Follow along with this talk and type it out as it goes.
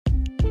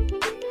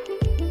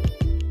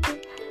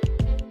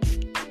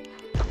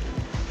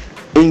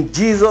In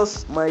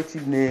Jesus' mighty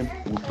name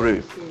we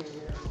pray.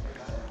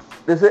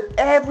 They say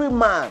every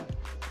man,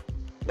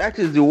 that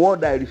is the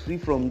word I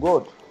received from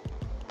God.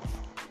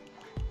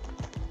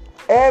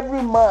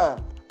 Every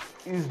man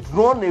is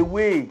drawn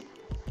away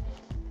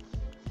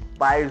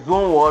by his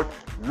own word,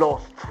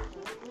 lust.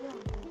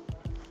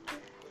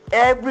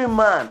 Every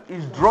man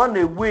is drawn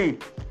away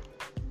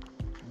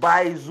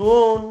by his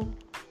own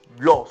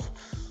lust.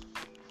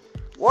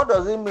 What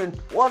does it mean?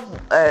 What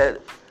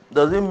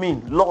does it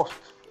mean? Lust.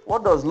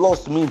 What does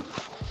lust mean?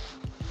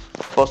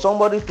 For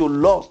somebody to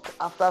lust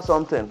after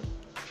something.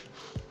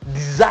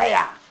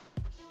 Desire.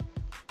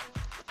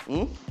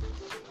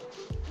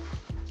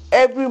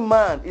 Every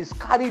man is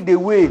carried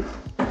away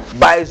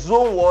by his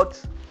own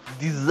what?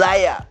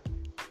 Desire.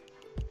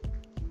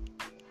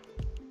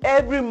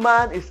 Every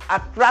man is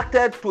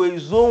attracted to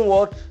his own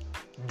what?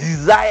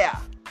 Desire.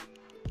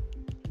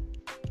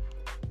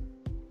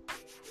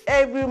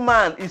 Every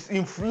man is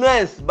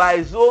influenced by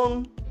his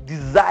own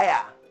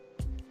desire.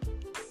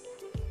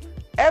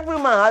 Every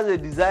man has a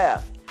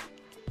desire.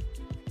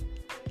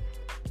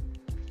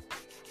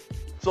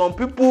 Some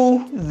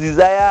people's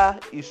desire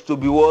is to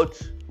be what?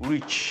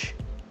 Rich.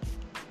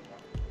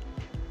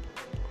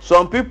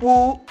 Some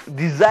people's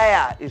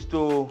desire is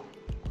to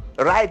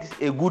ride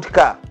a good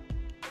car.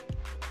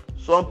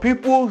 Some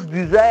people's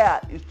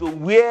desire is to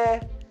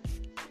wear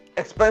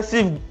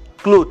expensive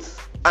clothes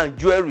and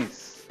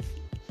jewelries.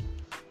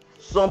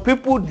 Some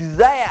people's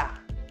desire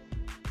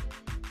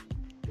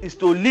is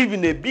to live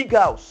in a big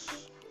house.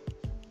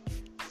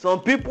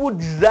 Some people's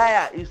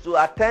desire is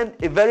to attend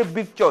a very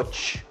big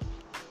church.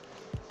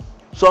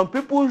 Some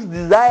people's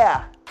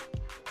desire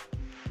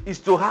is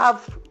to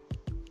have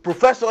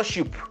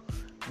professorship,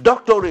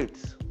 doctorate.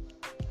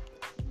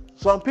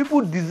 Some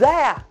people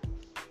desire.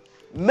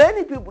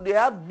 Many people, they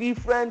have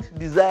different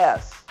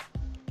desires.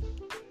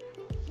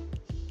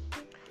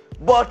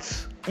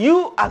 But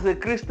you as a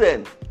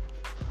Christian,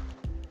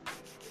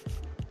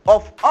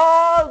 of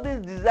all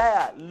these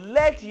desires,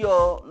 let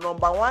your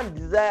number one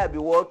desire be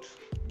what?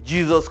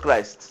 Jesus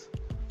Christ.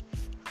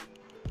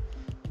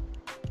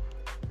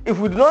 If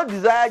we do not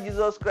desire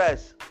Jesus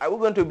Christ, are we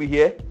going to be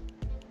here?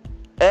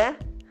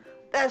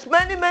 There's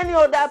many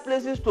other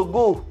places to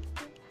go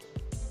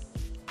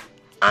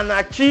and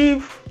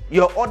achieve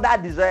your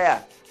other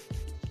desire,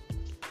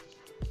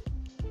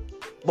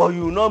 but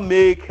you will not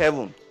make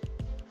heaven.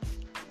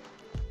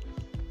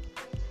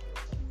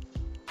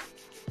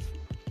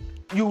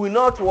 You will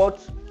not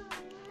what?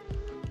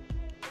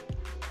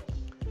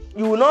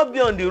 You will not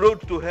be on the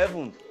road to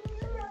heaven.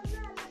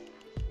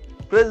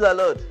 Praise the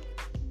Lord.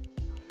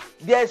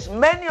 There's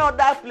many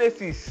other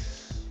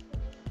places.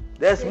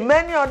 There's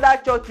many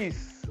other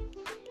churches.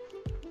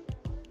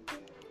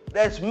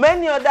 There's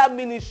many other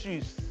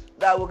ministries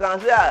that we can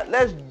say,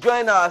 let's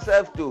join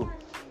ourselves to.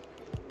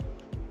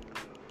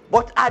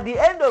 But at the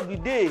end of the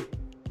day,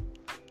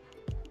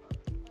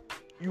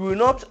 you will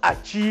not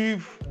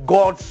achieve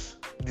God's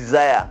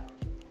desire.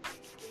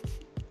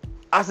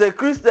 As a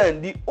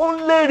Christian, the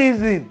only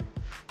reason,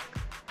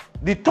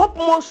 the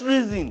topmost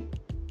reason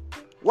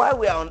why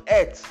we are on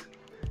earth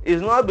is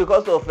not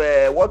because of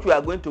what we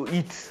are going to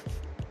eat.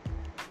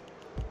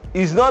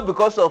 It's not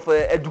because of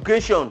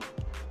education.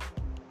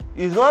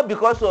 It's not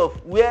because of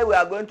where we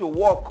are going to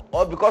work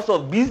or because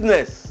of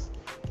business.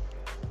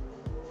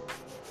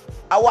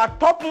 Our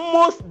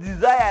topmost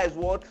desire is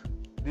what?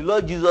 The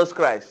Lord Jesus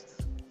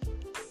Christ.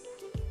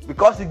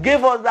 Because He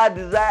gave us that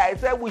desire. He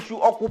said we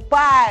should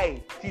occupy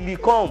till He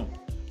comes.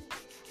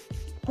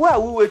 Who are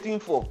we waiting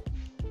for?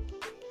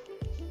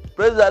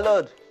 Praise the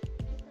Lord.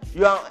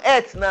 You are on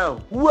earth now.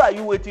 Who are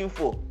you waiting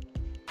for?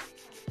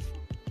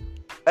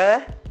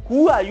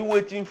 Who are you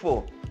waiting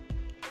for?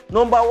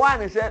 Number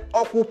one, He said,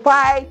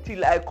 occupy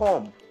till I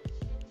come.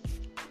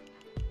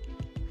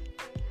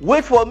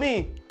 Wait for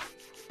me.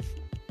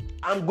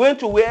 I'm going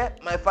to where?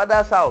 My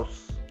Father's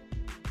house.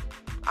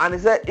 And He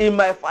said, in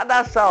my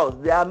Father's house,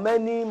 there are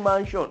many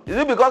mansions. Is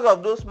it because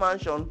of those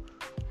mansions?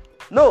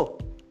 No.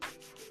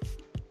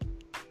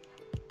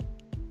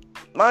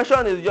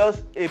 Mansion is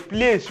just a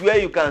place where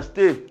you can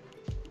stay.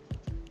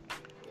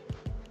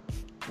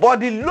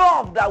 But the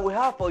love that we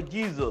have for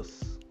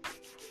Jesus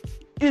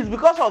is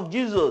because of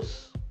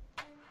Jesus.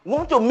 We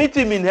want to meet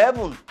Him in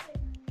heaven.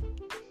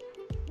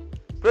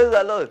 Praise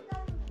the Lord.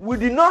 We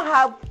did not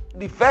have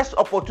the first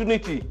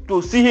opportunity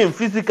to see Him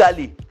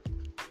physically.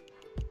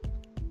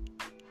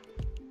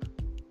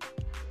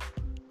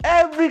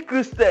 Every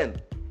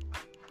Christian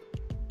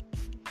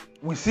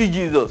will see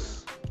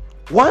Jesus.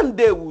 One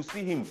day we'll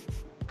see Him.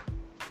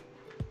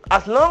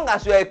 As long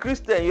as you are a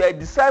Christian, you are a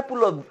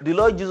disciple of the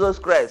Lord Jesus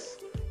Christ,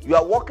 you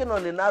are walking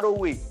on a narrow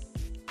way.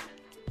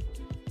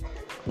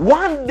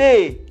 One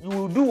day you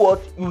will do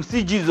what? You will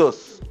see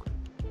Jesus.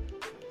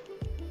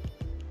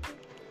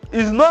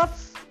 It's not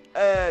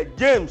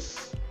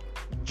James,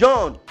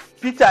 John,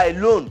 Peter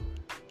alone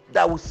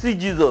that will see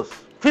Jesus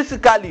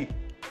physically.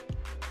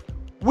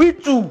 We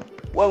too,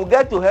 when we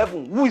get to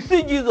heaven, we will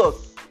see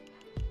Jesus.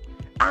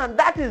 And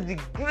that is the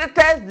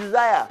greatest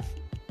desire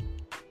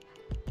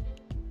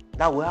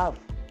that we have.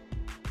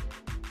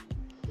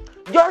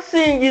 Just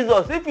seeing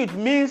Jesus, if it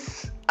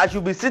means I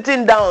should be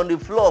sitting down on the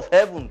floor of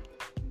heaven,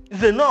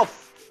 is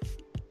enough.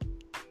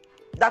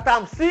 That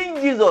I'm seeing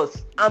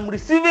Jesus, I'm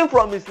receiving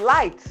from his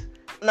light,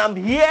 and I'm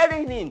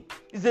hearing him,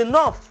 is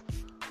enough.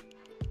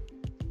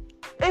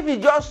 If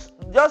it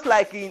just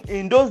like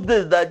in those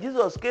days that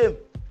Jesus came,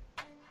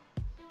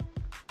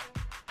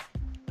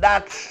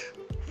 that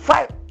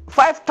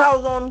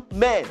 5,000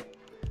 men,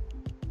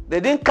 they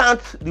didn't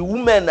count the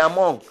women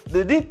among,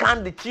 they didn't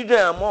count the children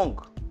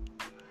among.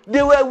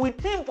 They were with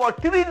him for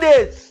 3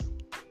 days.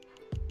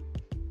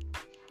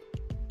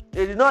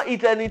 They did not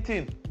eat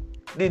anything,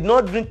 did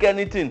not drink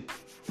anything.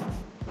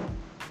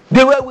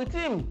 They were with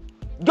him,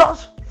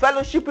 just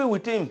fellowshipping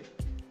with him.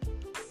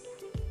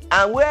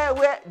 And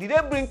where did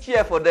they bring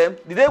chair for them?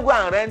 Did they go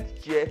and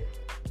rent chair?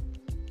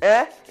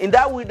 In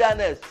that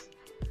wilderness?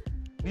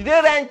 Did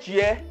they rent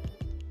chair?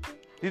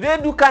 Did they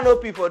do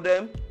canopy for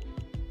them?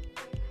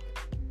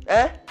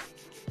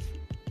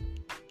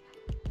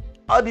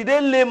 Or did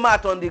they lay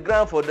mat on the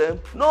ground for them?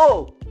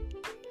 No.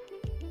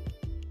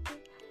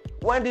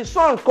 When the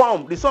sun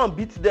come, the sun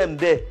beat them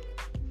there.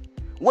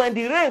 When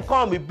the rain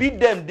come, it beat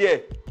them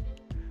there.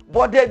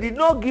 But they did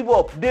not give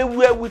up. They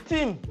were with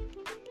him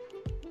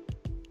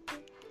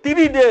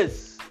 3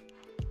 days,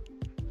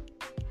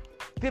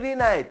 3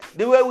 nights.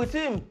 They were with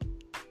him.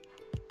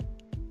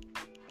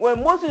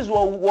 When Moses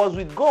was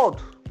with God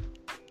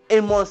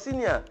in Mount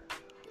Sinai,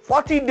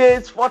 40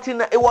 days, 40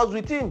 nights, it was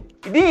with him.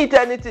 He didn't eat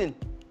anything.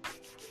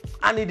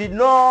 And he did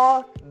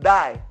not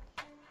die.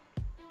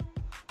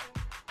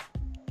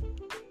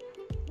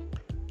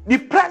 The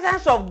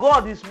presence of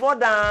God is more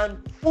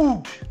than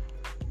food.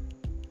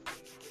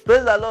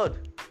 Praise the Lord.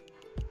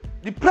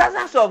 The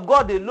presence of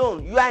God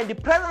alone, you are in the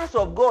presence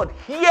of God,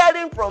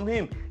 hearing from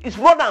him, is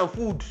more than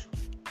food.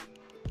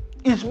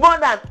 It's more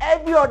than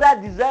every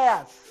other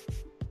desires.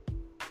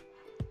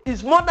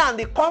 It's more than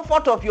the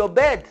comfort of your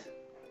bed.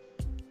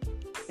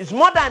 It's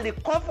more than the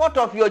comfort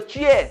of your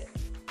chair.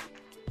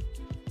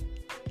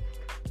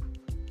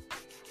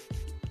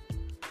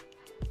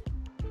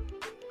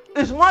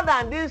 It's more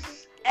than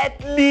this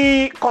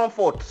earthly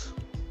comfort.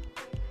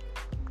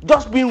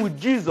 Just being with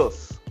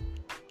Jesus.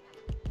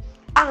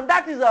 And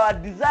that is our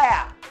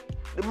desire.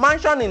 The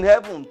mansion in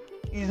heaven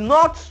is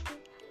not,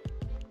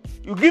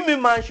 you give me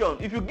mansion.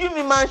 If you give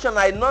me mansion,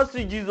 I not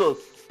see Jesus.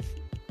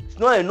 It's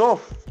not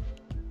enough.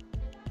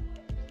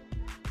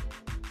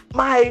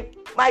 My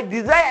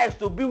desire is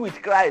to be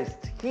with Christ,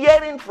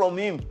 hearing from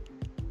him,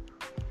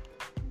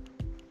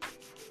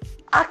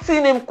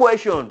 asking him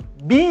questions,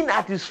 being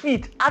at his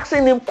feet,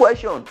 asking him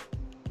questions.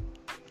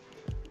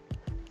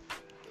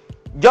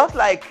 Just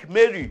like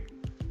Mary.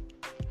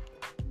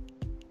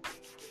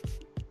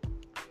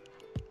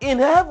 In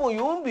heaven,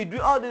 you won't be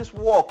doing all this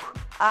work.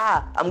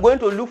 I'm going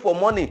to look for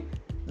money.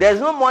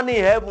 There's no money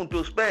in heaven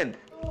to spend.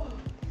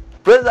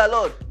 Praise the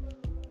Lord.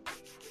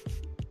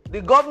 The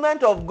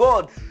government of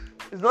God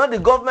is not the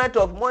government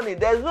of money.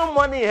 There's no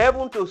money in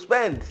heaven to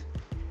spend.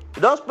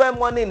 You don't spend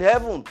money in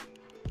heaven.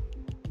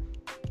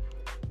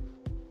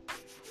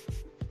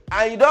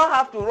 And you don't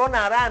have to run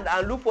around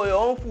and look for your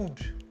own food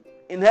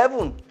in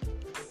heaven.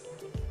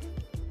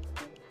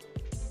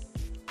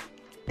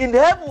 In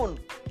heaven,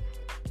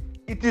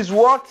 it is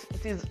what?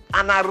 It is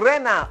an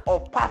arena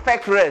of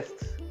perfect rest.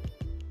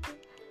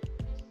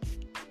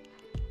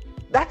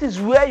 That is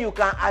where you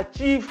can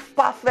achieve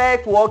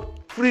perfect what?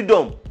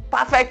 Freedom,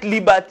 perfect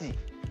liberty.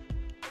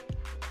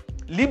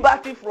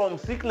 Liberty from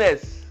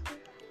sickness,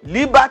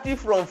 liberty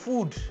from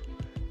food,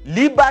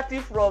 liberty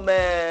from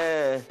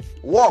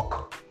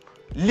work,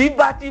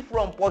 liberty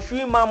from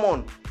pursuing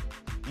mammon,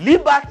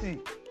 liberty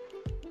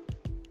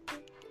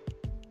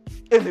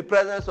in the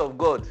presence of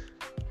God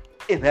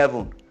in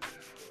heaven.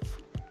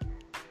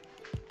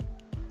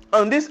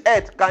 On this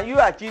earth, can you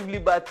achieve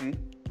liberty?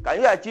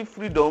 Can you achieve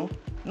freedom?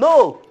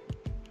 No.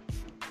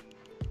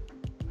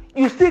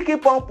 You still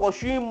keep on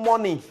pursuing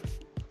money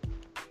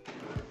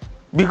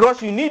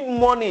because you need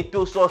money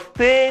to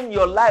sustain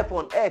your life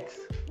on earth.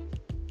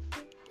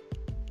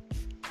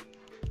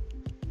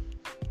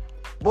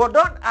 But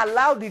don't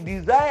allow the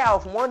desire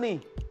of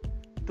money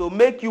to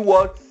make you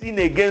what? Sin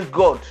against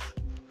God.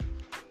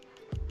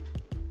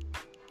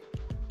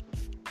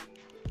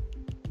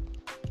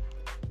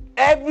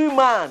 Every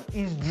man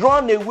is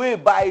drawn away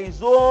by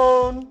his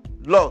own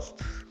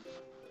lust.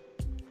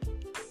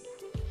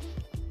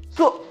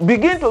 So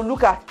begin to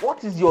look at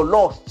what is your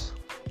lust.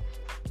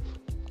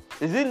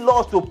 Is it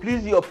lust to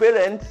please your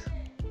parents?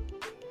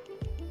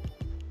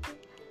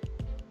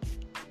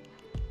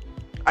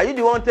 Are you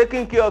the one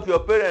taking care of your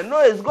parents? No,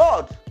 it's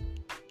God.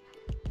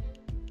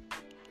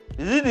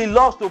 Is it the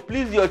lust to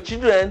please your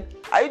children?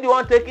 Are you the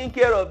one taking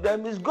care of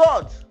them? It's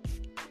God.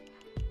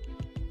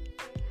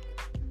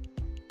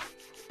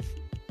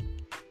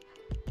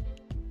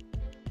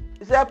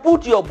 He said,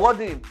 put your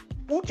burden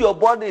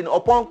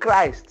upon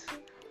Christ,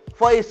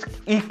 for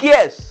he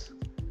cares.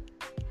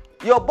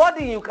 Your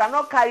burden, you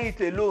cannot carry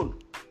it alone.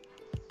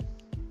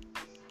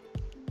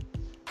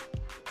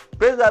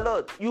 Praise the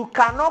Lord. You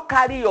cannot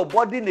carry your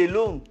burden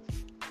alone.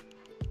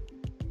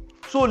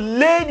 So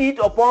laid it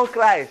upon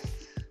Christ.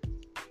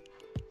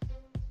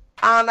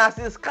 And as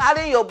he's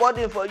carrying your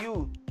burden for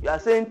you, you are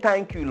saying,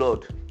 thank you,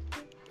 Lord.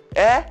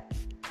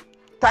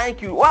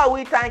 Thank you. Why are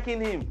we thanking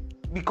him?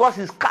 Because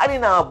he's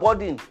carrying our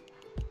burden,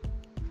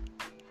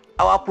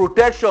 our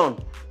protection.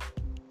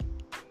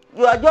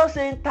 You are just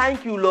saying,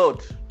 thank you,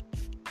 Lord.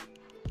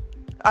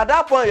 At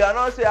that point, you are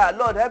not saying,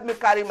 Lord, help me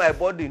carry my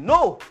burden.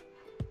 No.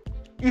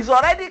 He's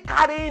already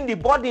carrying the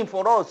burden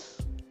for us.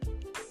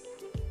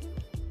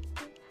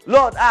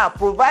 Lord,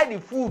 provide the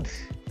food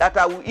that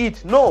I will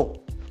eat.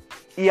 No.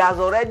 He has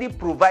already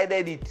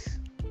provided it.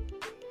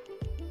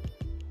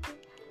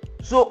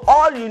 So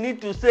all you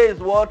need to say is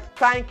what?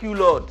 Thank you,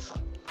 Lord,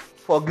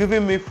 for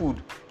giving me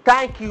food.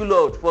 Thank you,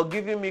 Lord, for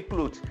giving me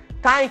clothes.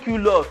 Thank you,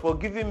 Lord, for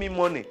giving me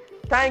money.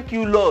 Thank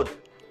you, Lord,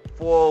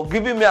 for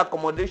giving me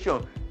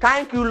accommodation.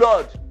 Thank you,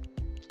 Lord,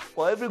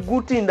 for every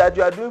good thing that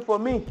you are doing for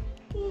me.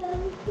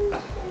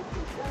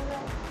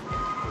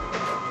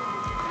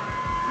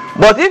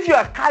 But if you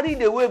are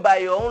carried away by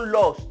your own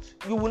lust,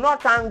 you will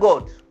not thank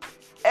God.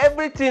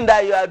 Everything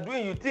that you are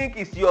doing, you think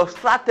is your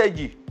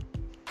strategy.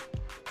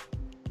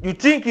 You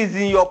think is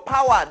in your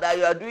power that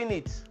you are doing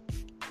it.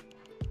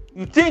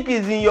 You think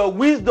is in your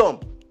wisdom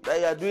that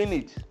you are doing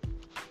it.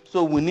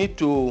 So we need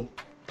to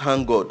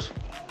thank God.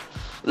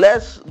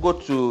 Let's go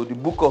to the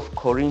book of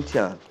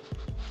Corinthians.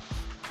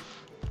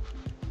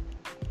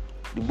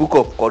 The book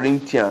of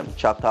Corinthians,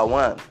 chapter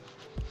 1.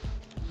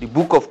 The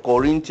book of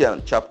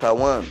Corinthians, chapter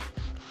 1.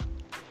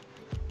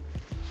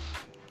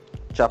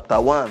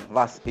 Chapter 1,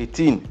 verse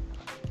 18.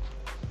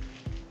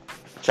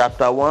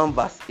 Chapter 1,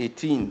 verse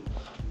 18.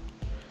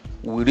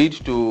 We read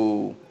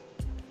to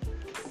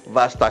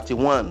verse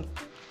 31.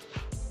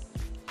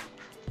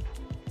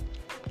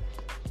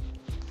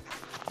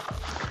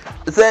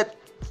 It said,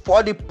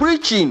 for the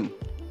preaching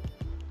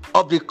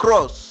of the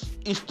cross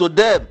is to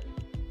them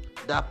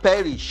that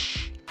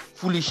perish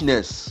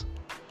foolishness,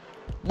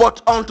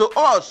 but unto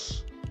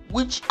us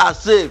which are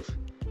saved,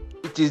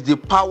 it is the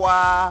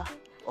power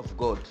of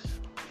God.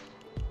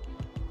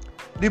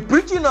 The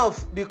preaching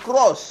of the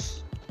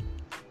cross,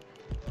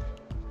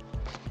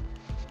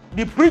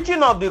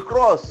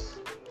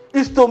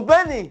 is to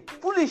many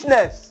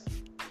foolishness.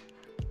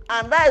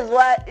 And that is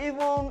why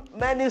even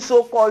many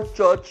so-called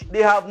church,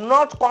 they have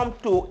not come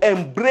to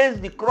embrace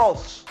the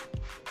cross.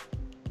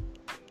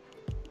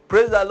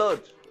 Praise the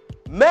Lord.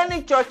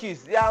 Many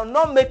churches, they are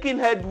not making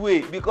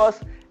headway because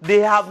they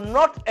have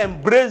not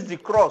embraced the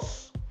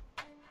cross.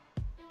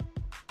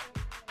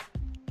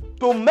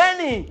 To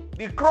many,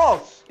 the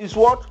cross is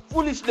what?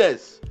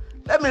 Foolishness.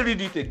 Let me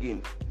read it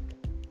again.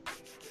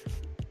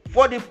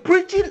 For the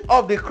preaching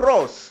of the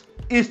cross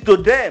is to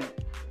them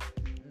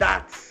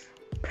that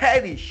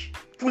perish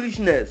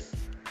foolishness,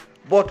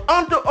 but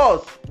unto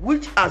us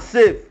which are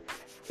saved,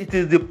 it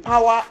is the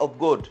power of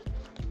God.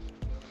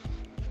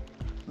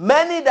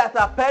 Many that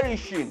are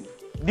perishing,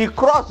 the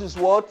cross is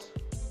what?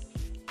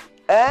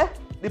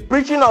 The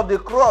preaching of the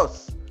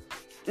cross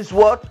is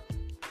what?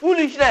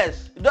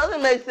 Foolishness. It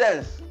doesn't make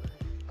sense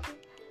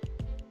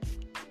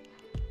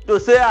to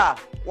say,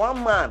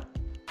 one man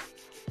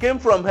came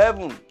from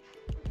heaven,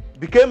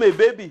 became a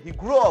baby, he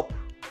grew up,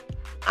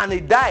 and he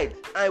died,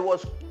 and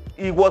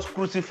he was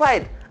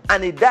crucified,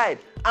 and he died,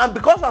 and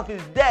because of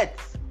his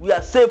death, we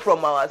are saved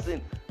from our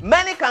sin.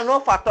 Many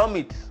cannot fathom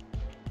it.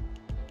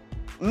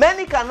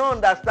 Many cannot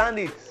understand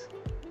it.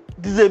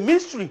 It is a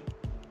mystery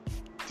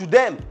to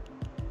them.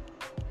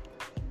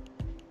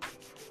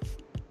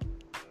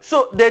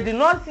 So they did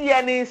not see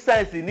any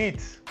sense in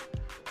it,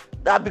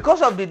 that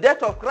because of the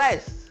death of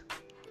Christ,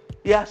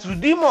 he has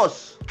redeemed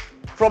us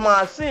from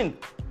our sin,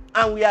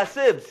 and we are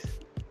saved.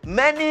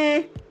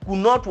 Many could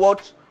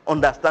not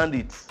understand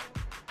it.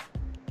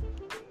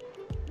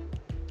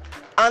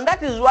 And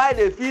that is why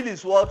they feel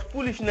it's what?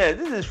 Foolishness.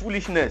 This is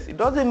foolishness. It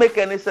doesn't make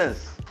any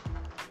sense.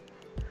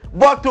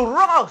 But to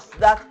us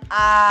that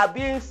are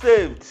being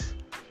saved,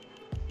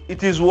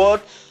 it is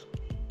what?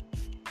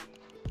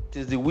 It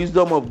is the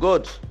wisdom of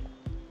God.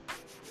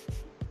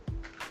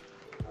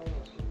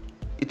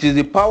 It is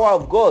the power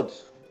of God.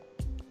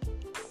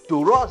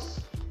 To us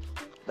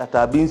that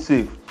are being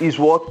saved is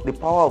what? The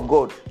power of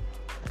God.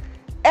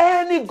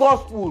 Any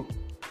gospel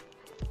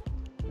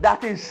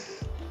that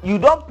is, you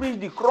don't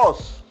preach the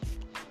cross,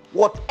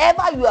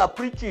 whatever you are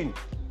preaching,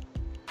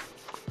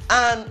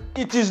 and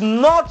it is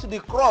not the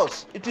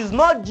cross, it is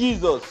not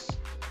Jesus,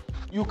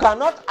 you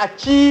cannot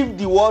achieve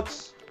the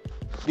what?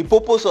 The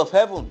purpose of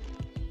heaven.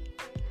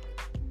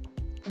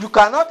 You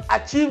cannot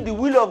achieve the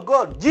will of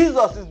God.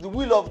 Jesus is the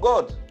will of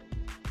God.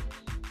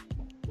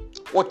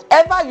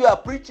 Whatever you are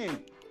preaching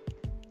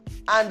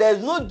and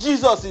there's no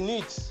Jesus in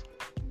it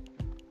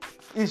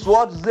is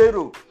what?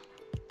 Zero.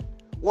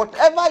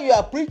 Whatever you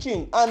are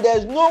preaching and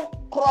there's no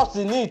cross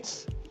in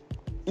it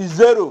is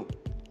zero.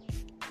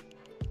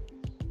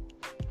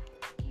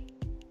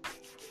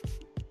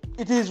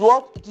 It is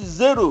what? It is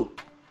zero.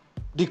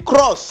 The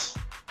cross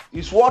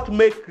is what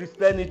makes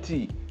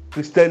Christianity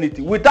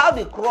Christianity. Without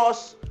the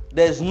cross,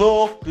 there's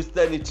no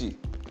Christianity.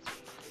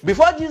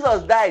 Before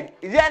Jesus died,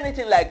 is there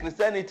anything like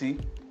Christianity?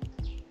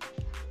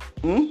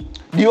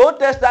 The Old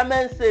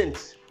Testament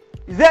saints,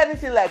 is there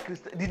anything like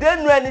Christianity? Did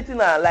they know anything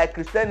like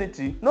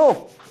Christianity?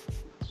 No.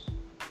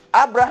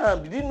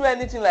 Abraham, did he know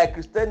anything like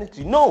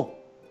Christianity? No.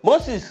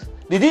 Moses,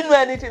 did he know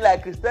anything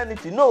like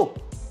Christianity? No.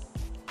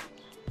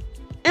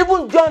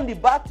 Even John the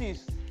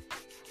Baptist,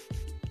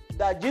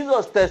 that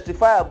Jesus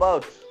testified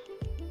about,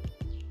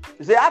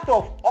 he said, out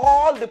of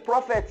all the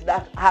prophets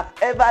that have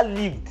ever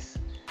lived,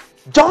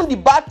 John the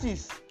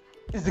Baptist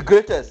is the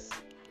greatest.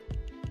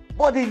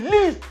 But he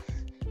lived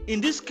in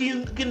this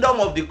kingdom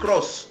of the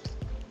cross.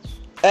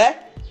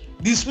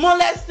 The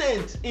smallest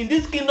saint in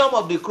this kingdom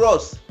of the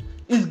cross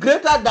is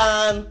greater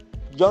than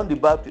John the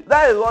Baptist.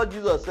 That is what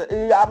Jesus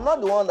said. I'm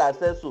not the one that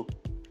says so.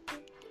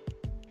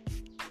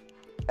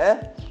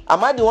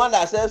 Am I the one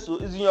that says so?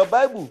 It's in your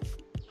Bible.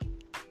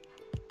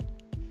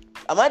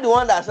 Am I the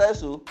one that says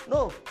so?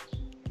 No.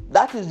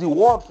 That is the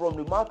word from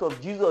the mouth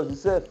of Jesus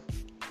himself.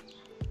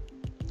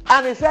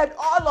 And he said,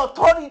 all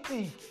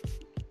authority,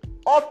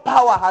 all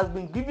power has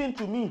been given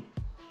to me.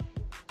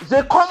 He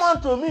said, come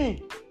unto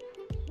me,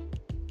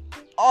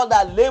 all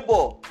that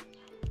labor.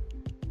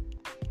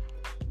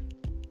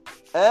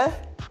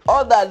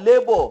 All that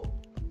labor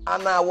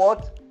and are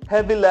what?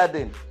 Heavy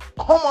laden.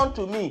 Come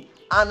unto me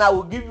and I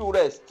will give you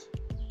rest.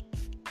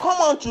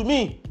 Come unto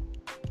me.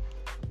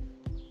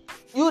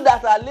 You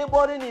that are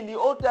laboring in the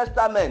Old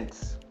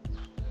Testament,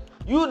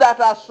 you that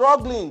are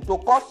struggling to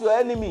cause your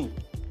enemy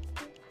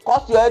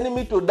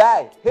to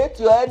die, hate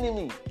your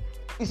enemy.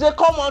 He said,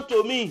 come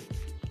unto me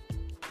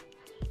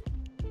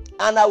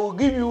and I will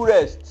give you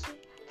rest.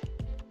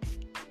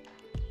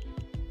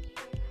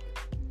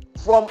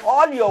 From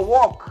all your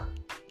work,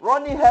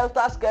 running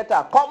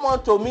helter-skelter, come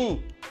unto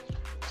me.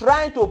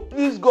 Trying to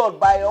please God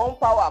by your own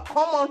power,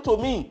 come unto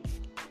me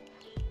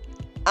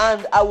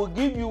and I will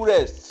give you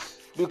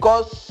rest,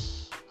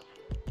 because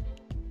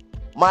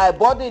my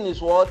burden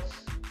is what?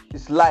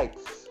 Is light.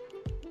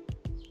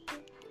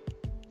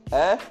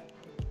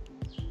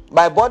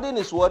 My burden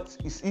is what?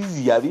 Is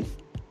easy, Abby.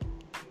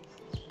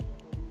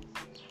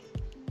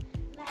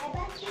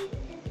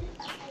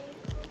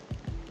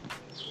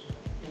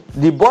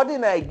 The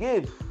burden I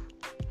gave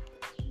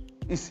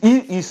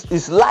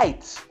is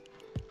light,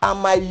 and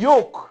my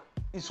yoke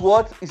is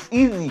what? Is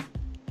easy.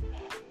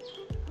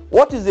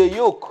 What is a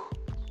yoke?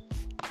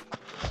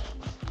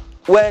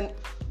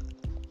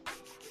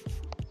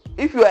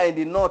 If you are in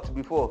the north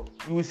before,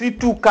 you will see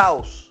two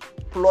cows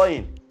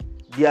plowing.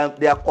 They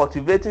are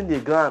cultivating the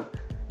ground.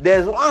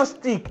 There's one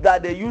stick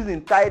that they use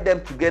and tie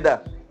them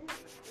together.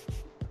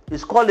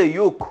 It's called a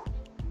yoke.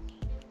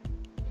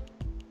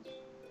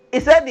 He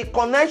said the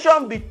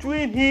connection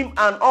between him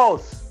and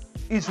us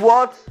is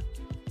what?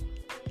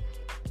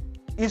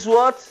 Is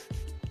what?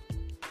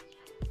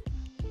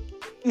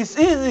 Is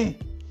easy.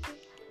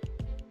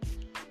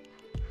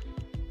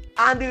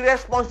 And the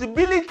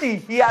responsibility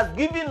he has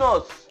given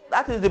us,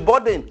 that is the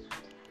burden.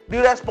 The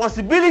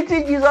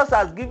responsibility Jesus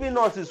has given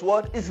us is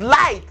what? Is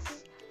light.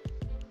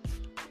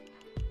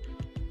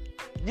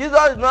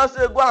 Jesus did not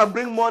say, go and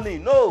bring money.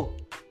 No.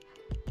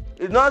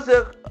 He did not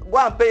say, go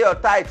and pay your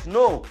tithes.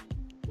 No.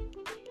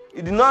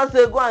 He did not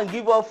say, go and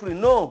give offering.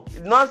 No. He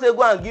did not say,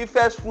 go and give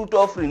first fruit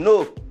offering.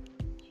 No.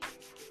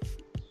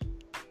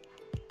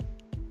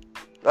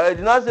 He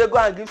did not say, go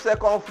and give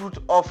second fruit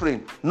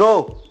offering.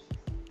 No.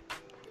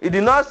 He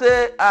did not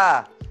say,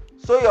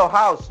 sow your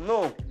house.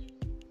 No.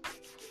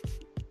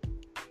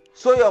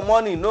 Sow your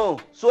money. No.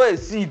 Sow a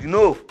seed.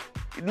 No.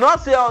 He did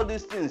not say all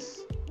these things.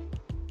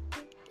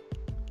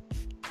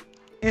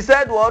 He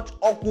said what?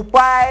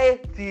 Occupy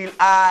till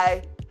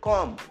I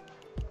come.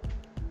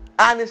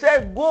 And he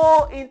said,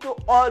 go into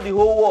all the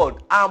whole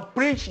world and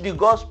preach the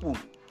gospel.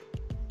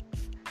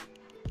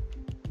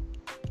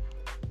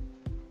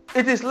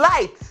 It is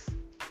light.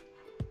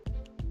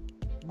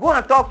 Go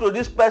and talk to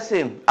this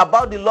person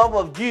about the love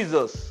of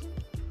Jesus.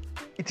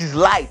 It is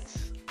light.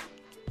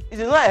 It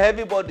is not a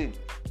heavy burden.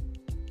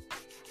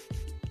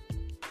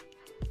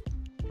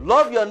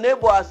 Love your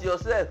neighbor as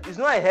yourself. It's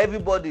not a heavy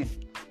burden.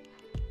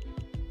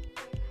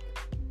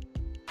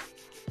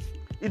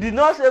 He did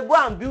not say, go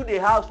and build a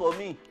house for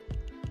me.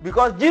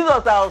 Because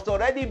Jesus has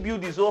already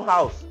built his own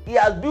house. He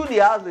has built the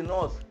house in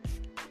us.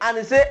 And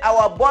he said,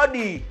 our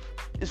body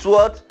is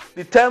what?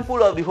 The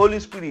temple of the Holy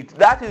Spirit.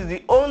 That is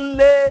the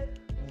only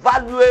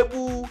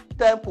valuable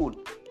temple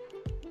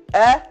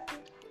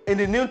in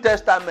the New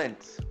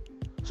Testament.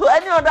 So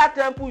any other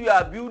temple you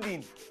are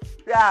building,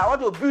 I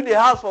want to build a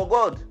house for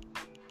God,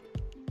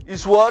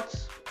 is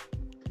what?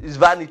 Is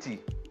vanity.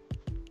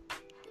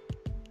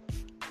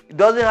 It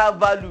doesn't have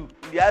value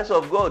in the eyes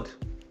of God.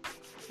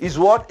 Is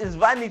what? Is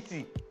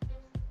vanity.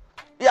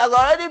 He has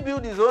already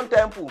built his own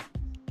temple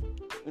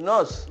in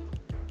us.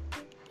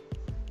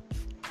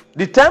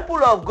 The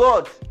temple of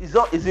God is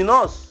in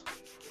us.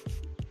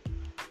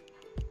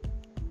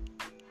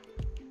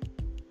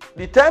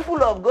 The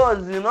temple of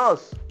God is in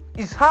us.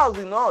 His house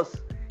in us.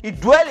 He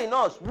dwells in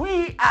us.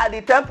 We are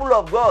the temple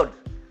of God.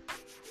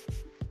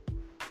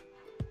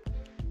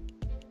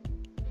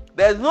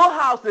 There is no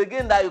house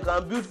again that you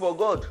can build for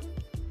God.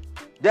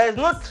 There is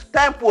no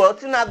temple or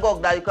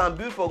synagogue that you can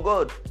build for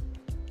God.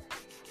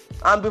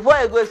 And before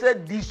he goes, he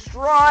said,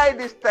 destroy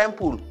this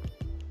temple.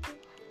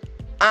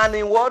 And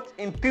in what?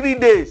 In 3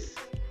 days,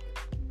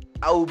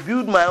 I will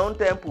build my own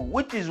temple,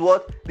 which is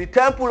what? The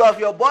temple of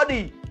your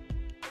body.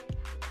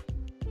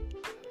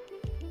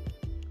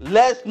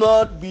 Let's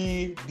not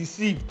be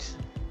deceived.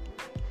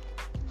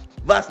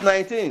 Verse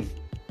 19.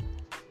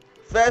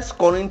 1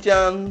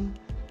 Corinthians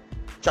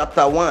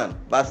chapter 1,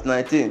 verse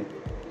 19.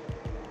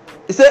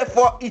 It said,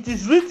 for it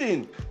is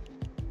written,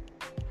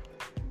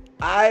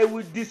 I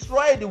will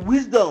destroy the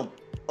wisdom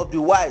of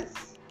the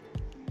wise,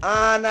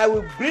 and I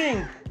will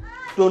bring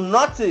to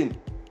nothing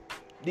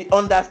the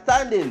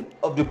understanding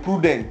of the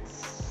prudent.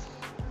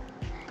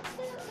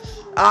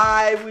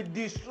 I will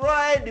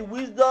destroy the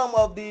wisdom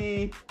of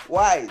the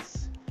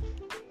wise.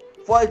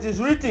 For it is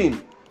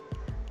written,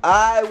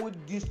 I will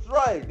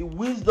destroy the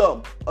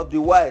wisdom of the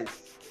wise,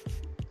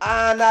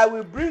 and I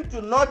will bring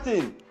to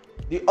nothing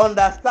the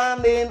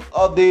understanding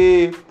of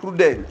the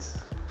prudent.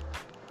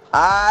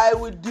 I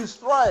will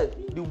destroy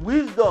the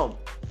wisdom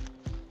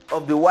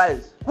of the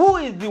wise. Who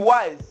is the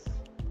wise?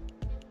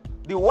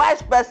 The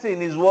wise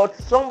person is what?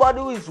 Somebody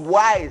who is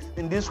wise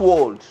in this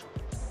world.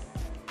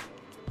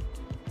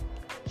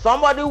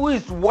 Somebody who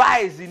is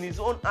wise in his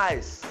own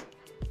eyes.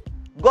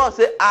 God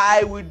said,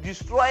 I will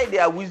destroy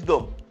their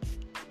wisdom,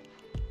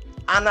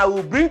 and I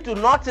will bring to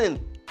nothing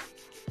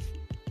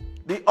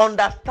the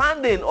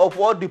understanding of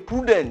what? The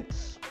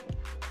prudent.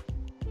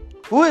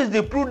 Who is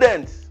the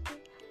prudent?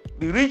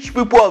 The rich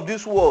people of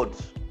this world.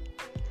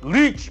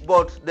 Rich,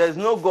 but there's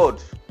no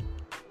God.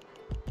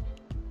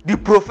 The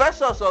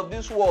professors of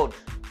this world.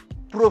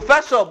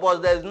 Professor,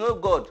 but there's no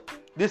God.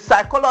 The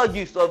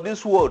psychologists of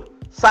this world.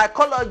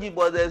 Psychology,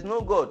 but there's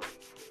no God.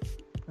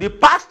 The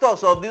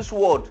pastors of this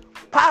world.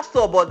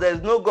 Pastor, but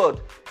there's no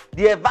God.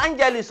 The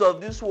evangelists of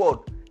this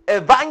world.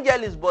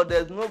 Evangelists, but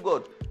there's no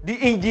God. The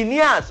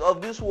engineers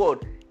of this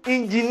world.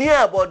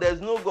 Engineer, but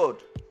there's no God.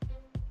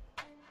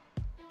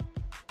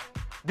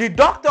 The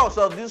doctors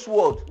of this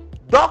world.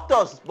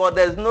 Doctors, but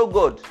there's no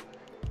God.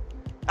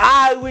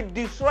 I will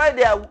destroy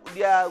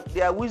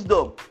their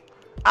wisdom,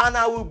 and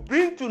I will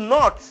bring to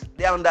naught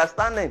their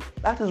understanding.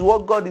 That is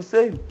what God is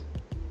saying.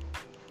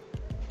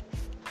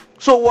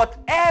 So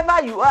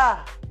whatever you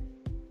are,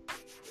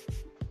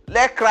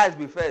 let Christ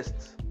be first.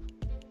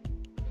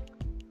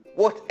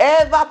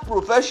 Whatever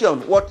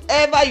profession,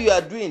 whatever you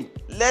are doing,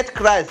 let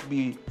Christ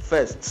be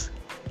first.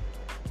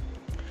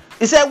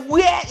 He said,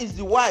 where is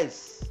the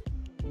wise?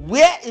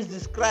 Where is the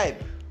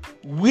scribe?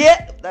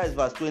 Where, that is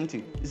verse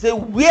 20. He said,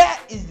 where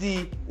is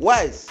the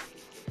wise?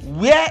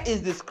 Where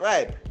is the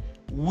scribe?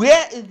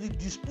 Where is the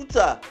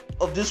disputer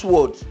of this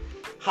world?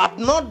 Hath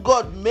not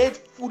God made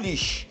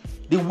foolish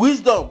the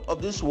wisdom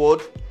of this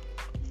world?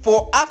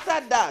 For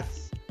after that,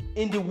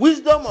 in the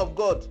wisdom of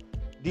God,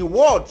 the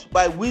world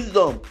by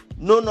wisdom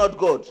know not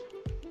God.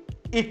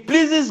 It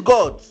pleases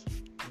God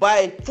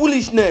by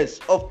foolishness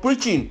of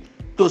preaching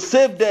to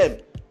save them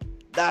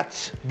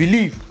that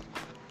believe.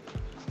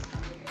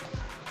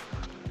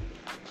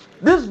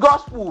 This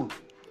gospel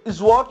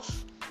is what?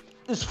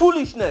 Is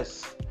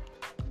foolishness.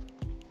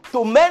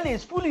 To many,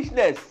 it's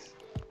foolishness.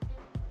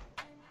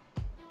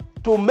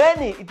 To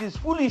many, it is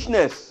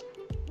foolishness.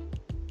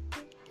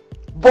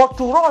 But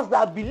to us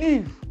that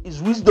believe,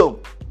 is wisdom.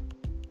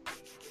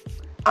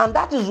 And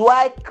that is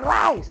why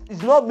Christ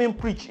is not being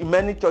preached in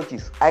many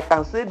churches. I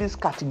can say this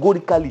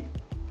categorically.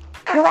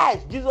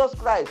 Christ, Jesus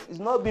Christ, is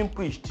not being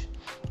preached.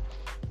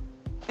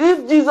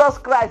 If Jesus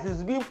Christ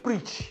is being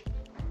preached,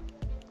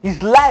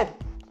 his life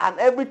and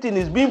everything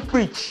is being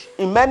preached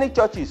in many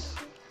churches,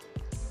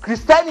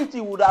 Christianity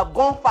would have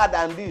gone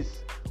further than this.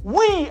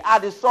 We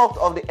are the salt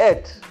of the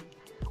earth.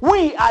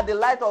 We are the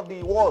light of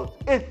the world.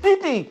 A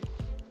city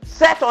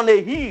set on a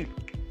hill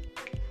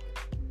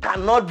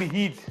cannot be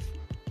hid.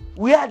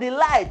 We are the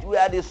light, we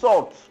are the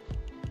salt.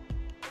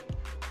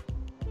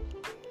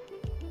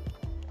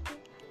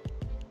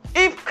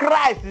 If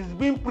Christ is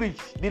being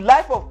preached, the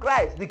life of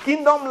Christ, the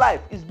kingdom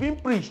life is being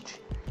preached,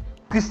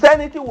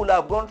 Christianity will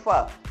have gone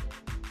far.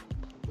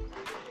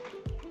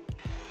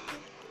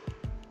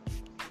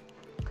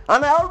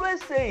 And I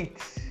always say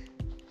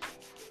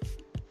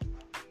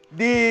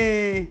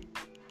it.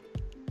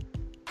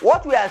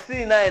 What we are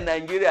seeing now in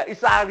Nigeria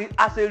is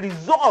as a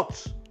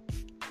result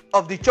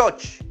of the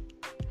church.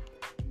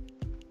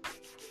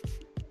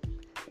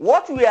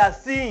 What we are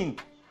seeing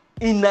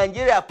in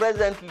Nigeria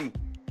presently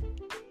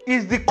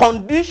is the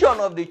condition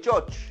of the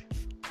church.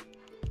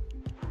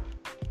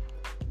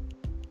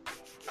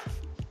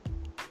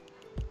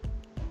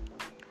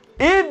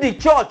 If the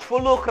church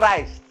follow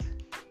Christ,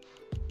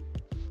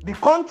 the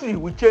country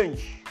will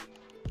change.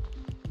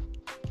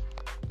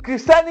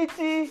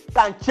 Christianity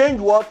can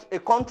change what? A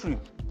country.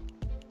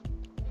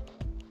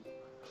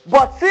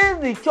 But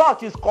since the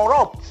church is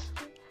corrupt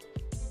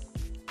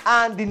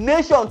and the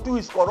nation too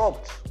is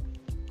corrupt,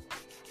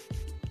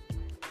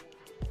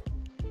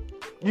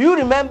 do you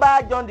remember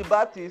John the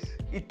Baptist?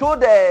 He told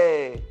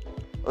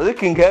was it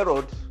King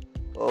Herod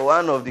or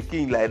one of the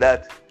king like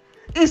that?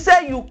 He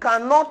said, you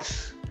cannot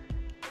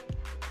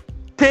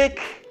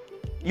take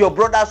your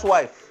brother's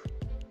wife.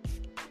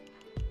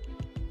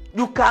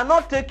 You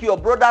cannot take your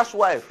brother's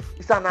wife.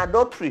 It's an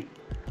adultery.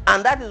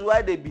 And that is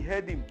why they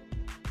behead him.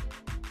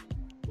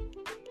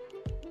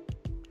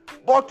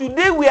 But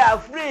today we are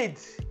afraid.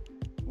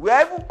 We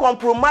are even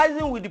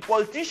compromising with the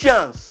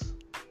politicians.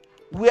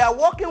 We are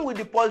working with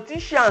the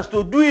politicians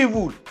to do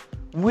evil.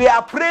 We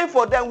are praying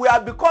for them. We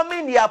are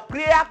becoming their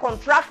prayer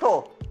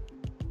contractor.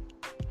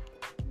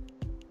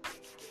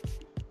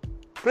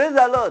 Praise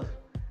the Lord.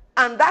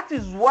 And that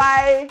is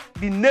why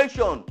the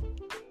nation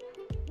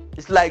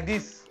is like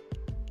this.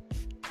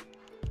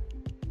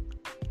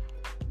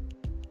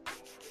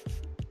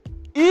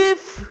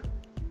 If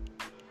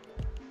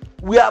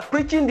we are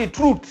preaching the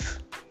truth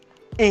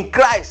in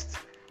Christ,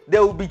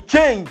 there will be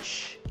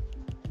change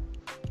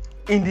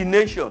in the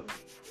nation.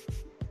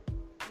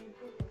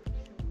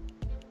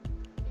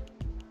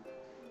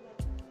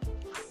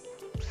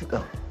 Sit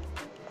down.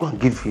 Go and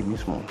give him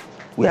this morning.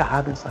 We are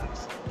having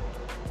service.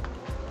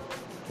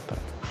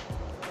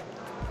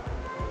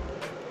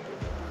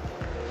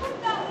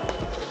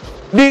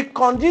 The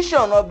condition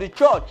of the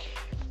church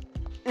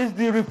is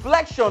the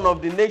reflection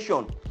of the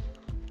nation.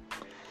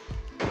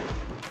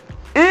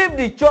 If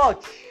the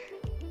church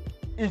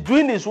is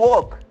doing its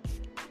work,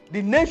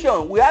 the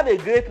nation, we have a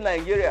great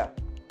Nigeria.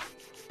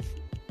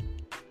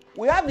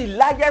 We have the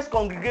largest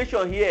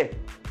congregation here.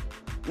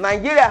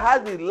 Nigeria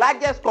has the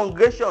largest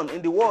congregation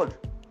in the world.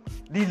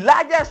 The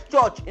largest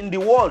church in the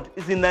world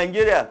is in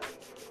Nigeria.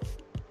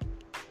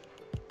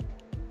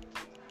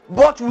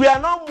 But we are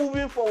not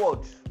moving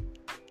forward.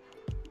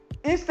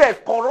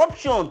 Instead,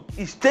 corruption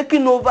is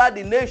taking over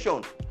the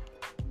nation.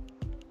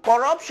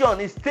 Corruption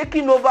is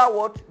taking over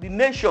what? The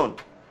nation.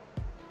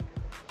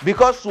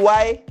 Because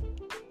why?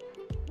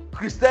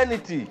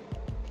 Christianity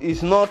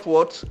is not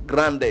what?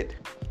 Granted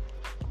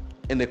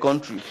in the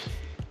country.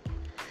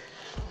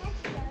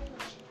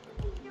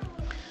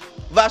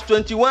 Verse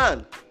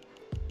 21.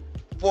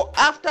 For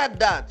after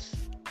that,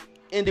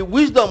 in the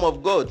wisdom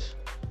of God,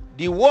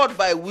 the word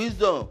by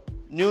wisdom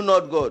knew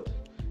not God.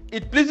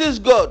 It pleases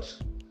God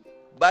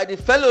by the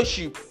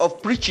fellowship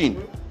of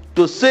preaching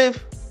to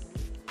save.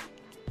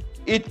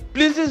 It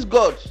pleases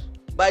God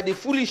by the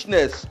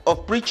foolishness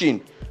of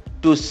preaching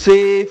to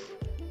save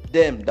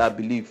them that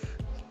believe.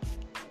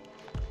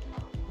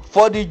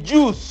 For the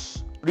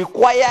Jews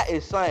require a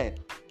sign,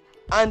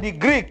 and the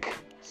Greek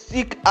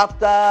seek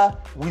after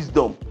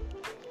wisdom.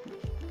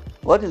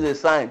 What is a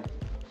sign?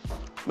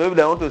 Maybe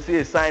they want to see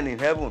a sign in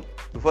heaven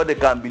before they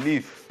can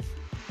believe.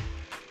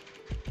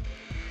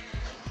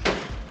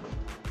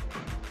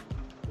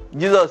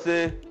 Jesus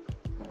said,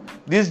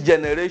 this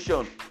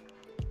generation,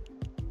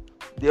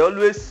 they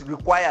always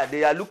require,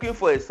 they are looking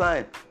for a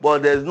sign,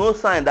 but there's no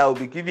sign that will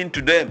be given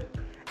to them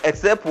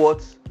except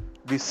what?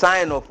 The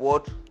sign of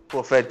what?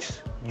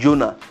 Prophet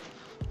Jonah.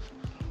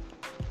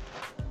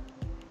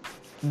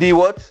 The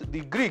what?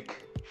 The Greek,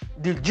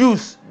 the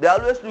Jews, they're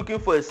always looking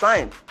for a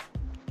sign.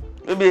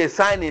 Maybe a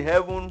sign in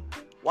heaven,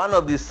 one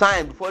of the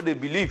signs before they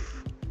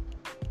believe.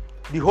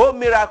 The whole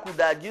miracle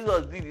that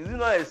Jesus did, is it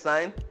not a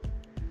sign?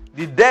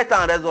 The death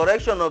and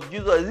resurrection of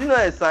Jesus, is it not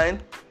a sign?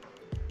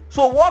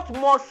 So what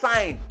more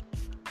sign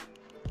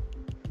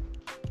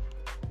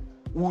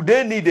would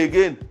they need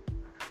again?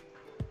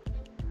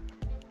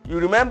 You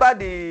remember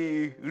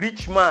the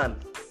rich man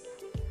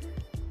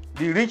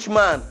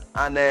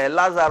and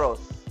Lazarus.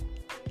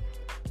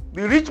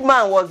 The rich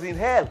man was in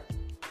hell.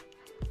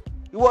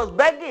 He was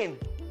begging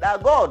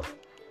that God,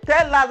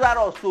 tell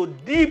Lazarus to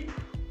dip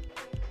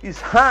his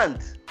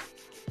hand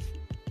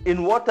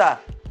in water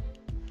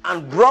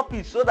and drop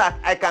it so that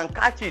I can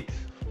catch it.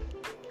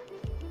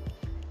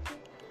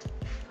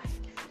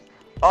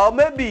 Or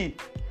maybe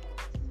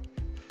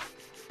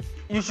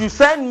you should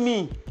send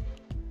me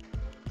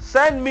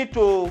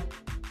to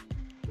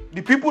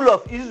the people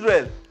of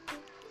Israel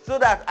so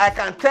that I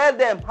can tell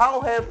them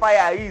how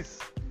hellfire is.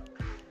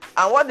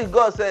 And what did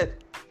God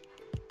said?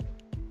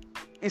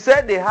 He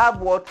said they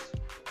have what?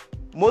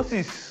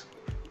 Moses.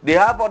 They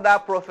have other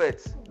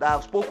prophets that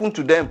have spoken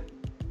to them.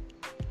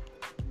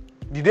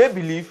 Did they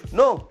believe?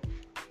 No.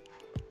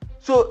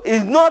 So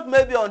it's not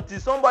maybe until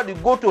somebody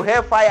go to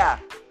hellfire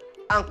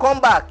and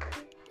come back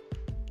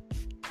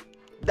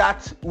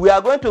that we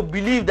are going to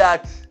believe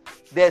that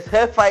there's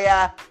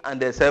hellfire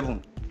and there's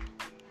heaven.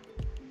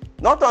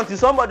 Not until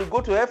somebody go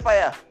to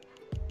hellfire.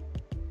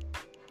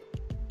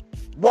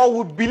 But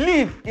we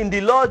believe in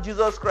the Lord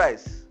Jesus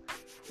Christ.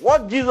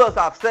 What Jesus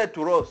has said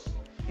to us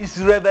is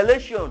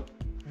revelation,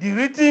 the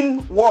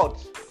written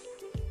words,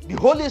 the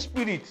Holy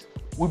Spirit.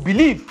 We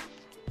believe.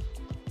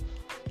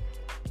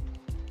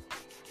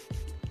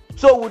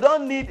 So we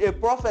don't need a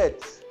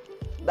prophet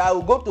that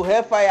will go to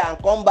hellfire and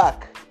come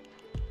back,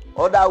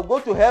 or that will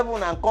go to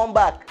heaven and come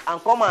back and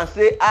come and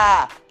say,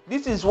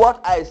 this is what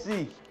I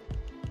see.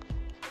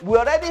 We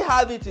already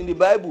have it in the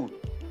Bible.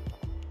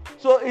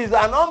 So it's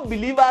an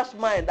unbeliever's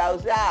mind that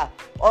will say,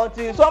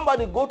 until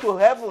somebody go to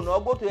heaven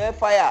or go to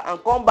hellfire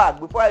and come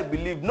back before I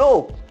believe.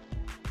 No.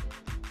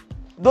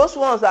 Those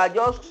ones are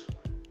just,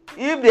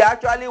 if they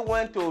actually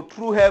went to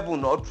true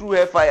heaven or true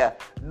hellfire,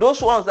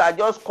 those ones are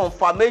just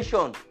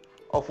confirmation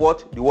of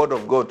what? The word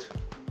of God.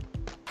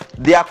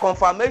 They are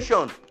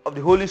confirmation of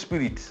the Holy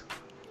Spirit.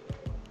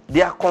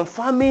 They are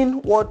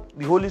confirming what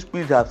the Holy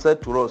Spirit has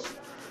said to us.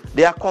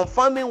 They are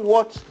confirming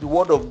what the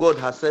Word of God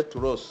has said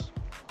to us.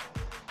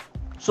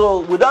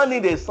 So we don't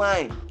need a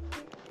sign.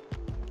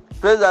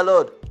 Praise the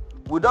Lord.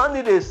 We don't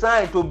need a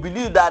sign to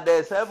believe that there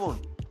is heaven.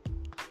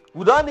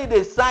 We don't need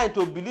a sign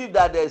to believe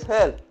that there is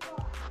hell.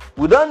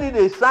 We don't need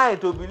a sign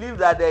to believe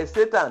that there is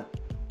Satan.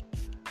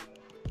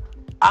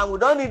 And we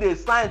don't need a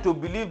sign to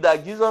believe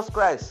that Jesus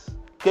Christ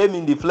came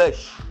in the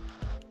flesh.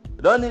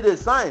 We don't need a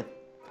sign.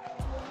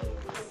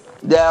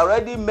 There are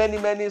already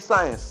many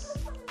signs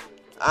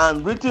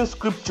and written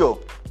scripture.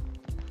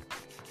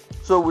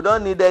 So we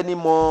don't need any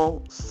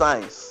more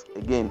signs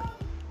again.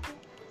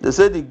 They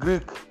say the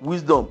Greek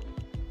wisdom.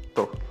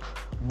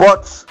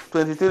 But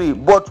 23,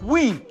 but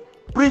we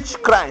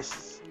preach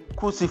Christ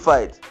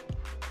crucified.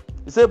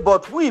 He said,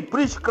 but we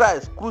preach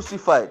Christ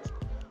crucified,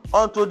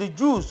 unto the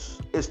Jews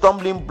a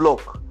stumbling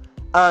block,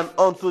 and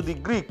unto the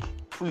Greek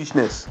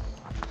foolishness.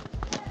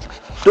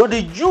 To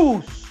the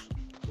Jews,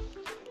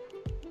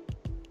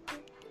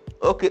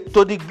 okay,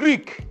 to the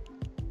Greek,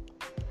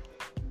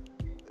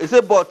 he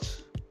said, but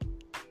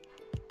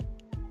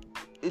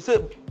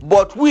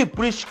we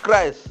preach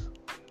Christ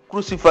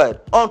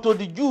crucified, unto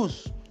the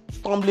Jews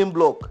stumbling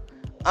block,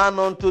 and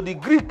unto the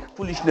Greek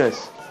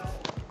foolishness.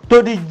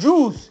 To the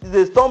Jews is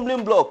a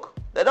stumbling block.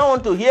 They don't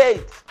want to hear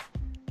it.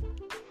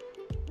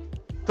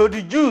 To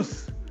the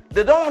Jews,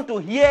 they don't want to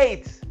hear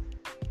it.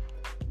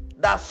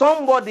 That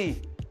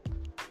somebody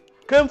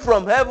came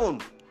from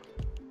heaven.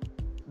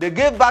 They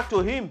gave back to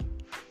him.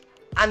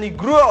 And he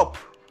grew up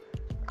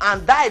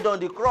and died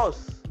on the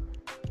cross.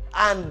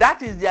 And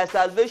that is their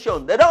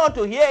salvation. They don't want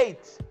to hear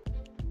it.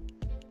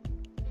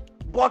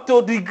 But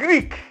to the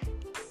Greek,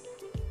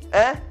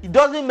 it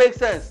doesn't make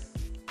sense.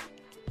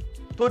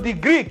 To the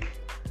Greek,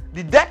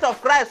 the death of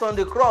Christ on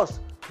the cross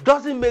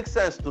doesn't make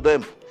sense to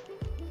them.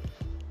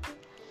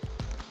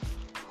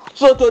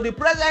 So to the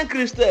present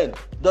Christian,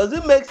 does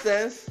it make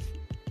sense?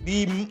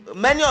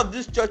 Many of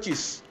these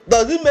churches,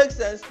 does it make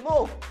sense?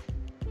 No.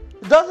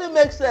 It doesn't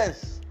make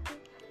sense.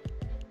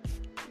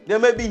 They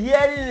may be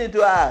hearing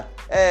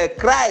it,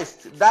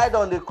 Christ died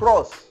on the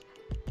cross.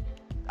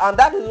 And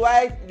that is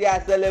why they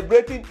are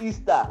celebrating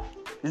Easter.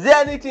 Is there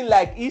anything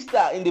like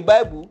Easter in the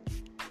Bible?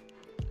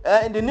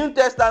 In the New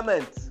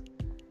Testament?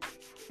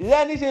 Is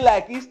there anything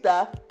like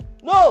Easter?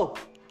 No.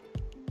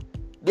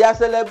 They are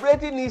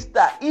celebrating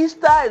Easter.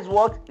 Easter is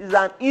what? Is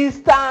an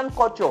Eastern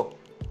culture.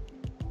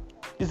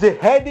 It's a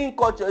heathen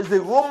culture. It's a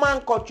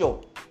Roman culture.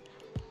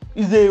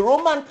 It's a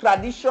Roman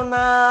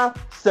traditional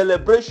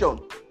celebration.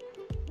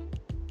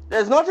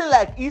 There's nothing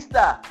like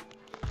Easter.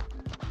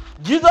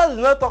 Jesus did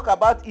not talk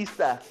about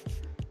Easter.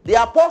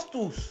 The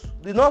apostles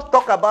did not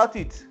talk about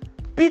it.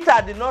 Peter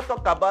did not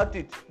talk about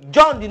it.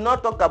 John did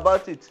not talk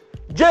about it.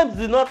 James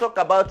did not talk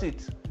about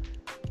it.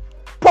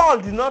 Paul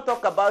did not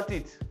talk about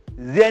it.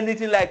 Is there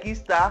anything like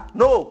Easter?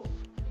 No.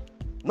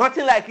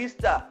 Nothing like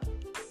Easter.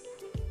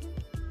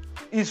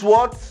 It's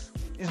what?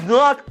 It's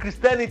not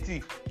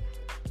Christianity.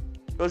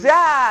 You say,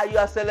 you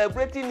are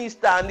celebrating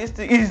Easter and this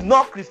thing is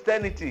not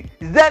Christianity.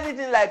 Is there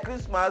anything like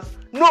Christmas?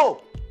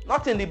 No.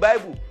 Not in the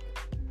Bible.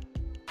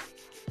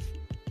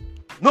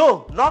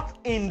 No, not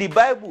in the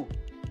Bible.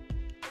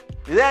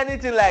 Is there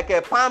anything like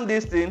a Palm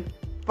this thing?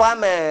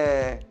 Palm,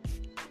 is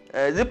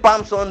it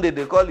Palm Sunday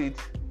they call it?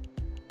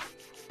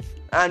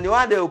 And the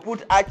one they will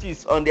put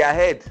arches on their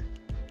head.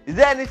 Is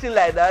there anything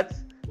like that?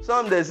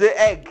 Some they say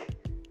egg.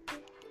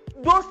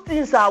 Those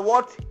things are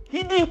what?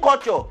 Hidden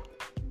culture.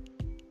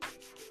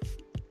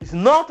 It's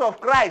not of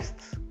Christ.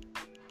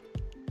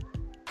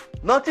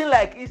 Nothing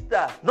like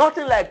Easter.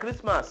 Nothing like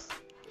Christmas.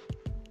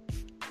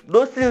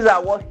 Those things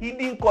are what?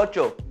 Hidden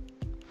culture.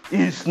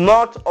 It's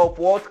not of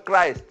what?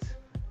 Christ.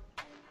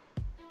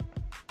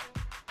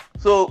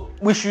 So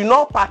we should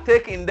not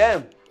partake in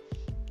them.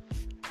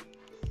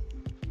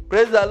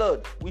 Praise the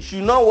Lord. We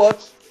should not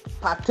what?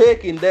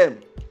 Partake in them.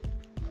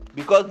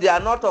 Because they are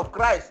not of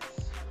Christ.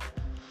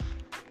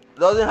 It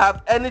doesn't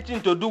have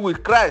anything to do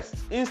with Christ.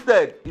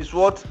 Instead, it's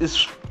what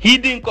is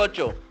hidden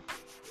culture.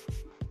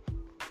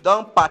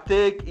 Don't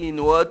partake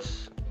in what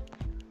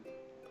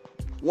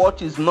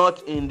is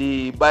not in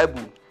the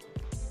Bible.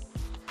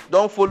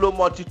 Don't follow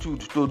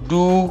multitude to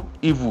do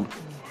evil.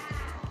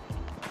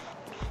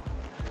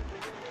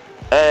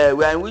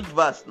 We are in which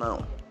verse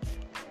now?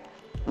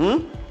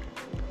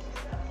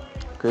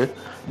 Okay.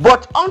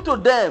 But unto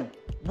them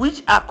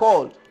which are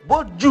called,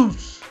 both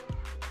Jews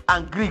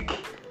and Greek,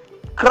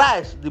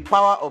 Christ the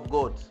power of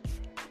God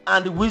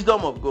and the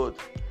wisdom of God.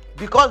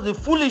 Because the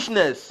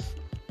foolishness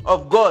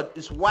of God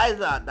is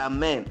wiser than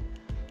men,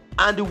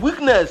 and the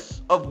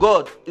weakness of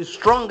God is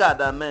stronger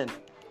than men.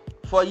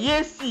 For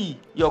ye see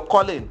your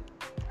calling.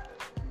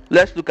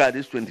 Let's look at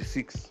this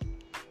 26.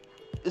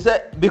 It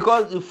said,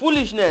 because the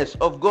foolishness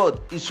of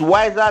God is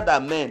wiser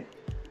than men,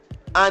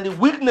 and the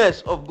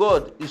weakness of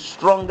God is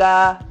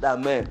stronger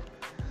than men.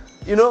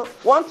 You know,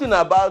 one thing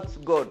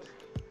about God,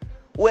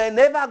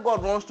 whenever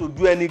God wants to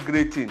do any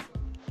great thing,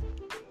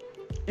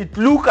 it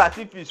looks as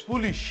if it's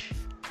foolish.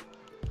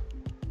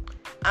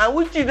 And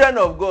we children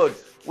of God,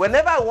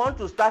 whenever we want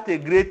to start a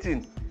great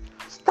thing,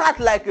 start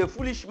like a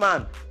foolish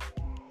man.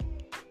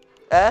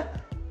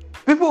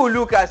 People will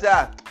look and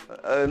say,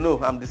 no,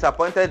 I'm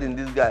disappointed in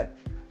this guy.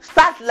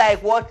 Start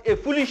like what? A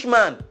foolish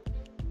man.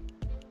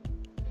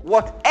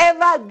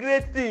 Whatever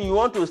great thing you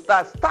want to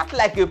start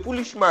like a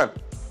foolish man.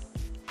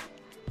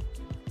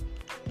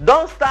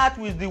 Don't start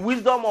with the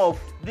wisdom of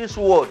this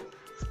world.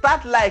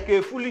 Start like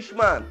a foolish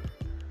man.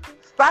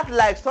 Start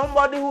like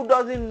somebody who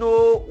doesn't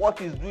know what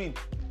he's doing.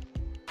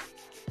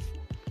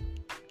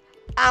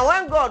 And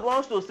when God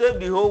wants to save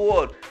the whole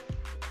world,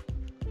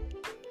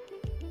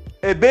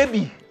 a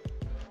baby,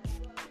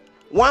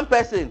 one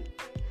person,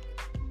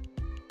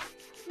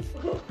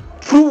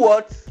 through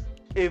what?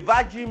 A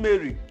Virgin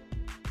Mary.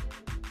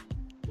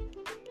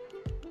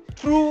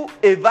 Through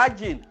a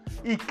virgin,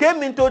 he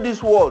came into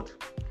this world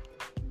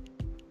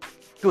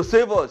to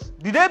save us.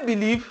 Did they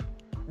believe?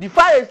 The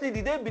Pharisees,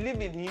 did they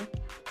believe in him?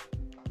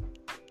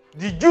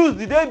 The Jews,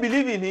 did they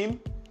believe in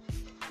him?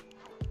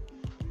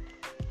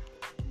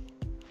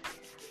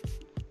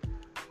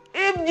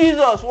 If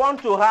Jesus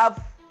want to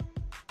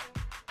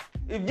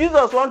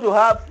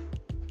have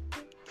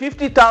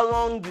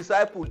 50,000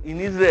 disciples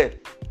in Israel,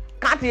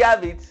 can't he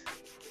have it?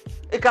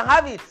 He can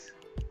have it.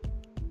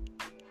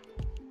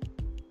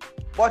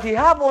 But he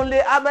have only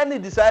how many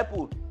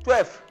disciples?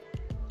 12.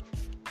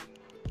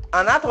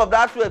 And out of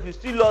that 12, he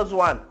still lost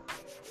one.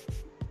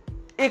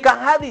 He can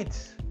have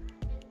it.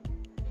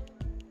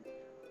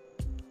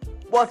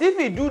 But if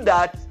he do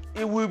that,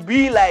 it will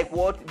be like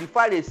what? The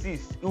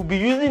Pharisees. He will be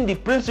using the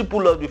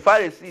principle of the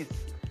Pharisees.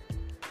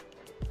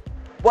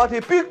 But he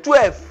picked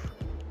 12.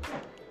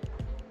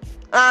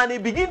 And he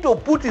began to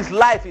put his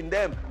life in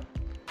them.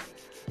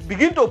 He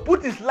began to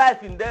put his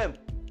life in them.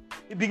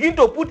 He began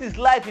to put his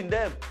life in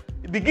them.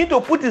 He began to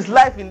put his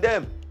life in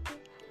them.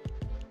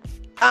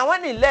 And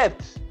when he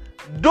left,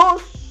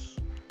 those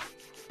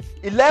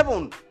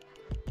 11,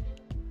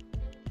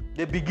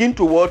 they begin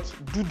to what?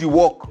 Do the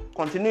work.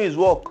 Continue his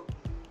work.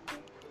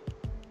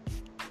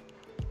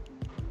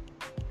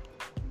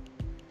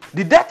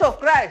 The death of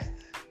Christ.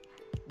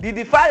 Did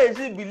the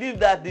Pharisees believe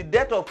that the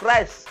death of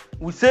Christ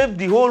will save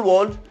the whole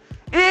world?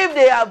 If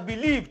they have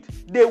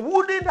believed, they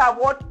wouldn't have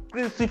what?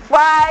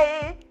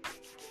 Crucify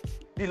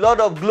the Lord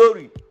of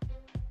glory.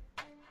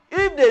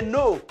 If they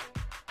know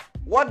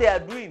what they are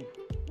doing.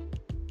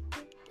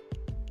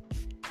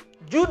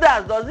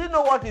 Judas, does he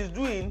know what he's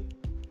doing?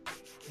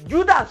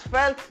 Judas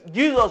felt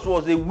Jesus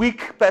was a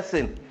weak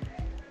person.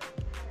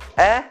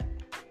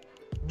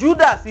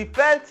 Judas, he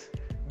felt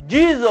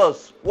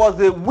Jesus was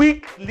a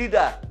weak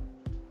leader.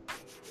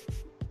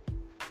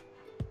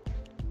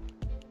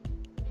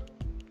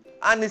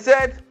 And he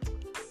said,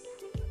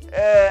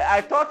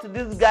 I thought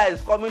this guy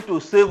is coming to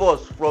save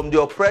us from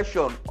the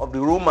oppression of the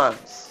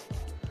Romans,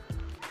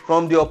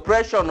 from the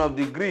oppression of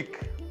the Greek.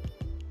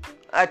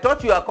 I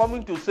thought you are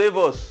coming to save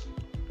us.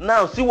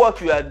 Now see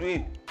what you are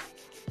doing.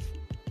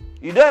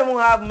 You don't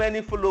even have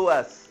many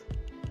followers.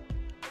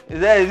 He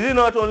said, is it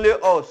not only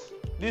us,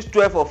 these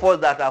 12 of us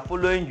that are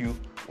following you?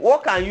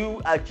 What can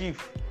you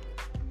achieve?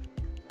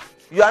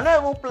 You are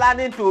not even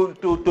planning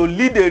to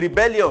lead a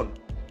rebellion.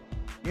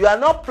 You are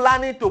not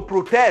planning to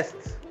protest.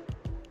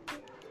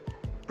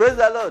 Praise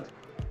the Lord.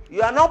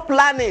 You are not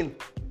planning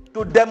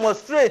to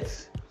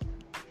demonstrate.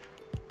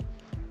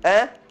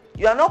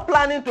 You are not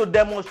planning to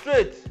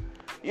demonstrate.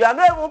 You are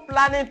not even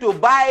planning to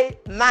buy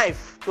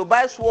knife, to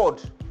buy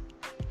sword.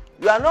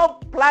 You are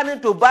not planning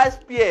to buy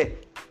spear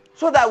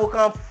so that we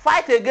can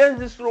fight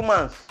against these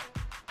Romans.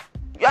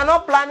 You are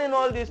not planning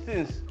all these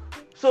things.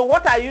 So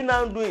what are you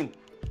now doing?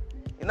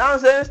 You now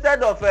say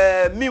instead of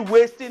me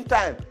wasting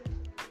time.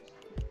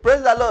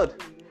 Praise the Lord.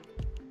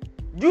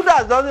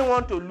 Judas doesn't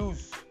want to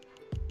lose.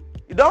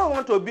 He doesn't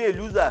want to be a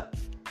loser.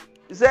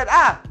 He said,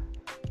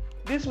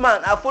 this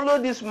man, I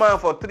followed this man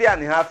for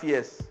 3.5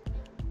 years.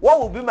 What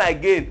will be my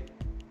gain?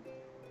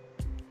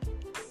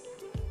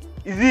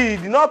 He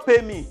did not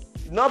pay me.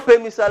 He did not pay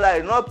me salary.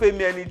 He did not pay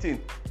me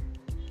anything.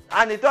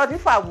 And he thought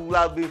if I would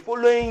have been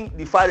following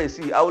the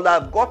Pharisee, I would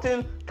have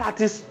gotten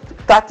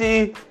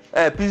 30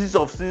 pieces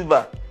of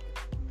silver.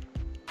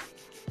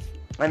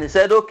 And he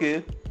said,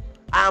 okay,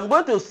 I'm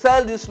going to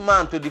sell this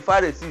man to the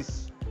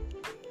Pharisees.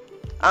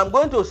 I'm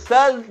going to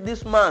sell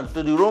this man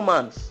to the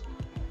Romans.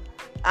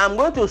 I'm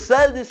going to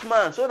sell this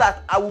man so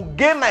that I will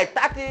gain my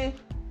 30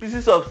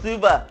 pieces of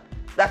silver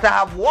that I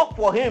have worked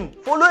for him,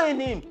 following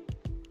him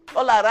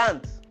all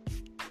around.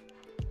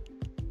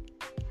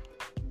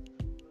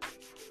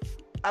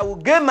 I will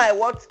gain my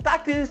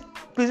 30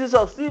 pieces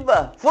of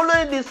silver,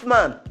 following this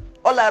man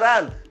all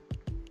around.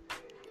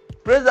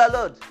 Praise the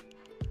Lord.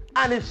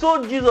 And he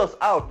sold Jesus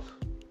out.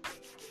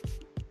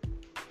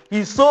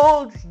 He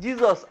sold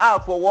Jesus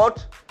out for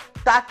what?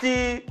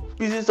 30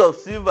 pieces of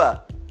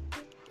silver.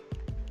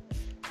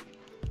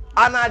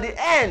 And at the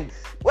end,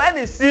 when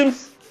it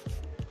seems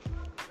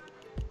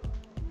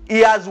he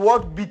has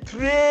what?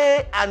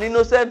 Betrayed an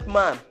innocent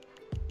man,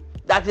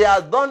 that he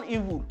has done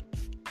evil.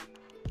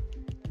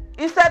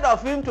 Instead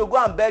of him to go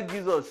and beg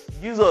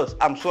Jesus,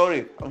 I'm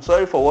sorry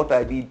for what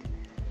I did.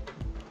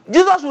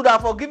 Jesus would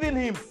have forgiven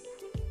him.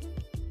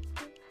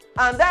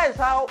 And that is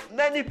how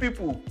many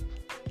people,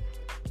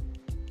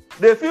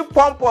 they feel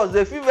pompous,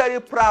 they feel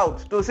very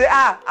proud to say,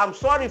 I'm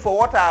sorry for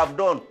what I have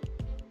done.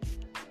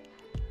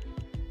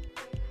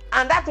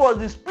 And that was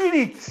the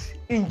spirit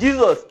in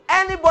Jesus.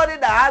 Anybody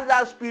that has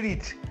that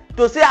spirit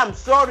to say, I'm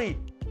sorry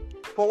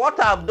for what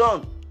I have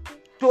done,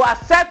 to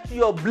accept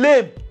your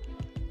blame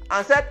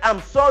and say,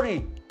 I'm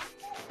sorry,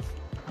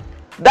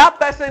 that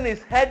person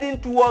is heading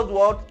towards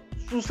what?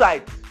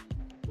 Suicide.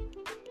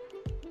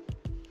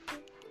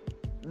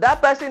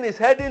 That person is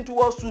heading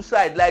towards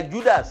suicide like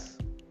Judas.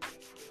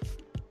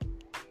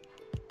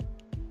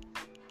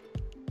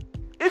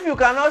 If you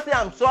cannot say,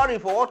 I'm sorry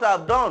for what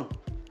I've done,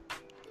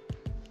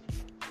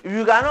 if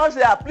you cannot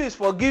say, please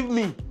forgive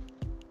me,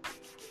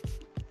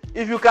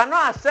 if you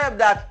cannot accept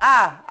that,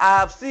 I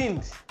have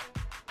sinned,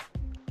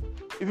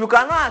 if you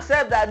cannot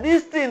accept that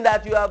this thing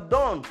that you have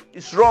done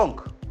is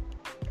wrong,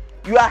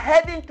 you are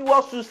heading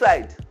towards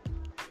suicide.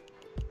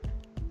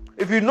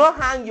 If you don't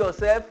hang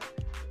yourself,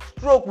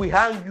 stroke will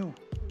hang you.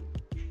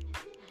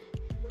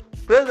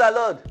 Praise the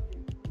Lord.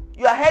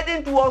 You are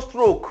heading towards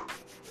stroke.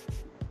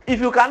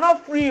 If you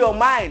cannot free your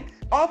mind,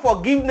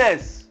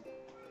 unforgiveness.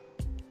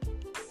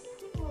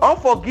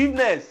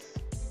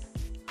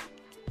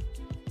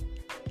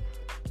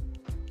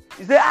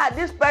 You say,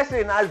 this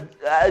person, I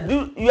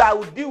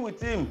will deal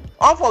with him.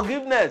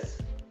 Unforgiveness.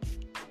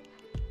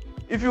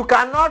 If you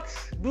cannot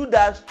do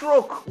that,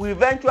 stroke will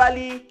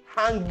eventually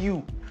hang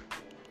you.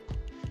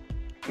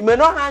 You may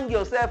not hang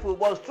yourself,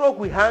 but stroke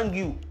will hang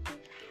you.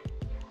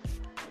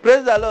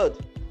 Praise the Lord.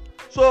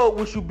 So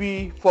we should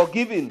be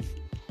forgiving.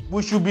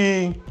 We should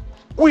be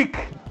quick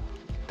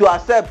to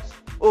accept,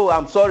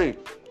 I'm sorry,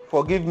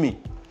 forgive me.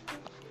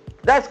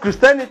 That's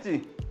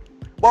Christianity.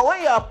 But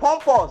when you are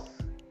pompous,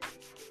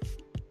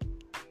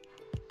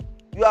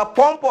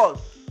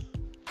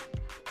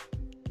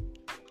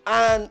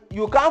 and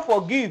you can't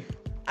forgive,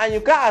 and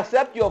you can't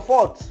accept your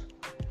fault,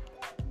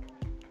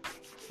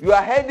 you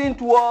are heading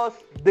towards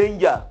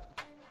danger.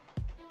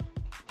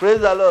 Praise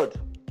the Lord.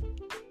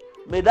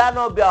 May that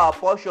not be our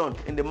portion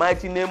in the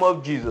mighty name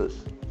of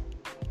Jesus.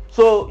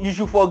 So you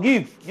should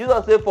forgive.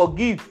 Jesus said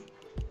forgive.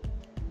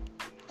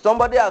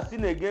 Somebody has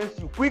sinned against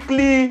you,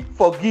 quickly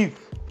forgive.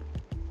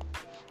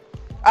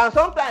 And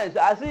sometimes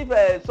as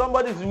if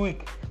somebody is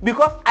weak,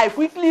 because I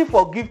quickly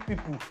forgive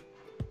people.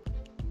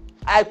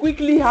 I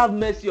quickly have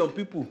mercy on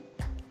people.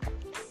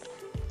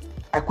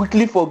 I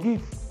quickly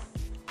forgive.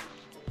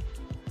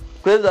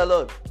 Praise the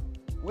Lord.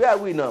 Where are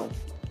we now?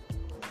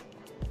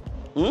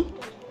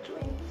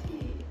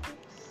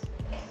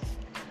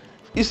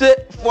 He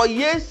said, for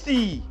ye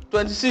see,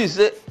 26,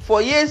 say,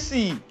 for ye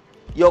see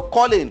your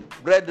calling,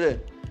 brethren,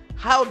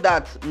 how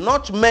that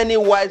not many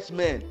wise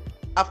men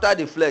after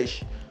the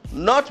flesh,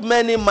 not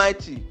many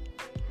mighty,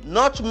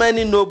 not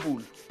many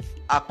noble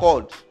are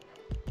called.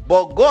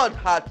 But God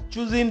hath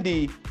chosen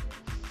the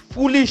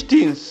foolish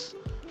things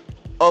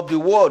of the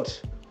world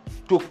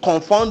to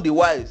confound the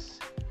wise.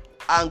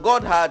 And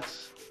God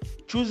hath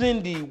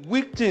chosen the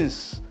weak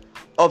things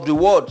of the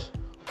world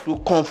to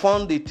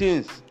confound the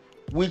things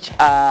which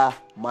are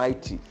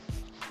mighty.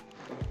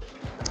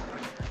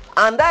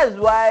 And that is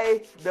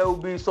why there will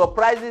be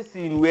surprises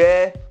in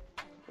where?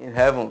 In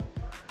heaven.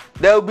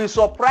 There will be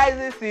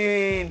surprises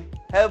in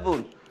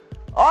heaven.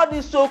 All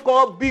these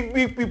so-called big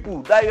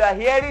people that you are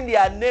hearing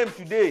their name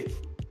today,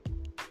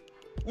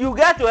 you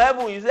get to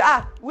heaven, you say,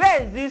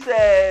 where is this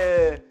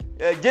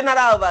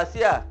general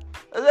overseer?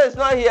 I say, it's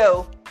not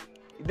here.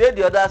 He did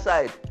the other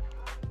side.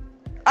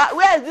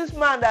 Where is this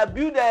man that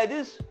built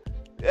this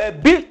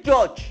big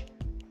church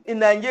in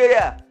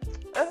Nigeria?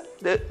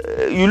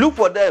 You look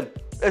for them.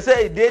 They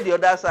say he did the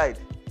other side.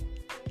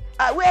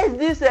 Where is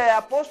this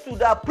apostle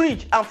that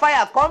preach and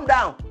fire come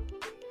down?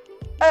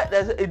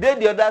 He did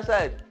the other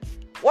side.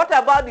 What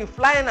about the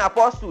flying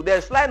apostle?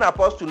 There's flying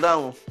apostle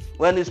now.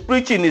 When he's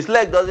preaching, his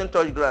leg doesn't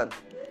touch ground.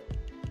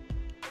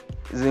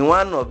 He's in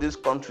one of this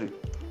country.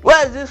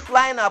 Where is this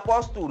flying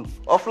apostle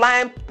or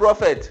flying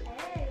prophet?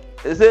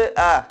 They say,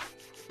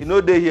 you know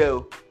they here.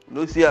 You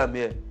know see I'm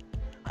here.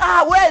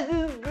 Where is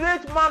this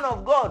great man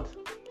of God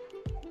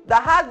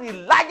that has the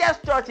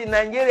largest church in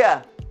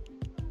Nigeria?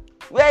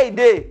 Where he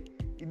did?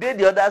 He did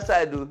the other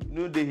side. You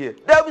know they here.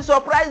 There will be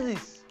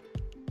surprises.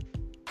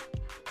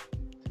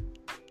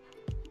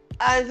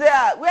 And say,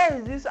 where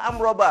is this arm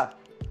robber?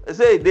 They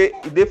say he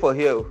did for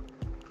here.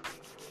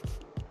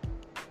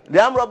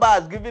 The arm robber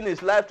has given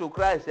his life to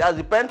Christ. He has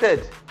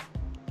repented.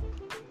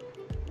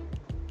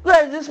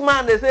 Where is this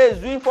man? They say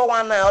he's doing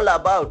 419 all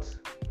about.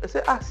 They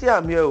say, see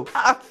I'm here.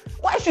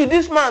 Why should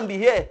this man be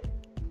here?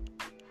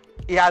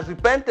 He has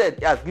repented.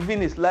 He has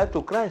given his life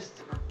to Christ.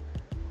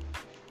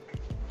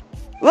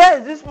 Where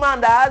is this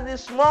man that has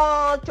this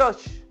small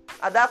church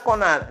at that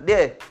corner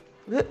there?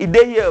 He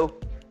did here.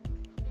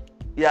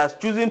 He has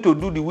chosen to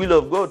do the will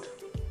of God.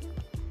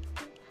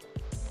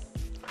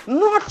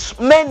 Not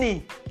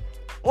many.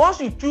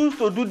 Once you choose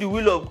to do the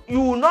will of God,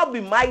 you will not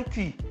be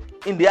mighty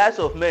in the eyes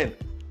of men.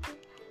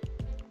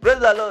 Praise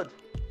the Lord.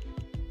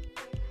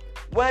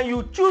 When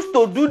you choose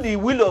to do the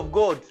will of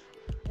God,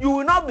 you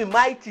will not be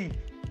mighty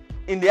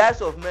in the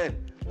eyes of men.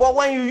 But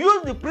when you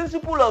use the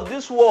principle of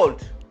this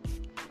world,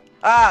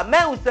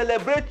 men will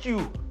celebrate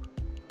you.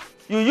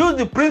 You use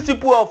the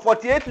principle of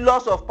 48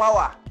 laws of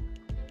power.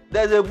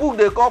 There's a book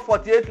they call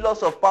 48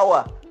 laws of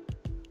power.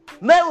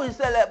 Men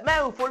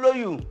will follow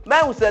you.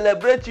 Men will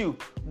celebrate you,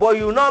 but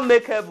you will not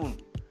make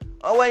heaven.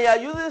 Or when you are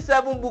using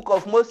 7 book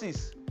of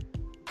Moses,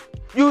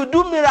 you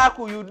do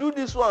miracle, you do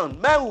this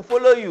one. Men will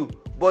follow you,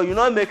 but you will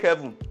not make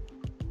heaven.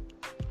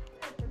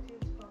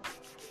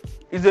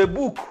 It's a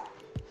book.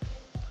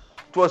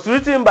 It was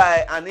written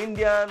by an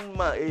Indian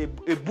man,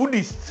 a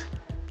Buddhist.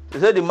 They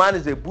said the man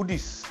is a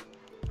Buddhist.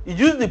 He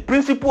used the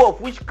principle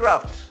of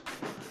witchcraft.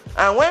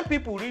 And when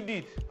people read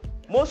it,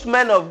 most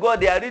men of God,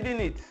 they are reading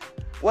it.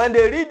 When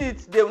they read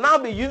it, they will now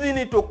be using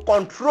it to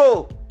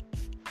control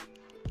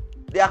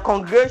their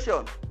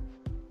congregation.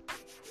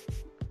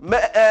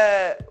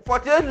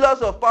 48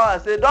 laws of power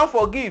say, don't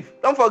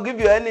forgive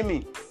your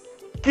enemy,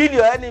 kill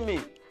your enemy,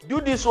 do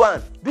this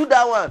one, do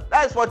that one.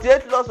 That is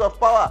 48 laws of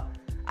power.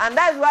 And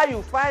that's why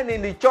you find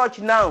in the church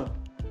now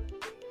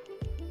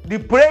the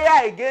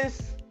prayer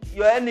against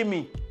your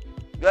enemy.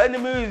 Your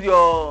enemy is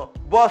your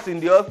boss in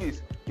the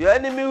office. Your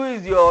enemy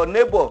is your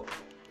neighbor.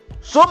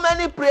 So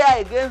many prayer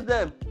against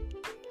them.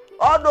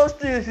 All those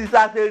things is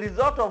as a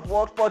result of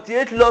what?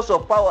 48 laws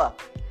of power.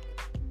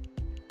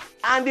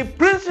 And the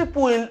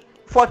principle in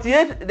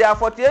 48, there are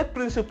 48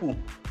 principles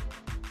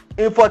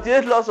in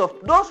 48 laws of,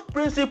 those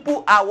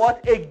principles are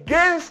what?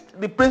 Against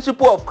the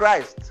principle of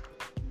Christ.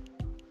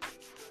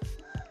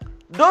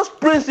 Those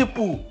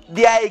principles,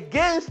 they are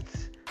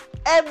against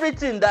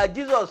everything that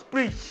Jesus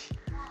preached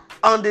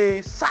on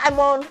the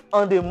Sermon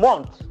on the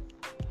Mount.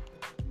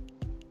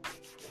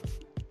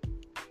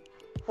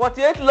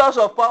 48 laws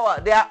of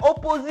power, they are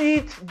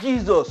opposite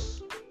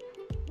Jesus.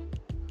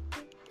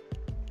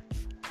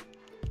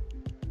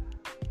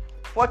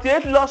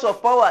 48 laws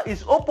of power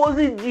is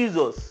opposite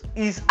Jesus.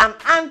 Is an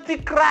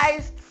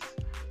antichrist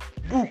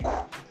book.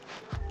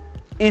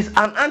 Is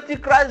an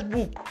antichrist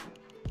book.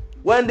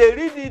 When they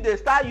read it, they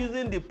start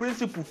using the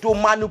principle to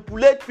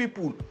manipulate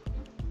people.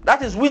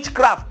 That is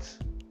witchcraft.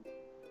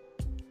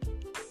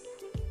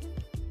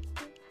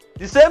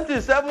 The same thing,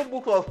 7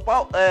 books of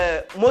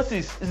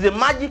Moses is a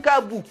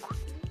magical book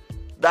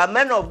that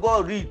men of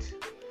God read.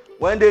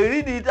 When they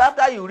read it,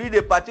 after you read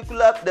a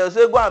particular, they'll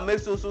say, go and make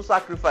so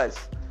sacrifice.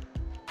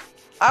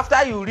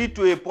 After you read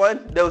to a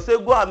point, they'll say,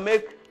 go and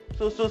make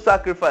so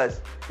sacrifice.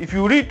 If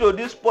you read to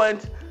this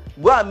point,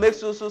 go and make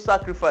so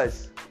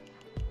sacrifice.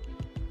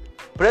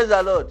 Praise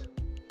the Lord.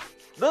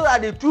 Those are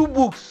the 2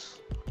 books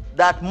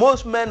that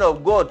most men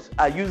of God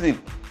are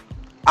using.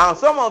 And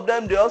some of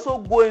them, they also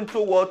go into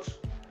what?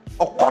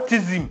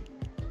 Occultism.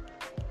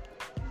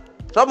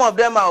 Some of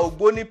them are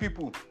Ogoni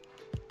people.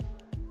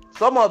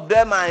 Some of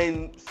them are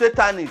in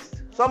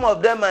Satanists. Some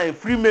of them are in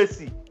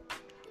Freemason.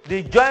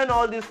 They join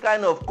all this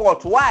kind of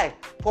cult. Why?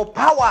 For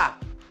power.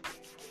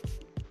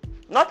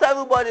 Not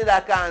everybody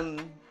that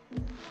can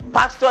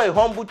pastor a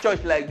humble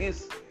church like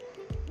this.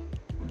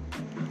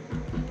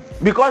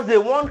 Because they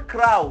want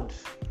crowd.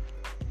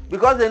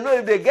 Because they know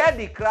if they get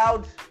the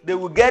crowd, they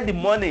will get the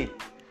money.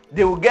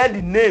 They will get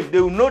the name. They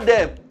will know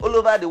them all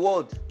over the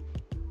world.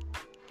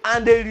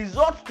 And they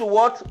resort to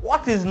what?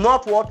 What is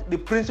not what? The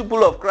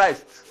principle of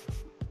Christ.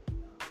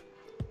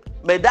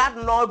 May that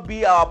not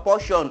be our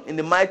portion in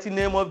the mighty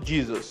name of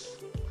Jesus.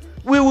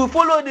 We will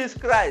follow this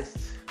Christ.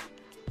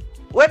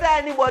 Whether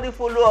anybody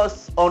follow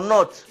us or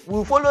not, we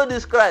will follow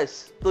this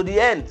Christ to the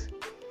end.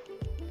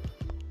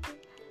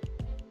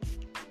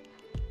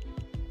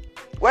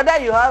 Whether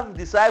you have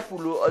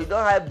disciple or you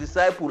don't have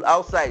disciple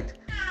outside,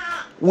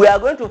 we are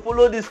going to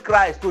follow this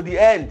Christ to the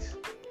end.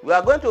 We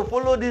are going to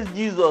follow this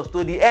Jesus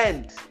to the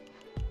end.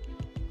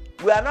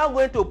 We are not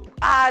going to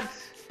add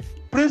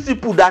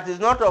principle that is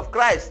not of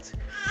Christ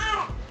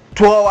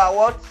to our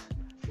what?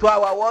 To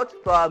our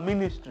what? To our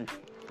ministry.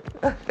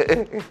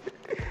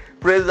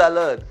 Praise the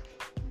Lord.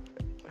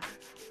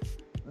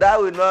 That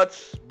will not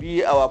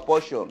be our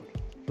portion,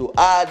 to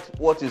add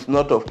what is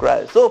not of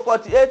Christ. So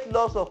 48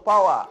 laws of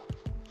power.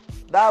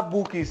 That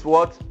book is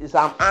what? Is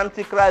an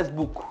antichrist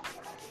book.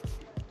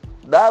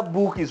 That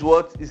book is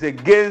what? Is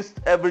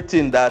against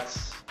everything that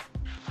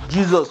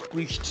Jesus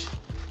preached.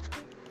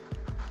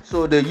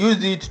 So they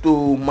use it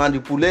to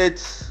manipulate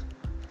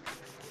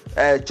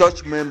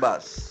church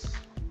members.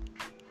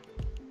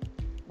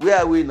 Where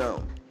are we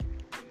now?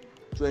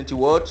 20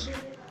 what?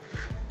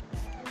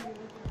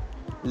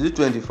 Is it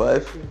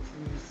 25?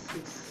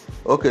 26.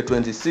 Okay,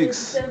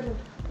 26. 27.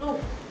 No.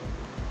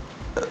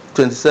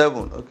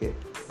 27, okay.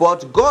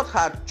 But God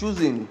had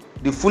chosen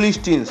the foolish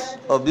things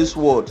of this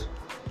world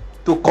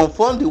to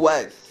confound the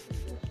wise.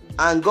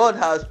 And God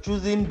has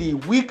chosen the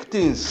weak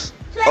things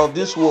of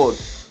this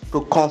world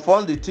to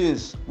confound the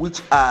things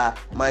which are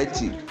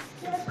mighty.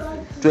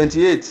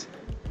 28.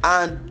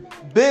 And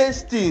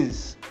base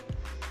things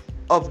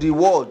of the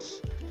world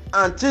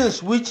and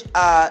things which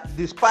are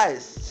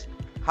despised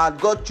had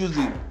God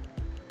chosen,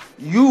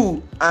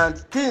 you and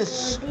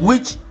things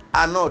which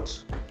are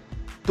not,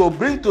 to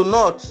bring to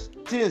naught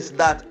things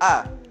that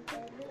are,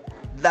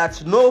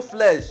 that no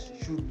flesh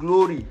should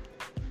glory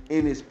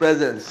in his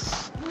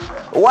presence.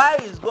 Why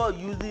is God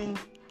using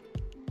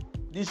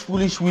this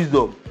foolish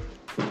wisdom?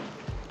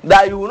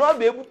 That you will not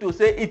be able to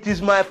say, it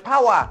is my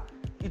power,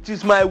 it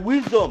is my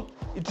wisdom,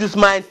 it is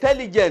my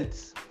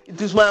intelligence,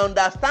 it is my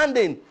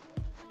understanding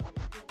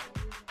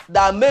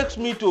that makes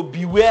me to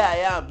be where I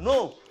am.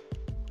 No.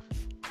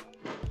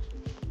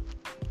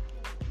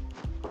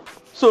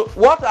 So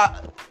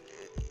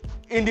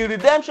in the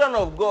redemption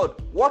of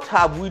God, what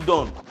have we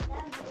done?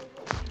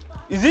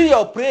 Is it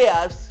your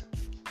prayers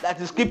that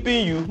is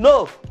keeping you?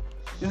 No.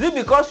 Is it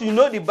because you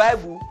know the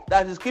Bible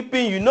that is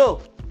keeping you?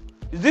 No.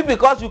 Is it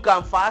because you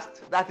can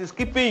fast that is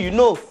keeping you?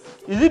 No.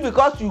 Is it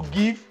because you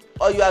give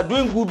or you are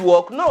doing good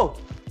work? No.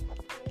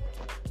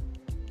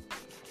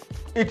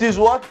 It is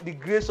what? The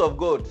grace of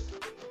God.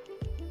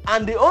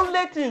 And the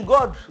only thing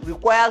God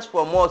requires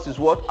from us is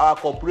what? Our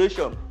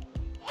cooperation.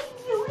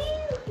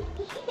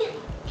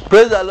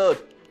 Praise the Lord.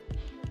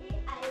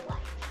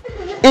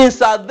 In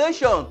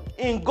salvation,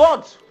 in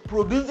God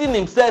producing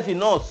himself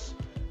in us,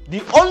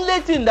 the only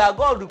thing that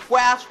God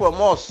requires from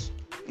us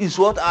is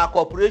what? Our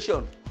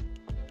cooperation.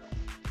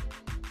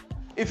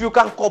 If you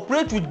can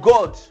cooperate with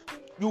God,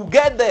 you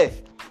get there.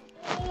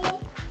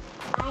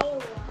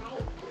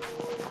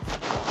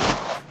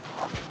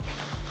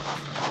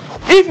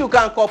 If you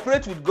can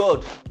cooperate with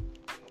God,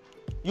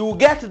 you will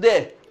get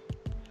there.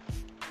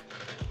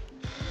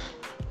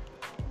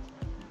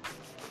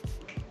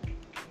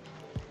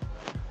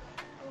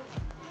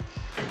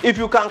 If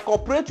you can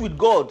cooperate with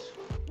God,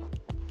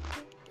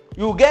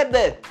 you will get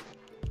there.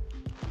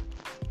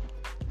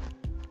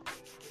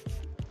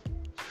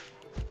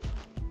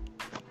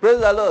 Praise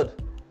the Lord.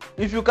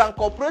 If you can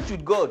cooperate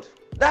with God,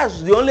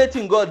 that's the only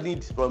thing God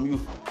needs from you.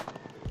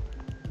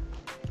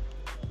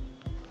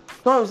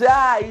 Some will say,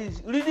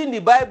 he's reading the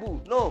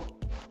Bible. No.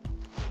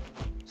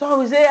 Some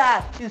will say,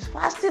 he's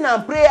fasting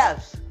and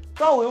prayers.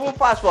 Some will even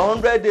fast for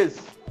 100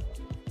 days.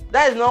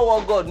 That is not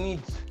what God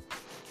needs.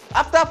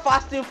 After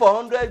fasting for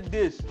 100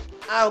 days,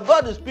 and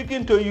God is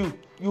speaking to you,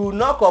 you will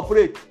not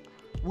cooperate.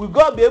 Will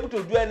God be able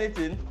to do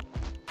anything?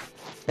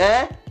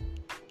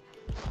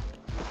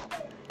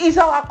 It's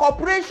our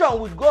cooperation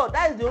with God.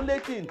 That is the only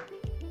thing.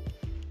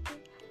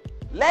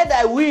 Let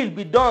thy will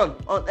be done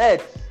on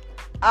earth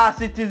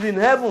as it is in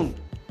heaven.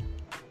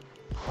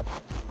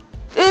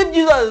 If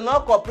Jesus does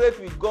not cooperate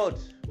with God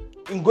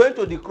in going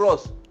to the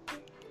cross,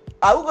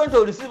 are we going to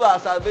receive our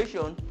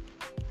salvation?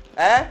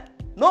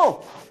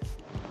 No.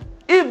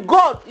 If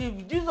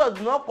Jesus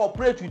does not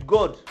cooperate with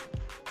God,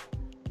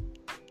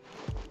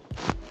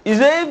 he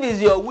said, if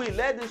it's your will,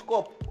 let this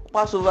cup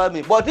pass over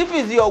me. But if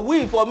it's your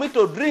will for me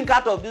to drink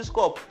out of this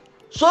cup,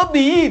 so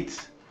be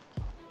it.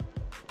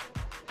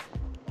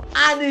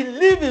 And he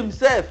lived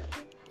himself.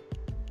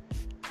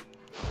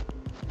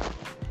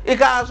 He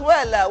can as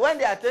well, when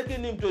they are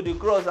taking him to the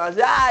cross and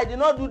say, I did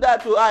not do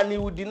that to her, and he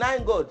will deny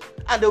God,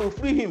 and they will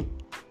free him.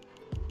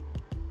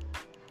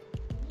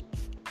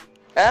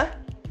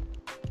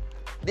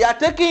 They are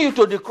taking you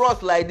to the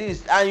cross like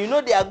this, and you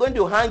know they are going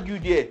to hang you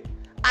there,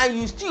 and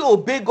you still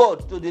obey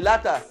God to the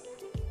latter.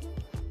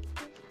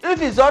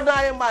 If it's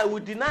ordinary man, will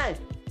deny.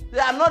 Say,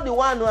 I'm not the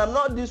one, I'm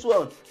not this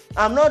one.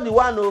 I'm not the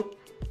one,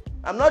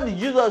 I'm not the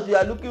Jesus you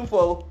are looking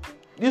for.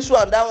 This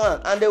one, that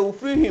one, and they will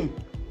free him.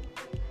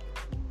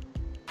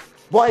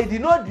 But he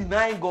did not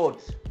deny God.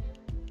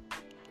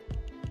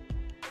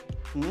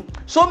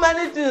 So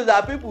many things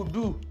that people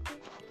do,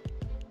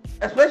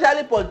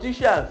 especially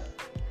politicians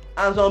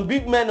and some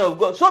big men of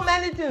God, so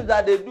many things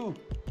that they do,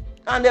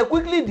 and they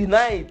quickly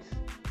deny it.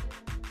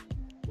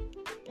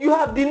 You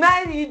have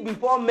denied it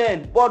before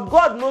men, but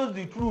God knows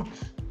the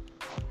truth.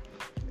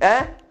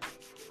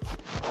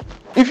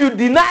 If you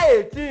deny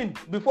a thing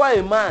before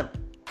a man,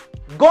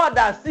 God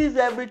that sees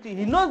everything,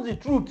 he knows the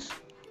truth.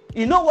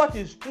 He knows what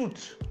is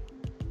truth.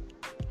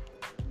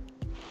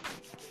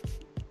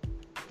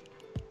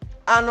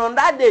 And on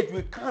that day, it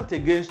will count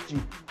against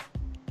you.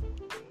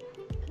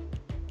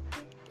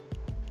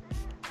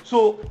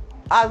 So,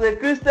 as a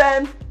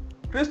Christian,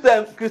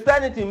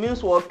 Christianity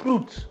means what?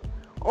 Truth.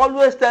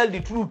 Always tell the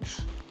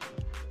truth.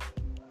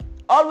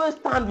 Always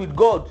stand with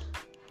God.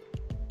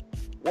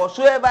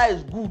 Whatsoever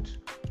is good,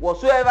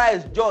 whatsoever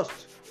is just,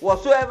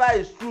 whatsoever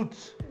is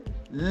truth,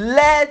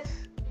 let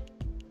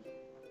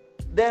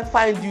them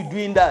find you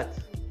doing that.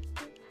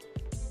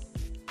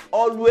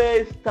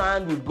 Always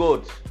stand with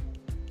God.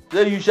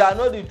 Then you shall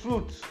know the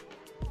truth,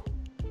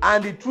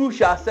 and the truth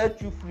shall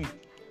set you free.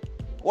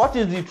 What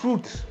is the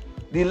truth?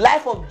 The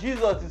life of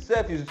Jesus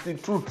itself is the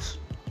truth.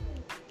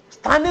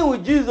 Standing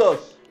with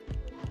Jesus.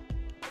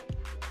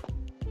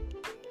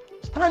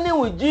 Standing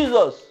with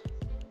Jesus.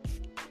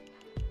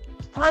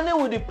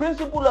 Standing with the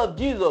principle of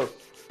Jesus.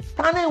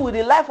 Standing with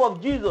the life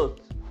of Jesus.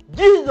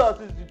 Jesus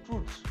is the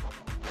truth.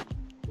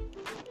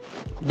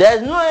 There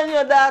is no any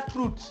other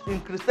truth in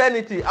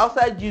Christianity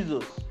outside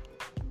Jesus.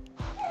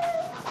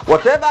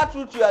 Whatever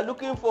truth you are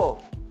looking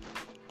for,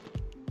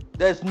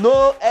 there's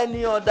no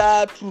any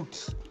other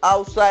truth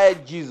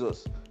outside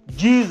Jesus.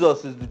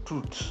 Jesus is the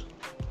truth.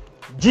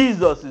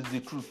 Jesus is the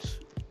truth.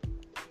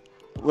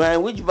 We're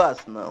in which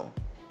verse now?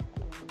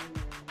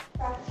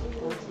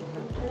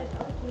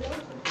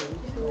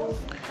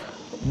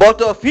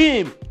 But of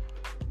him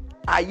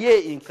are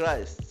ye in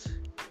Christ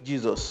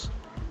Jesus,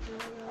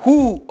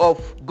 who of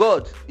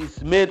God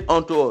is made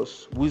unto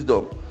us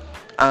wisdom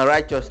and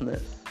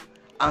righteousness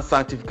and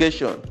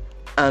sanctification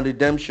and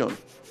redemption,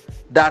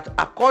 that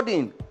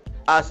according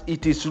as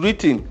it is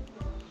written,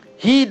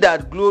 he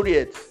that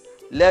glorieth,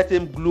 let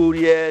him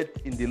glorieth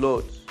in the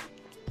Lord.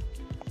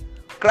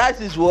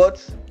 Christ is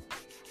what?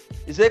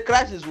 He said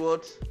Christ is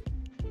what?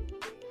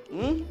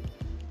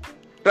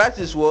 Christ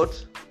is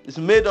what? Is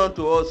made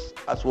unto us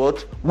as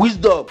what?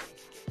 Wisdom,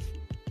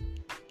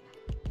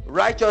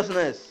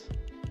 righteousness,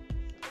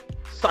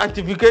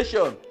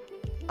 sanctification,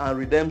 and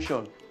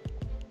redemption.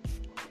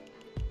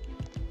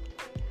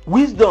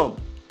 Wisdom.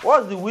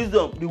 What's the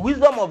wisdom? The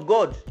wisdom of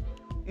God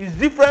is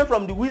different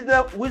from the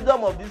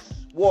wisdom of this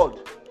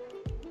world.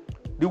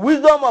 The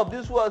wisdom of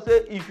this world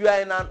says if you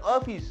are in an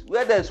office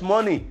where there's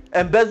money,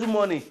 embezzle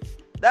money.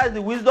 That's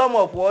the wisdom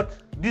of what?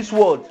 This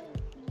world.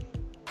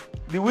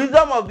 The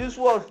wisdom of this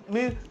world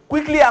means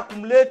quickly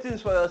accumulate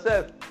things for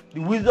yourself.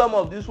 The wisdom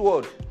of this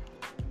world.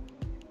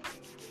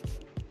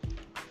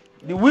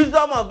 The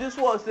wisdom of this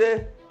world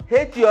says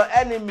hate your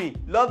enemy,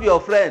 love your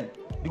friend.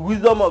 The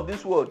wisdom of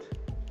this world.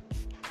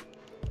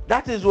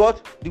 That is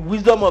what? The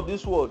wisdom of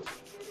this world.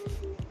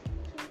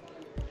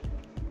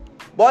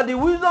 But the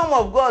wisdom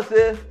of God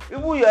says,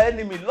 even your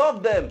enemy,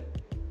 love them.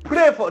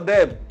 Pray for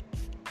them.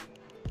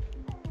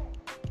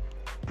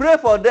 Pray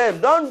for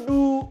them. Don't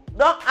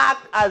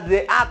act as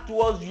they act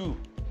towards you.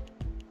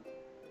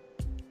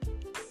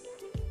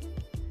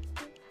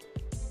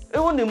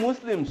 Even the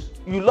Muslims,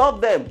 you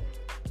love them.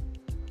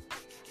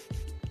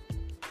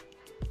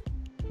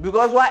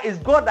 Because why? It's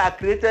God that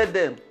created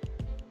them.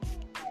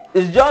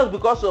 It's just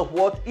because of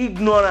what?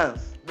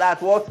 Ignorance.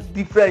 That what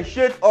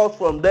differentiates us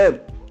from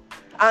them.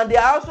 And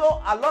there are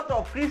also a lot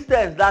of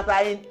Christians that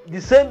are in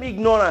the same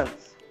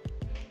ignorance.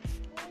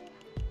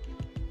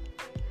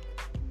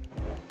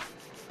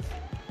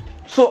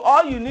 So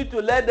all you need to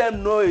let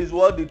them know is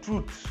what? The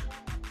truth.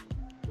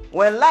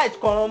 When light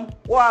come,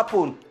 what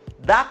happen?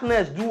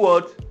 Darkness do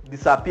what?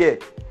 Disappear.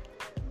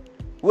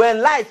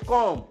 When light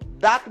come,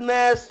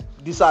 darkness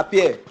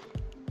disappear.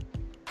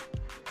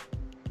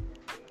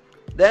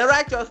 Then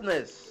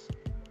righteousness.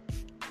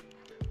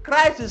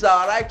 Christ is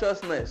our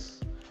righteousness.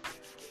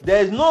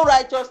 There is no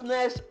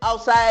righteousness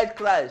outside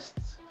Christ.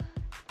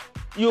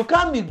 You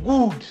can't be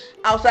good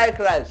outside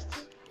Christ.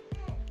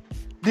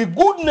 The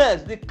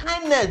goodness, the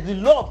kindness, the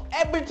love,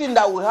 everything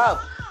that we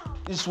have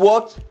is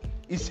what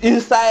is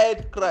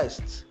inside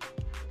Christ.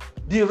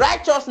 The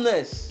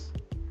righteousness.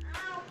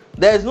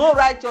 There is no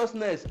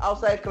righteousness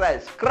outside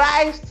Christ.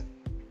 Christ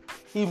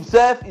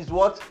himself is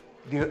what?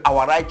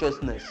 Our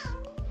righteousness.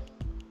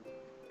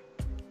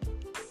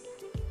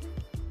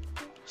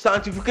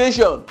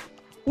 Sanctification.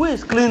 Who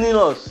is cleaning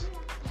us?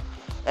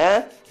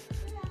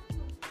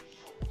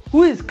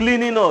 Who is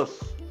cleaning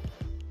us?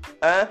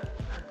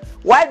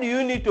 Why do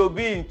you need to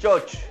be in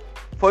church?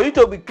 For you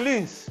to be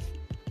cleansed.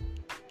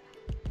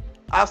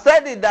 I've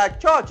said it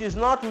that church is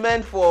not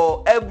meant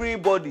for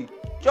everybody.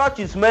 Church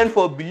is meant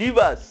for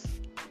believers.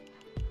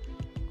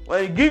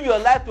 When you give your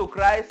life to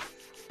Christ,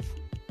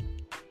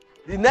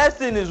 the next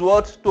thing is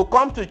what? To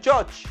come to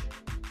church.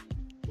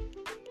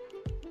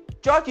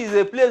 Church is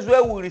a place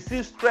where we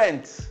receive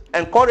strength,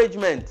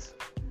 encouragement.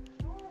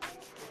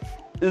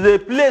 It's a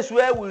place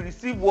where we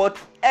receive what?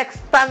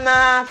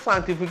 External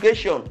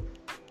sanctification.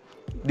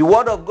 The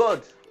word of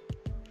God.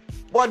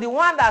 But the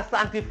one that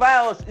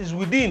sanctifies us is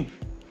within.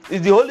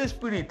 Is the Holy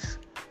Spirit.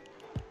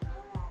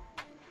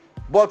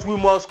 But we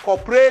must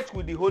cooperate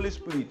with the Holy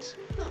Spirit.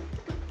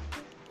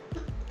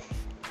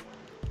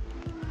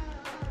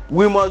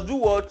 We must do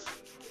what?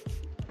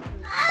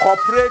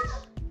 Cooperate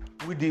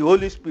with the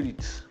Holy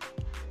Spirit.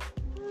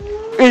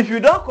 If you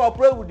don't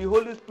cooperate with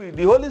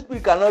the Holy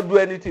Spirit cannot do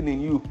anything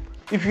in you.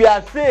 If you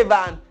are saved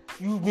and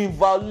you've been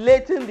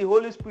violating the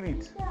Holy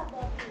Spirit,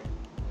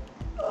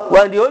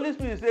 when the Holy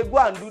Spirit says, go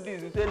and do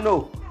this, you say,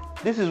 no,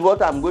 this is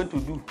what I'm going to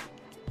do.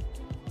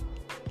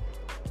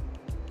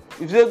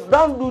 If you say,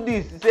 don't do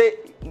this, you say,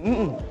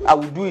 I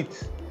will do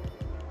it.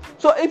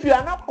 So if you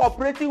are not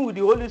cooperating with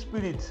the Holy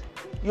Spirit,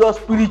 your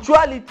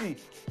spirituality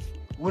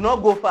will not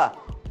go far.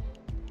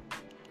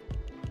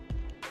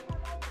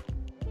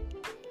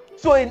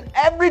 So in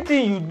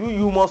everything you do,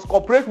 you must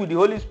cooperate with the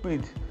Holy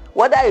Spirit.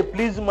 Whether it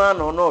pleases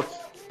man or not,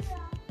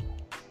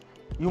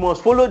 you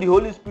must follow the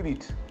Holy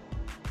Spirit.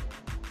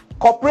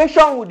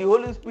 Cooperation with the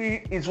Holy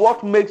Spirit is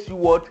what makes you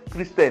what?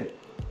 Christian.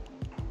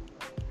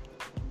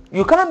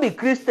 You can't be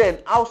Christian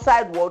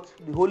outside what?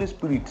 The Holy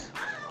Spirit.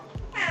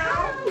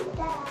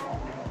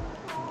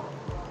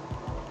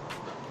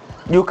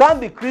 You can't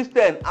be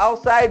Christian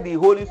outside the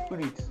Holy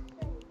Spirit.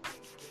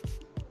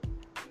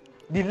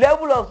 The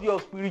level of your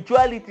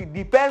spirituality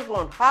depends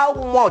on how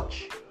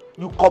much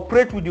you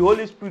cooperate with the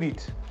Holy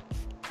Spirit.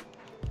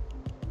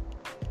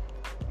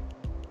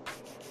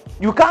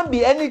 You can't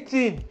be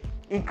anything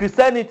in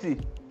Christianity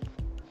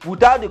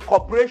without the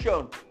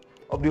cooperation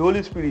of the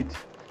Holy Spirit.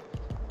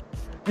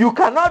 You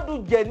cannot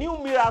do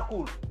genuine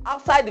miracles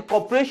outside the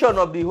cooperation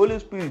of the Holy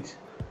Spirit.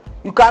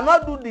 You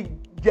cannot do the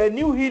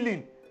genuine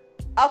healing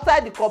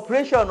outside the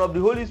cooperation of the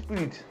Holy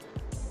Spirit.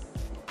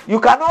 You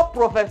cannot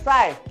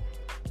prophesy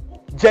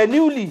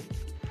genuinely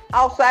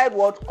outside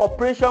what?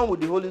 Cooperation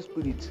with the Holy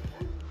Spirit.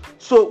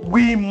 So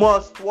we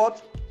must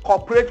what?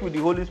 Cooperate with the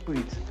Holy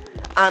Spirit.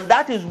 And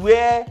that is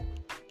where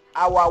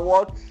our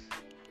what?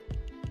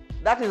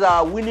 That is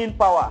our winning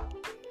power.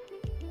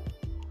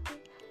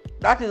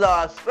 That is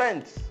our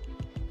strength.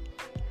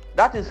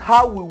 That is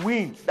how we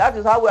win. That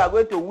is how we are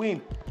going to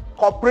win.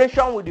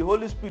 Cooperation with the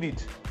Holy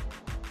Spirit.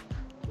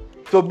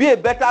 To be a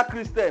better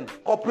Christian,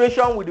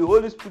 cooperation with the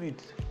Holy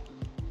Spirit.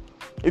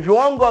 If you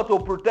want God to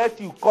protect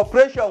you,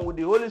 cooperation with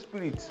the Holy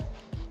Spirit.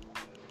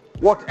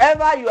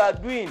 Whatever you are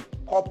doing,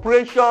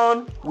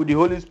 cooperation with the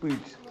Holy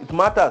Spirit. It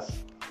matters.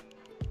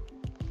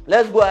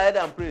 Let's go ahead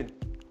and pray.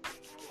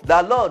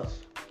 The Lord,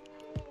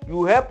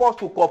 you help us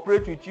to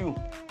cooperate with you.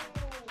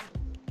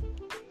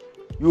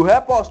 You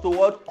help us to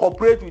what?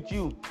 Cooperate with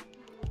you.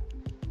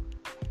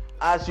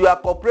 As you are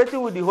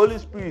cooperating with the Holy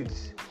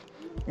Spirit,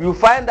 you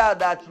find out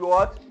that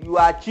you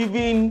are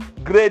achieving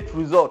great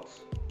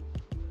results.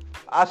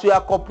 As you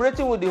are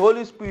cooperating with the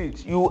Holy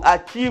Spirit, you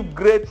achieve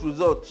great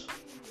results.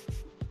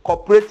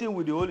 Cooperating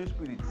with the Holy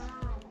Spirit.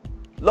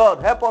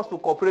 Lord, help us to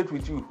cooperate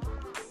with you.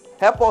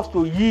 Help us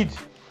to yield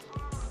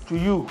to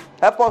you.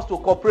 Help us to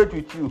cooperate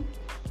with you.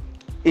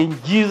 In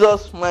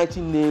Jesus'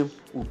 mighty name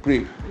we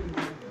pray.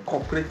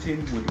 Cooperating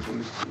with the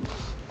Holy Spirit.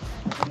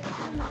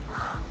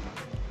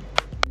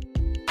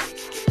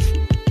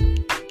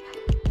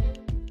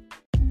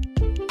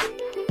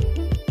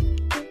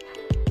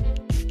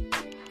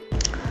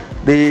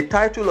 The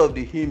title of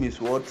the hymn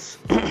is what?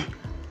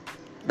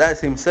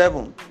 That's hymn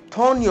 7.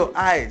 Turn your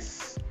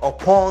eyes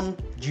upon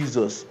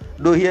Jesus.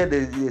 Though here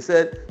they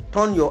said,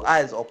 turn your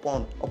eyes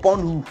upon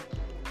who?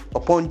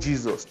 Upon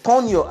Jesus.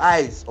 Turn your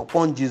eyes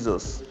upon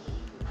Jesus.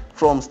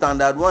 From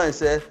standard 1 it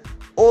says,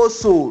 O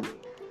soul,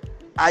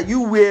 are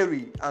you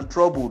weary and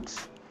troubled?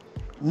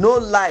 No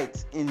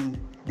light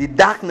in the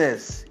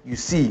darkness you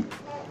see.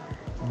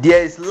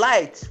 There is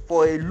light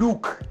for a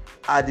look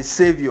at the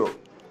Savior,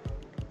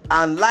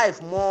 and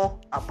life more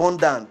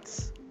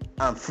abundant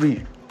and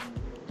free.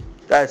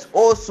 That's,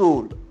 O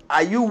soul,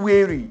 are you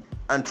weary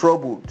and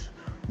troubled?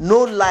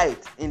 No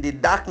light in the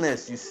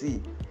darkness you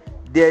see.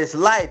 There is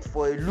light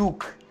for a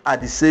look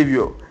at the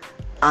Savior,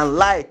 and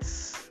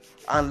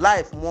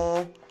life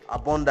more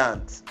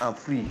abundant and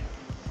free.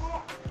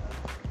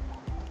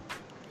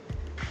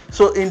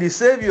 So in the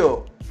Savior,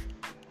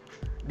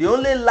 the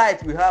only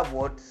light we have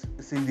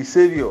is in the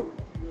Savior,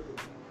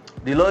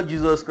 the Lord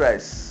Jesus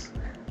Christ.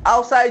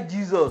 Outside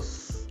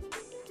Jesus,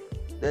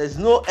 there is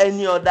no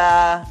any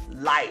other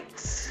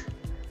light.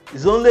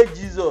 It's only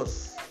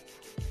Jesus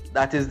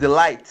that is the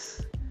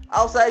light.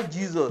 Outside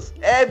Jesus,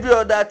 every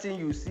other thing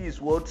you see is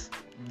what?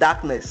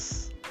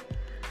 Darkness.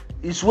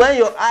 It's when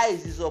your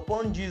eyes is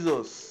upon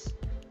Jesus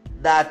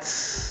that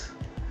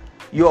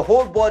your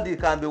whole body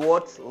can be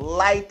what?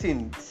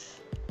 Lightened.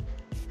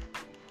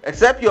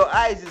 Except your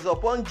eyes is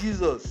upon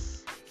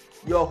Jesus,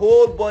 your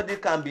whole body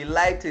can be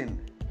lightened.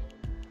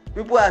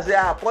 People are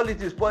saying,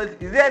 politics.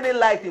 Is there any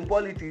light in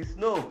politics?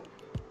 No.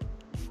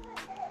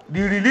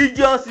 The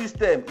religion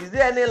system, is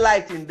there any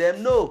light in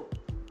them? No.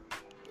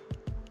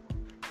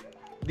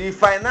 The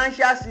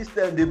financial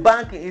system, the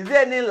banking, is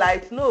there any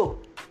light? No.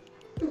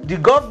 The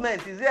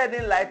government, is there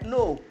any light?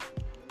 No.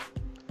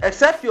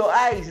 Except your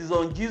eyes is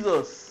on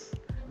Jesus.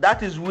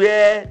 That is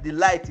where the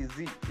light is.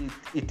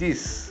 It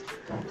is.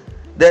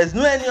 There is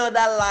no any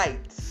other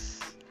light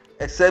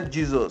except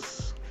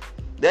Jesus.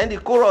 Then the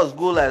chorus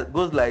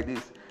goes like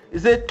this. It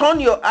says, turn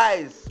your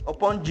eyes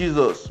upon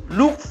Jesus.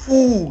 Look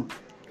full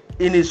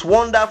in his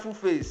wonderful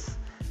face,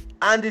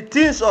 and the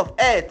things of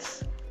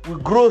earth will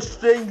grow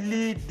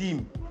strangely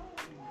dim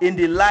in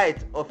the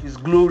light of his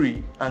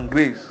glory and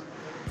grace.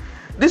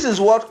 This is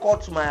what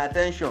caught my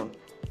attention.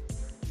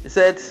 He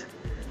said,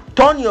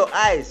 turn your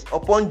eyes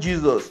upon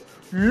Jesus.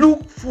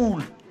 Look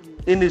full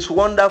in his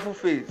wonderful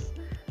face,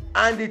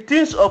 and the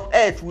things of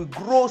earth will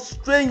grow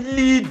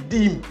strangely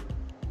dim.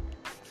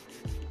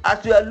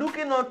 As you are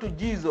looking unto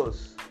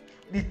Jesus,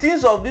 the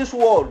things of this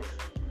world,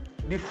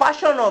 the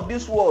fashion of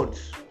this world,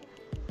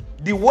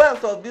 the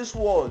wealth of this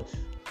world,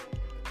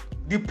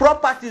 the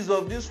properties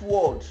of this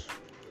world,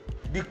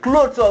 the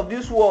clothes of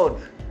this world,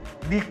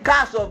 the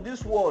cars of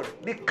this world,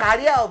 the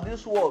career of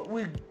this world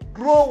will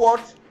grow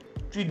what?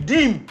 To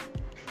dim.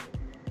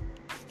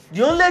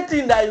 The only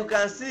thing that you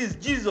can see is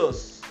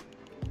Jesus.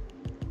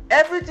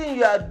 Everything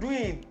you are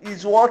doing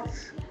is what?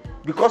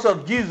 Because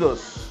of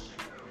Jesus.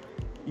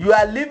 You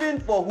are living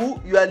for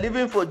who? You are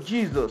living for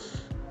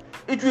Jesus.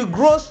 It will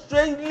grow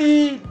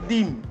strangely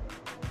dim.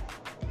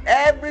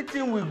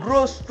 Everything will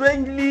grow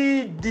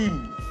strangely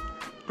dim.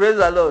 Praise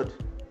the Lord.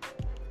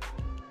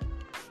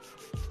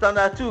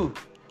 Standard 2.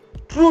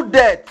 Through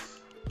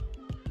death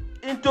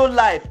into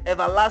life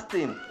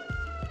everlasting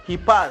he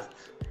passed,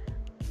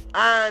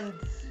 and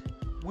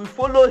we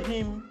follow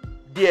him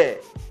there.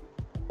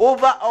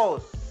 Over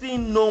us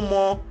sin no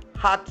more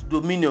hath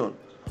dominion.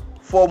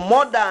 For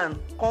more than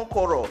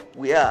conqueror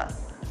we are.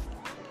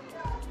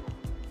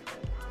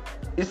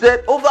 He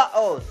said, over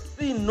us,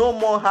 sin no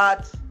more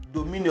had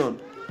dominion.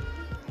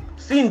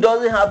 Sin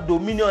doesn't have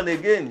dominion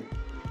again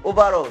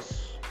over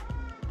us.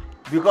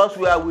 Because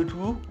we are with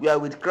who? We are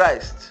with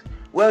Christ.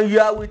 When you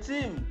are with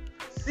him,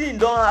 sin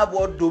don't have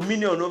what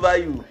dominion over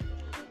you.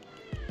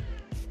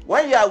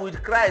 When you are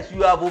with Christ,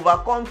 you have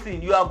overcome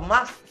sin. You are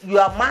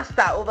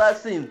master over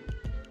sin.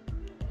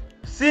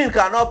 Sin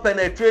cannot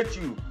penetrate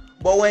you.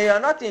 But when you are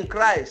not in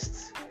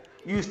Christ,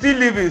 you still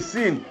live in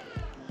sin.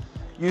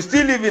 You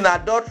still live in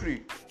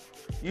adultery.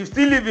 You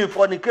still live in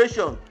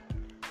fornication.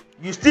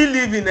 You still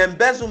live in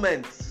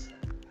embezzlement.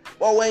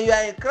 But when you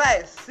are in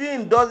Christ,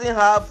 sin doesn't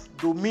have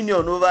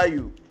dominion over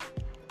you.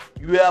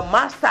 You are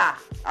master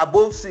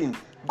above sin.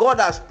 God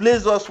has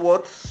placed us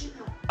what?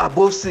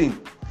 Above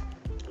sin.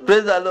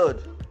 Praise the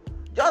Lord.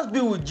 Just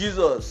be with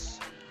Jesus.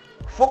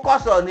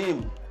 Focus on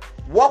him.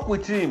 Walk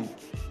with him.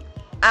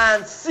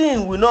 And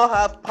sin will not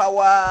have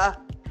power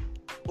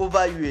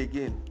over you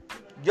again.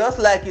 Just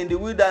like in the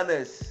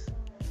wilderness,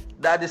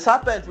 that the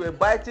serpents were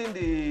biting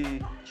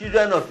the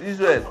children of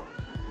Israel.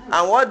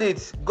 And what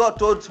did God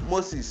told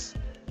Moses?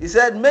 He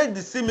said, make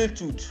the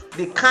similitude,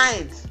 the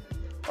kind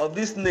of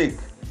this snake.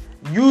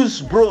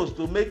 Use bronze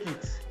to make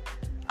it.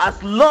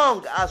 As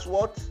long as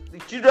what? The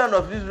children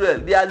of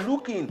Israel, they are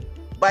looking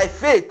by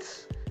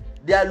faith.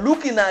 They are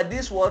looking at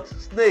this what?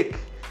 Snake.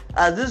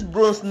 As this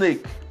bronze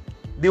snake.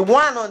 The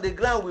one on the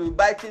ground will be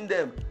biting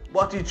them.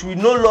 But it will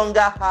no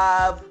longer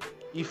have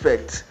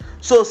effect.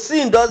 So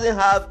sin doesn't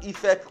have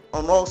effect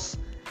on us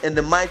in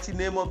the mighty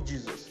name of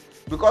Jesus.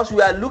 Because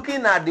we are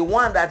looking at the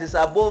one that is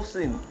above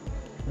sin.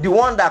 The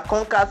one that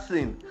conquers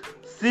sin.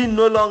 Sin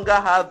no longer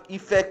have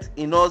effect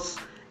in us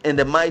in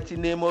the mighty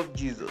name of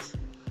Jesus.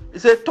 He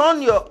said,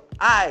 turn your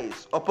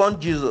eyes upon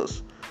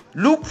Jesus.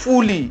 Look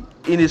fully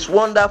in his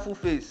wonderful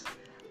face.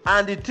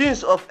 And the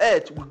things of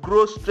earth will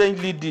grow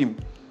strangely dim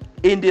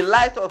in the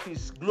light of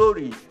his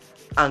glory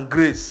and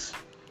grace.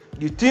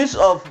 The things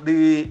of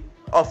earth,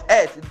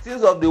 the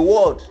things of the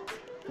world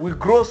will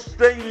grow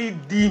strangely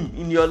dim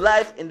in your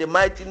life in the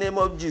mighty name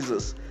of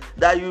Jesus,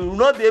 that you will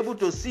not be able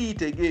to see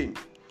it again.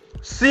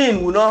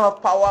 Sin will not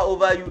have power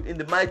over you in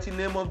the mighty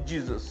name of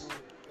Jesus.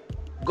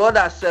 God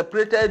has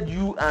separated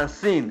you and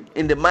sin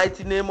in the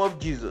mighty name of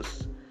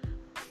Jesus.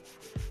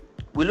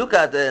 We look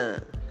at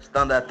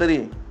standard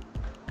 3.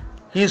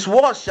 His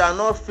word shall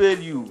not fail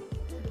you.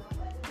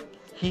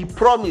 He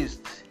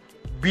promised,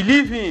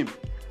 believe him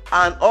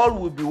and all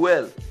will be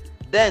well.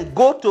 Then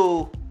go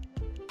to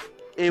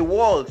a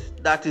world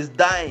that is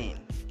dying.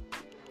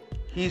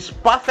 His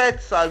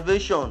perfect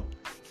salvation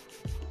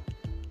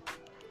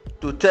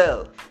to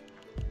tell.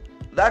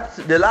 That's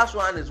the last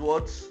one is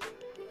what?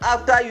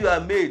 After you are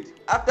made,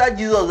 after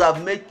Jesus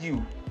have made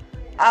you,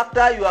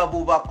 after you have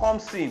overcome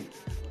sin,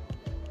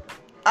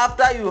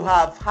 after you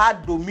have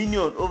had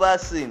dominion over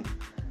sin,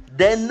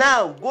 then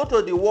now go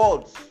to the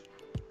world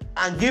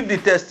and give the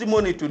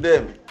testimony to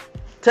them.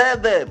 Tell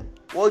them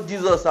what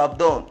Jesus have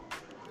done.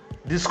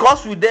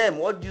 Discuss with them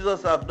what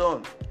Jesus have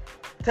done.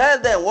 Tell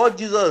them what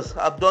Jesus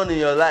have done in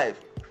your life.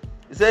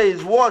 He said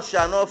his word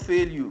shall not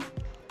fail you.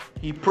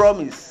 He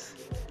promised.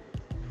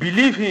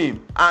 Believe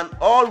him and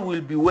all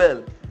will be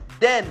well.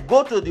 Then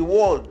go to the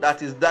world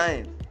that is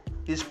dying.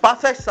 His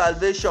perfect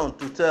salvation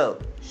to tell.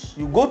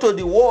 You go to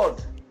the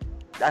world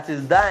that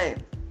is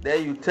dying.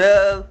 Then you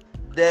tell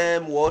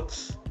them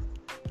what?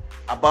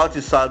 About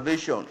his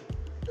salvation.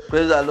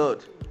 Praise the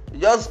Lord. You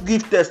just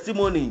give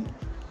testimony.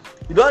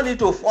 You don't need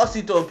to force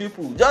it on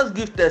people. Just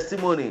give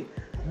testimony.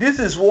 This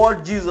is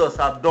what Jesus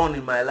has done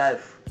in my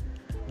life.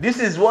 This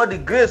is what the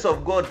grace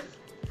of God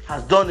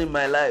has done in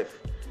my life.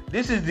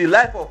 This is the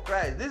life of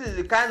Christ. This is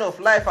the kind of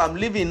life I'm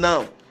living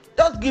now.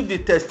 Just give the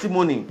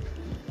testimony.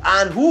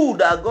 And who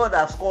that God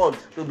has called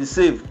to be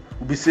saved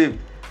will be saved.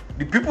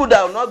 The people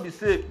that will not be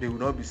saved, they will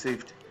not be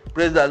saved.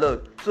 Praise the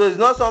Lord. So it's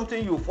not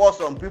something you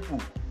force on people.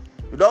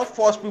 You don't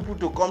force people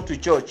to come to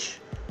church.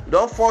 You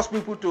don't force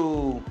people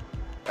to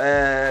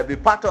be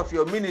part of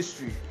your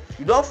ministry.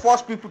 You don't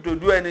force people to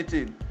do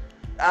anything.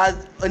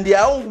 As in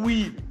their own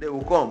will, they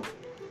will come.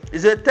 He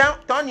said,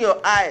 turn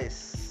your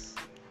eyes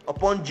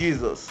upon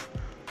Jesus.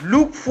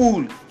 Look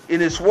full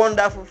in his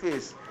wonderful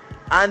face,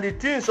 and the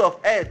things of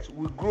earth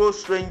will grow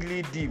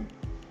strangely dim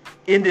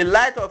in the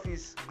light of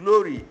his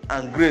glory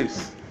and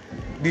grace.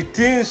 The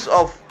things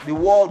of the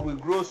world will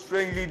grow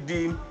strangely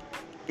dim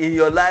in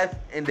your life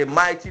in the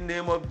mighty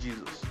name of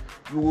Jesus.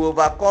 You will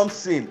overcome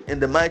sin in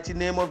the mighty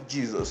name of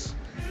Jesus.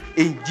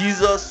 In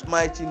Jesus'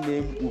 mighty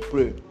name we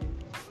pray.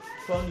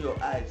 Turn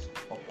your eyes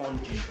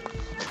upon Jesus.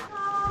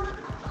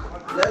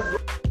 Let's go.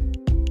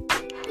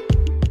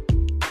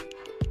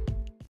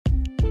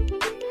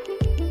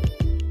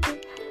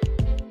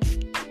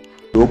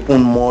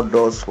 Open more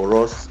doors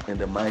for us in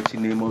the mighty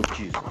name of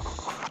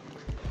Jesus.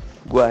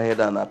 Go ahead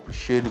and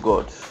appreciate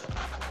God.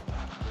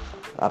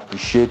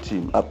 Appreciate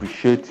him.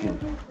 Appreciate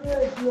him.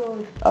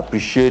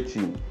 Appreciate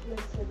him.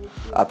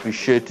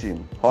 Appreciate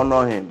him.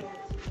 Honor him.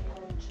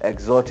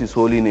 Exalt his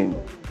holy name.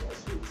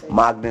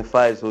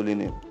 Magnify his holy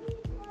name.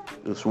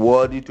 is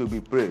worthy to be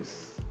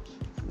praised.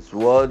 Is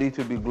worthy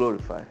to be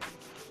glorified.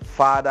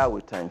 Father,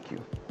 we thank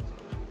you.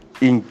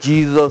 In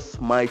Jesus'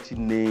 mighty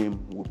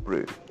name we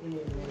pray. Amen.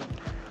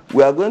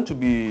 We are going to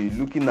be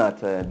looking at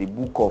the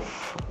book of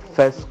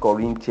 1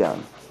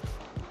 Corinthians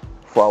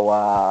for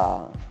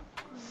our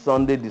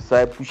Sunday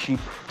discipleship.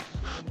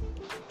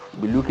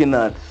 We'll be looking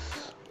at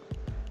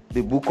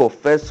the book of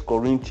 1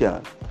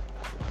 Corinthians.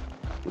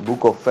 The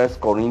book of 1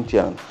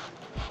 Corinthians.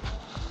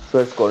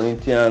 1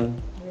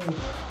 Corinthians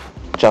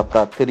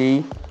chapter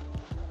 3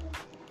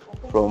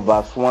 from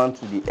verse 1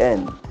 to the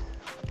end.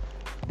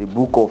 The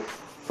book of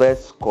 1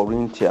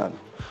 Corinthians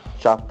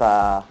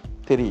chapter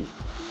 3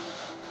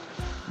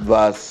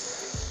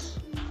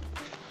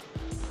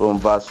 from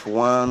verse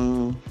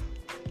 1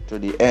 to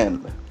the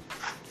end.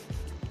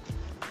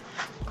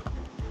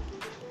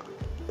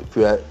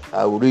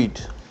 I will read.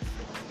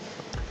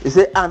 It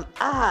says, "And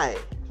I,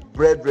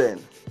 brethren,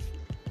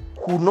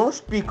 could not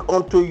speak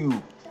unto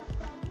you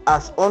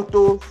as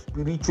unto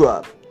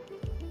spiritual,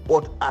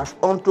 but as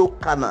unto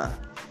carnal,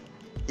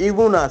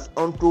 even as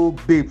unto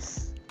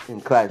babes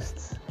in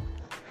Christ."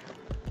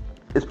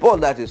 It's Paul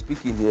that is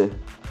speaking here.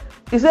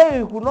 He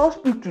said he could not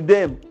speak to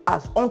them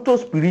as unto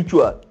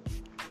spiritual.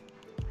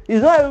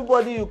 It's not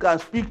everybody you can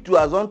speak to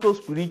as unto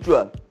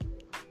spiritual.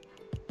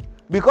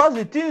 Because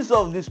the things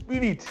of the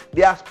spirit,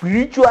 they are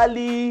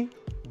spiritually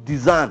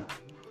designed.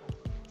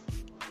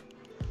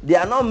 They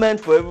are not meant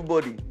for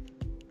everybody.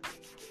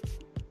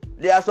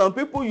 There are some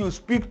people you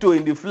speak to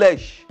in the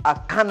flesh as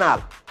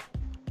carnal.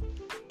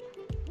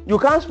 You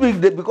can't speak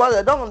because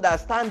they don't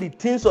understand the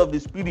things of the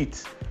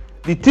spirit.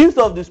 The things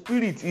of the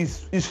spirit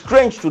is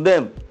strange to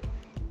them.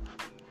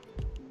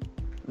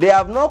 They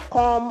have not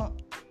come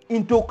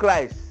into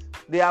Christ.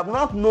 They have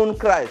not known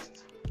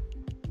Christ.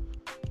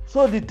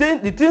 So the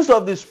things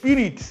of the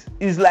spirit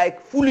is like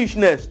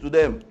foolishness to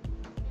them.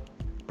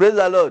 Praise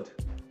the Lord.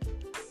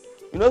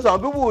 You know,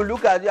 some people will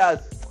look at you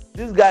as,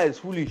 this guy is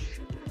foolish.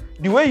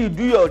 The way you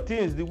do your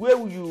things, the way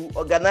you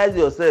organize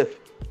yourself,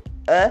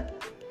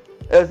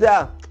 they'll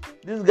say,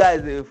 this guy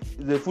is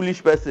a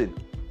foolish person.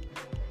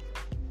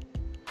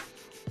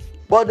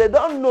 But they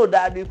don't know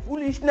that the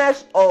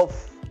foolishness of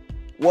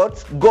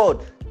what?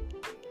 God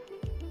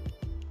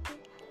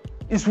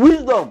is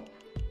wisdom.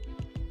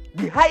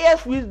 The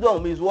highest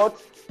wisdom is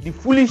what? The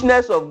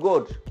foolishness of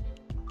God.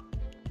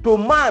 To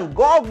man,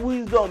 God's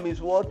wisdom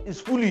is what? Is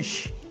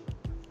foolish.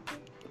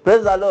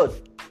 Praise the Lord.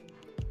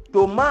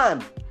 To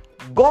man,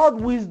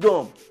 God's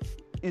wisdom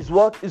is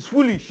what? Is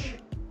foolish.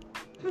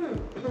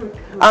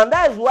 And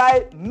that is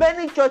why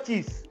many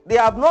churches, they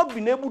have not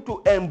been able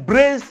to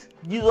embrace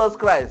Jesus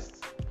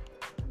Christ.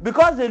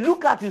 Because they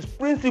look at his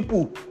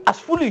principle as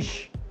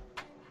foolish.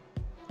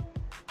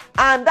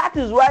 And that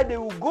is why they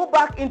will go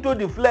back into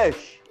the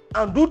flesh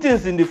and do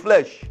things in the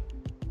flesh.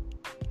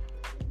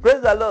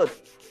 Praise the Lord.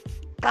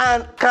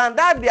 Can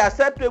that be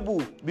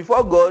acceptable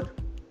before God?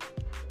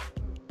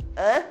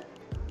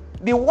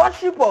 The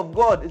worship of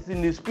God is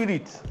in the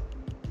spirit.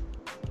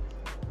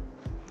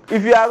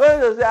 If you are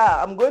going to say,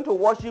 I'm going to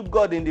worship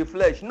God in the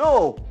flesh.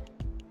 No.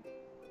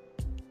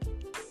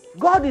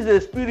 God is a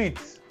spirit.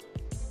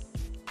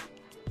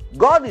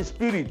 God is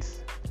spirit.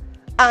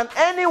 And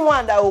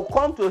anyone that will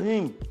come to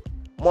him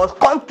must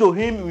come to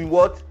him in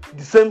what?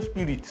 The same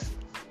spirit.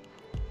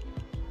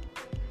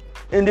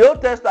 In the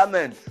Old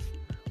Testament,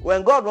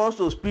 when God wants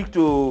to speak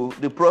to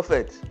the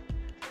prophet,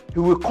 he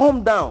will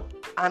come down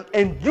and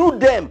endue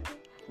them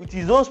with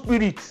his own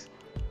spirit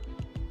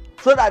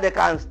so that they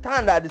can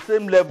stand at the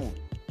same level.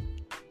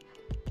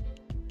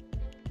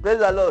 Praise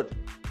the Lord.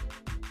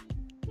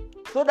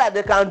 So that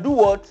they can do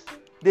what?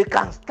 They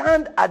can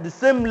stand at the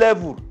same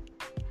level.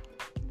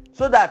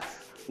 So that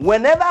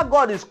whenever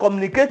God is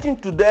communicating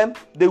to them,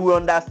 they will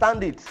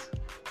understand it.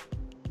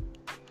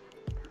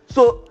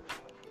 So,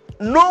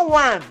 no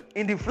one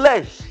in the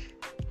flesh,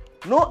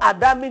 no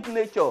Adamic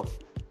nature,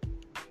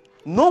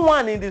 no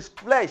one in this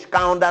flesh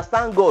can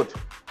understand God.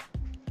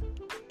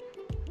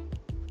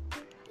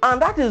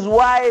 And that is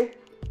why,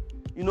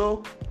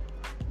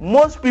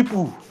 most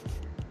people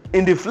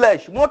in the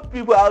flesh, most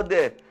people out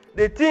there,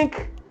 they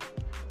think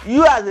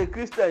you as a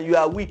Christian, you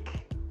are weak.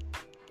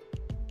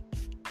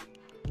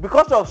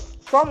 Because of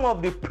some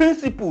of the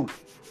principles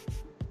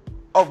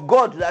of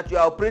God that you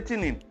are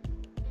operating in.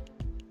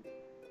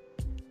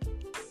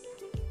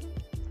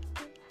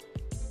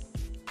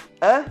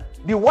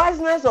 The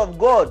wiseness of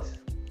God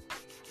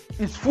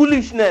is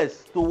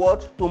foolishness to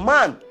what? To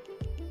man.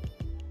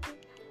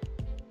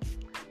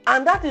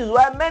 And that is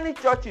why many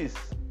churches,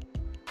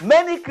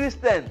 many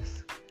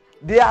Christians,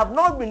 they have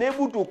not been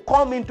able to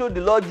come into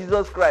the Lord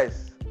Jesus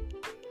Christ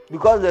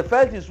because they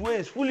felt his way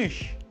is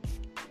foolish.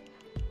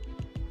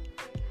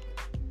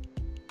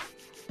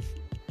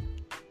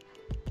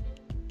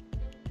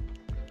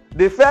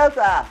 They felt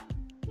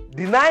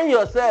denying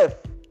yourself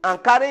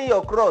and carrying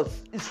your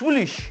cross is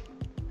foolish.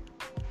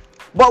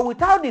 But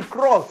without the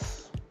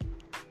cross,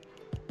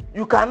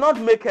 you cannot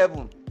make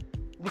heaven.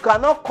 You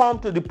cannot come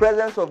to the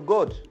presence of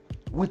God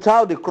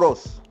without the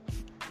cross.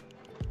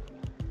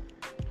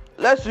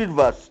 Let's read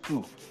verse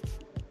 2.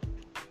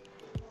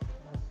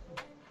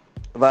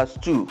 verse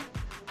 2.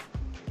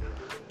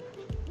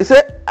 He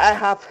said, I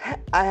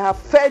have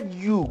fed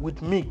you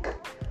with milk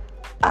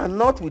and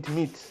not with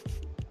meat.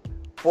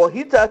 For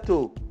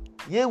hitherto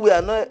ye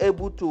were not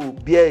able to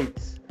bear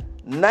it,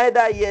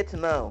 neither yet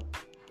now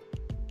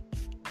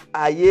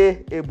are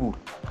ye able.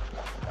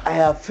 I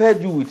have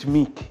fed you with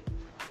milk.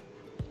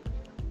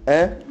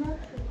 I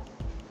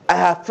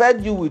have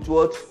fed you with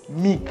what?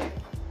 Milk.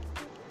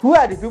 Who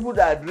are the people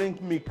that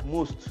drink milk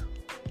most?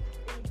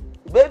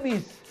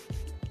 Babies.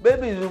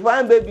 You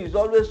find babies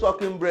always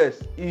sucking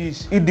breast.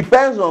 It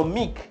depends on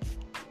milk.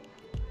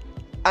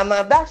 And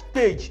at that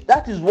stage,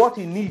 that is what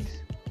he needs.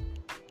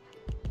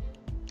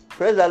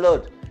 Praise the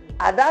Lord.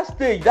 At that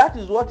stage, that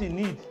is what he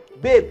needs.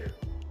 Babe.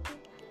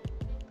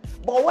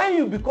 But when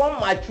you become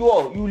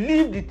mature, you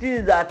leave the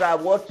things that are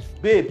what?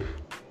 Babe.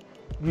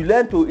 You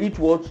learn to eat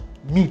what?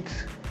 Meat.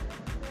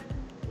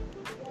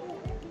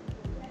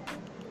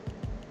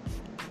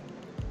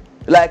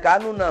 Like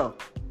Anu now.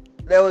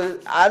 There was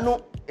Anu.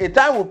 A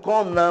time will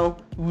come now,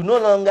 we no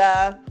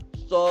longer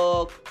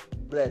suck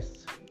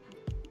breast.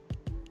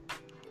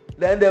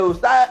 Then they will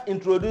start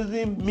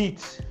introducing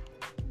meat.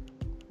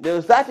 They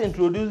will start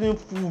introducing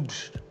food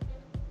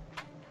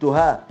to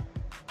her.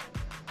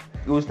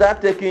 We will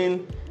start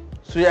taking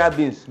soya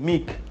beans,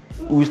 milk.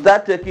 We will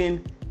start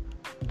taking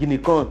guinea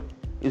corn.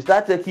 We will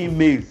start taking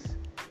maize.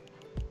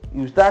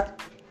 We will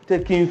start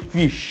taking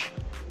fish.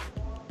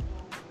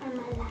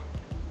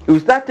 We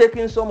will start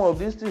taking some of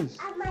these things.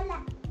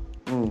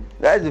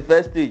 That is the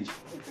first stage.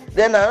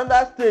 Then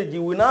another stage,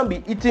 you will now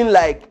be eating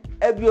like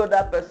every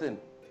other person.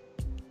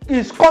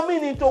 It's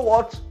coming into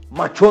what?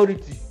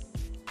 Maturity.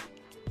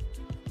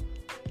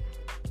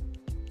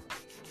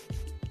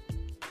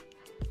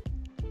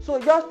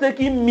 So just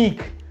taking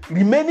milk,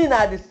 remaining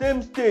at the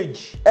same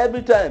stage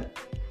every time.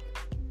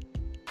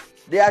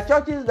 There are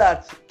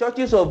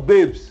churches of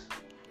babes.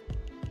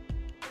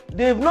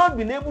 They've not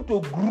been able to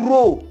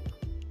grow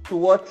to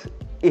what?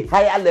 A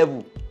higher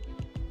level.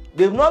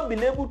 They've not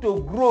been able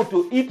to grow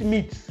to eat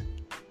meat.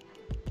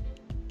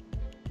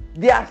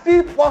 They are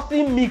still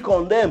forcing milk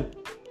on them.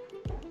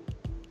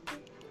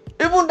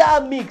 Even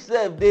that milk,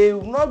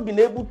 they've not been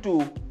able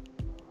to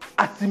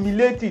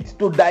assimilate it,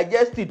 to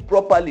digest it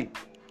properly.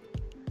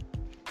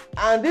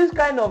 And this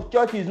kind of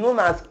church is known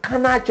as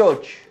carnal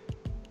church.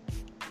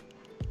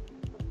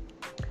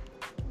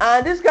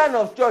 And this kind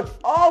of church,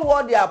 all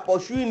what they are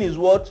pursuing is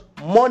what?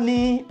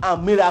 Money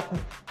and miracle.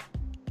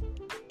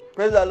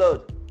 Praise the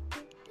Lord.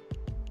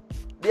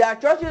 There are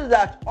churches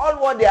that all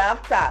what they are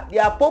after,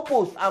 their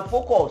purpose and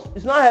focus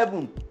is not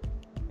heaven.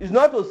 It's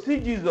not to see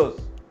Jesus.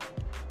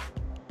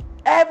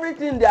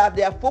 Everything that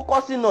they are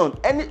focusing on,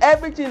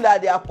 everything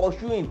that they are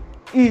pursuing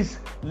is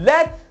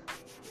let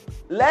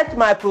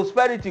my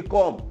prosperity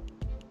come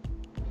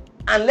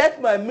and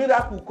let my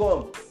miracle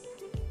come.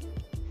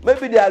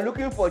 Maybe they are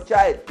looking for a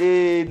child,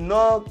 they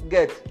not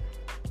get.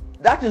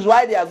 That is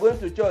why they are going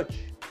to church.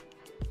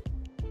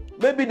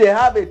 Maybe they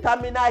have a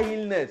terminal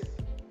illness.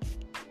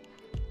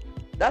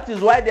 That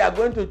is why they are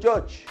going to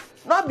church.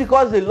 Not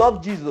because they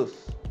love Jesus.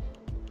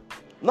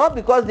 Not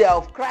because they are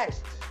of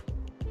Christ.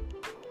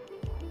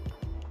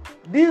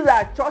 These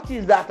are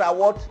churches that are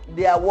what?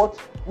 They are what?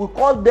 We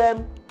call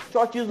them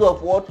churches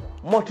of what?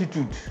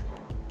 Multitude.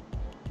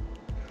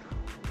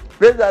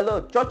 Praise the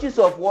Lord. Churches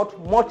of what?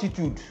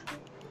 Multitude.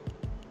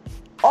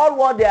 All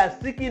what they are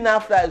seeking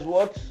after is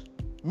what?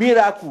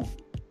 Miracle.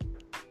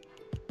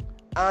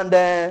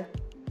 And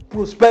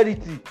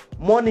prosperity.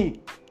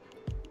 Money.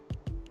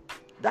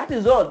 That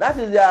is all. That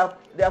is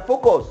their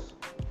focus.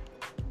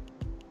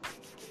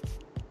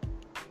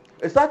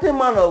 A certain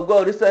man of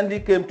God recently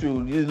came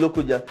to his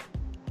local church.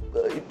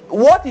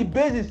 What he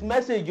based his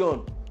message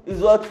on is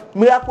what?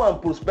 Miracle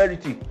and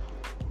prosperity.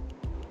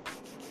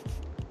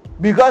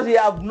 Because you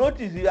have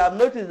noticed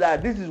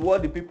that this is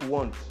what the people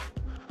want.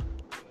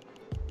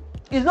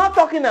 He's not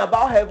talking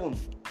about heaven.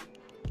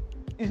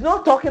 He's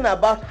not talking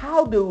about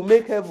how they will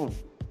make heaven.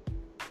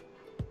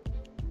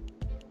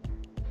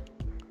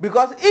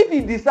 Because if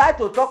he decides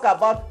to talk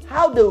about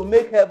how they will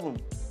make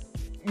heaven,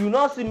 you will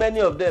not see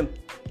many of them.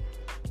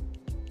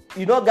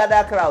 You don't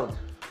gather crowd.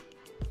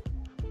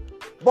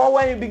 But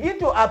when you begin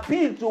to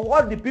appeal to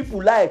what the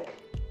people like,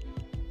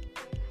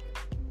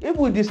 if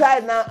we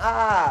decide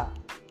now,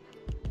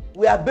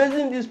 we are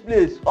basing this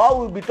place, all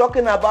we'll be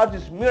talking about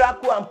is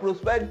miracle and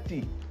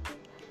prosperity,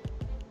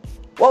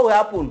 what will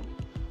happen?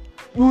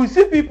 You will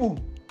see people.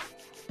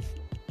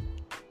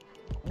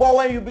 But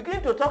when you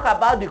begin to talk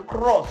about the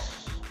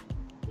cross,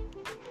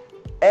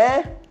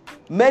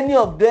 many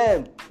of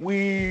them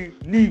will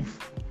leave.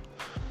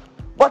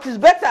 But it's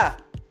better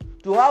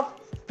to have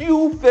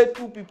few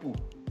faithful people.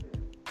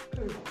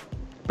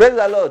 Praise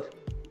the Lord.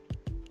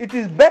 It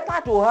is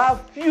better to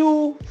have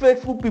few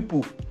faithful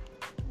people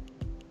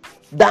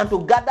than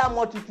to gather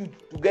multitude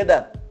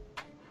together.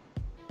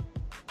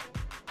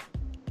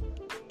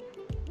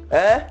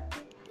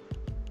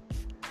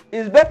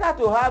 It's better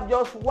to have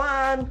just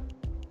one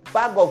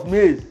bag of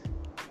maize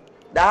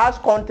that has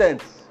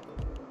contents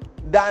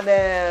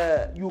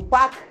than you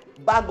pack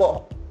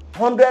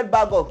 100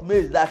 bag of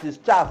maize that is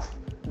chaff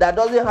that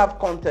doesn't have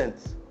content.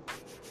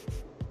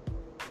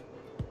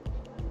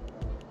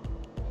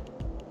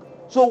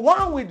 So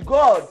one with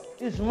God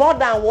is more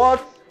than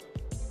what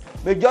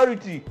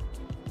majority.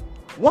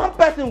 One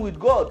person with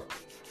God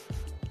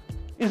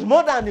is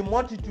more than the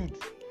multitude.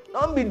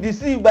 Don't be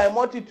deceived by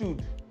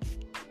multitude.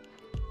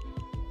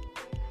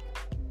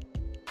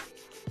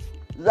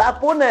 The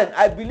opponent,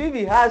 I believe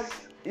he has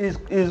his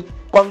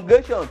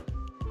congregation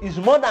is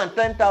more than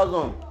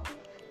 10,000.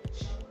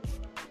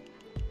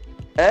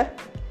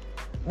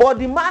 But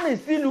the man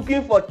is still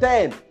looking for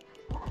 10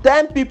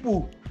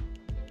 people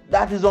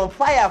that is on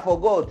fire for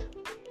God.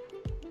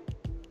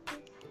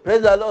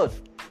 Praise the Lord.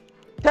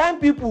 10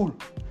 people.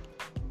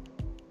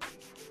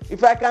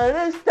 If I can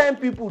raise 10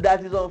 people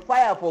that is on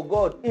fire for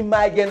God in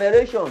my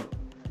generation,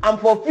 I'm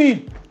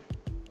fulfilled.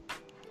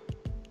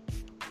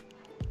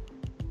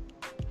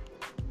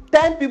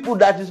 10 people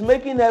that is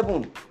making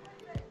heaven.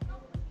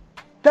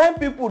 10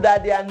 people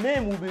that their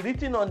name will be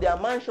written on their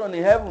mansion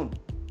in heaven.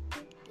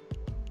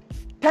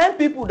 10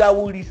 people that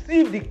will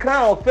receive the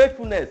crown of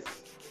faithfulness.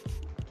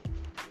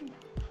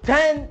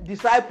 10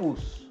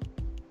 disciples.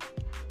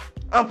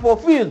 I'm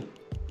fulfilled.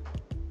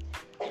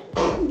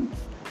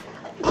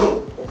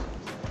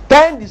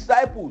 10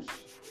 disciples.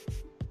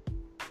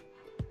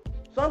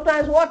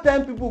 Sometimes what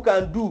 10 people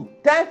can do,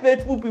 10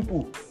 faithful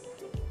people.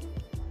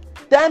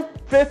 10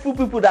 faithful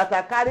people that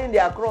are carrying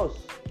their cross.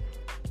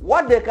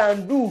 What they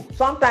can do,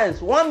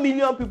 sometimes 1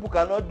 million people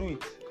cannot do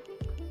it.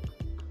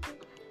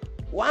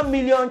 1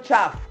 million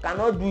chaff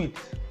cannot do it.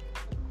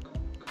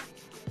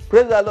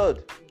 Praise the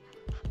Lord.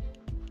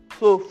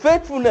 So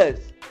faithfulness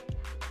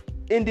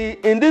in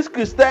this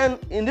Christian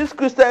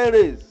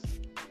race,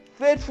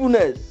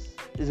 faithfulness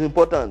is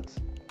important.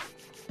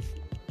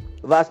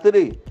 Verse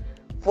 3.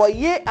 For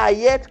ye are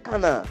yet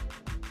carnal,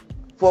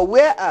 for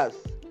whereas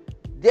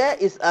there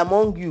is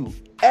among you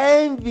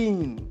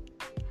envying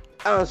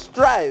and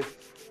strife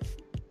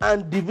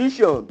and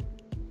division,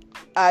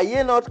 are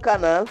ye not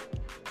carnal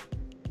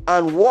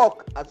and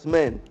walk as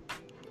men?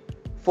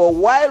 For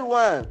while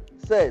one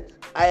said,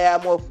 I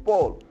am of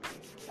Paul,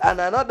 and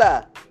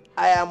another,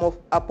 I am of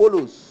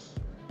Apollos,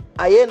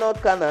 are ye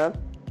not carnal?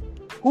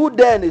 Who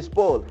then is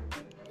Paul,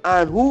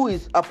 and who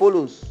is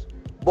Apollos,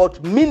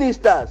 but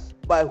ministers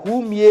by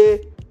whom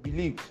ye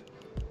believed,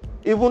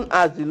 even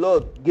as the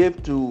Lord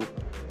gave to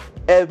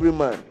every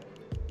man?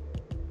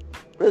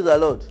 Praise the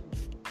Lord.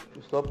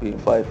 Stop in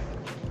 5.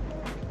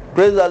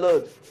 Praise the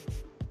Lord.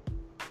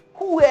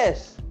 Who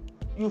else?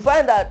 You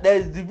find that there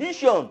is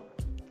division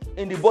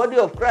in the body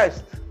of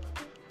Christ.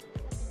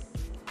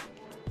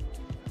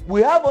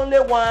 We have only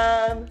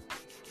one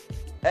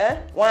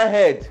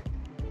head.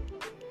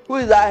 Who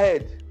is our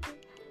head?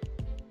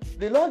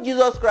 The Lord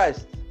Jesus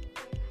Christ.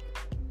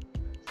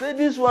 Say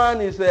this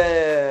one is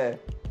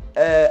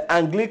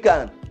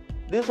Anglican.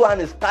 This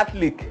one is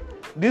Catholic.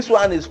 This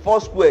one is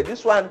Foursquare.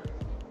 This one,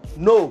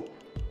 no.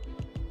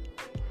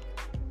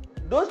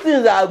 Those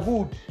things are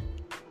good.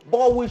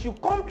 But we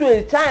should come to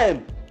a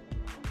time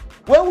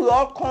when we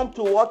all come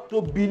to what?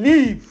 To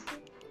believe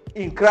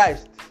in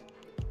Christ.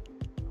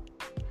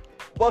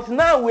 But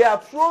now we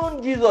have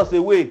thrown Jesus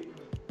away.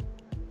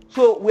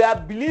 So we are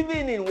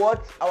believing in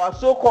what? Our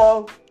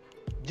so-called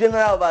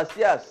general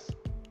overseers.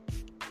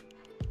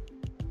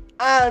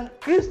 And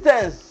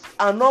Christians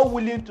are not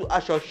willing to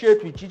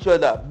associate with each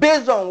other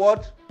based on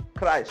what?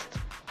 Christ.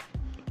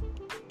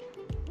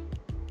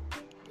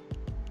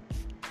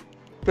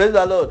 Praise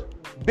the Lord.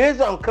 Based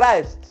on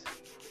Christ.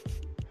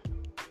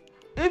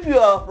 If you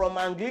are from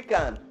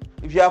Anglican,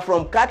 if you are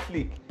from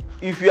Catholic,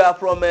 if you are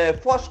from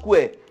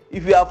Foursquare,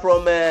 if you are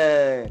from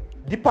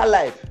Deeper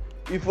Life,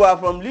 if you are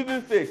from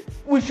Living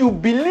Faith, we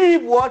should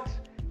believe what?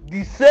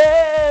 The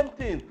same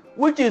thing,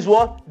 which is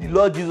what? The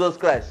Lord Jesus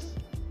Christ.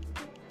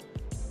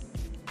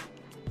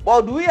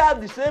 But do we have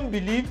the same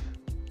belief?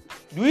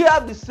 Do we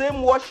have the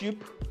same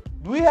worship?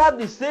 Do we have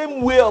the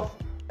same way of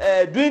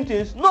doing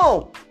things?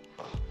 No.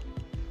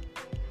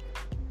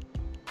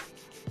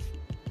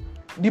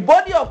 The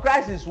body of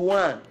Christ is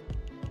one.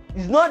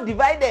 It's not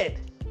divided.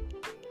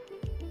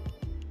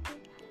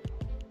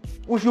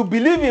 We should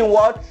believe in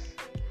what?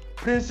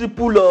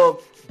 Principle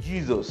of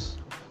Jesus.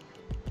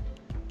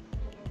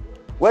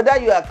 Whether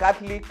you are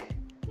Catholic,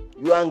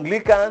 you are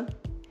Anglican,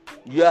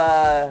 you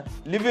are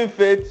Living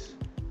Faith,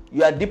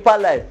 you are Deeper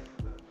Life,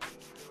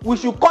 we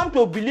should come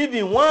to believe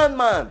in one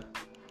man,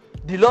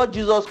 the Lord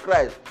Jesus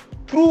Christ,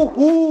 through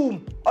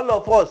whom all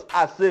of us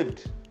are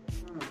saved.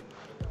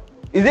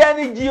 Is there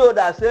any GO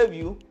that save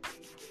you?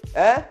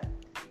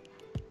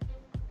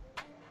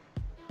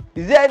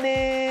 Is there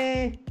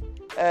any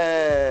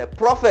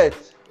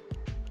prophet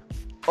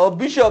or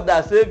bishop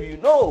that save you?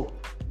 No.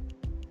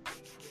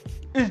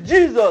 It's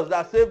Jesus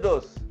that saved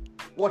us.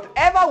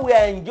 Whatever we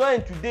are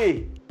enjoying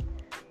today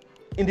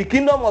in the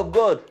kingdom of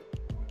God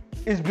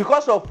is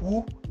because of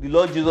who? The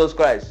Lord Jesus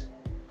Christ.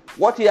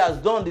 What he has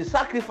done, the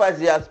sacrifice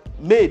he has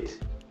made,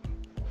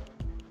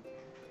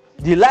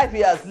 the life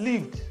he has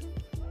lived.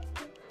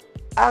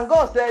 And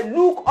God said,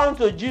 look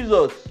unto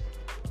Jesus,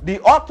 the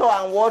author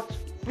and what?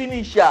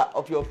 Finisher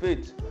of your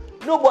faith.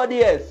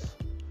 Nobody else.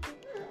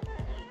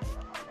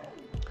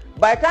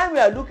 By the time we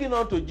are looking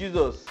unto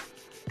Jesus,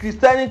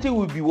 Christianity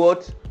will be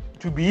what?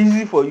 To be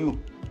easy for you.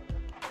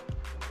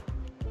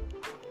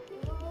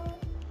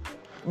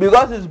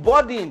 Because his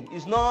burden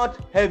is not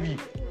heavy.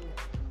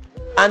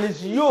 And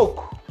his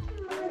yoke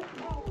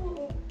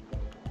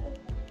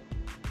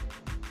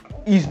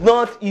is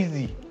not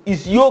easy.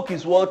 His yoke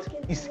is what?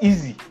 Is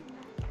easy.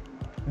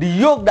 The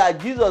yoke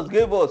that Jesus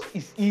gave us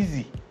is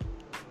easy.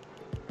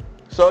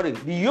 Sorry,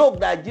 the yoke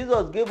that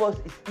Jesus gave us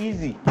is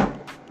easy.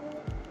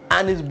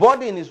 And his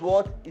burden is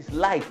what? Is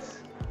light.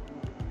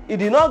 He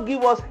did not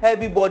give us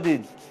heavy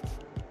burden.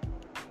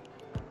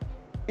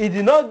 He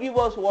did not give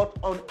us what?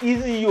 An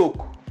easy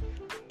yoke.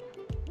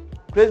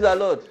 Praise the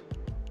Lord.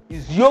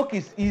 His yoke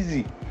is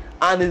easy.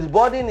 And his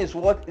burden is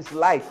what? Is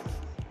light.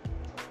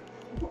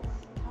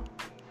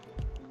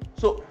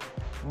 So,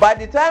 by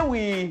the time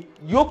we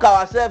yoke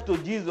ourselves to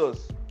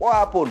Jesus, what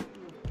happened?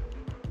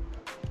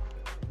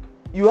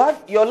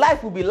 Your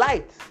life will be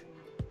light.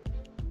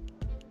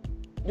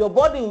 Your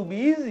body will be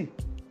easy.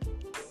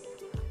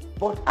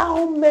 But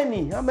how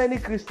many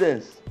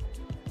Christians?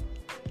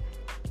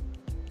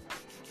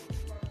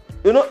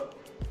 You know,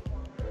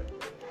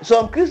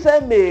 some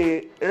Christians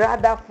may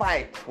rather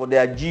fight for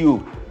their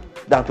GO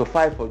than to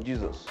fight for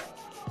Jesus.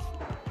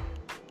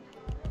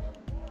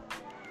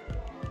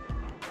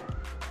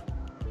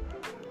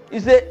 He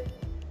said,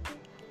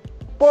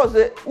 Paul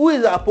said, who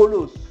is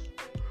Apollos?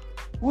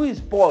 Who is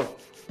Paul?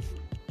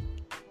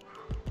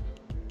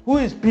 Who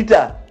is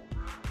Peter?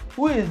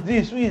 Who is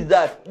this? Who is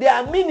that? They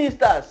are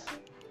ministers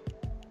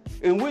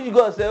in which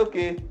God said,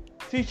 okay,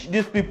 teach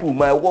these people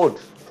my word.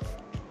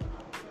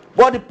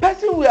 But the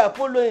person we are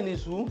following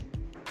is who?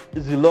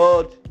 Is the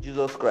Lord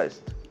Jesus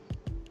Christ.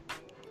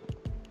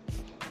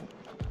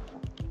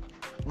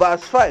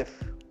 Verse 5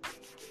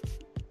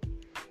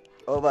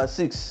 or verse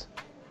 6.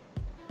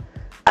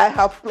 I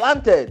have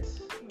planted,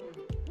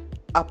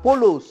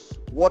 Apollos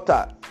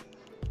water,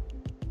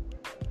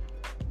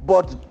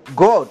 but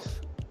God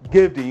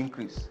gave the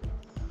increase.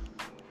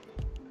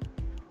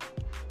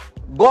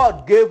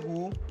 God gave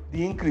who?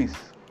 The increase.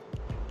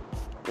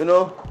 You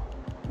know,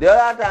 the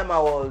other time I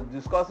was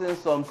discussing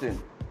something.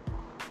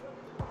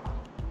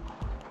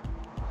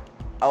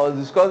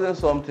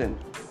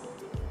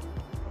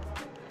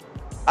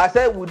 I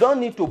said we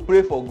don't need to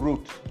pray for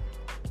growth.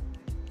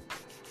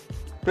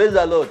 Praise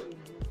the Lord.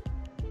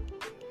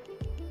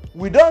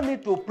 We don't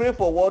need to pray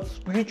for what?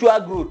 Spiritual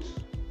growth.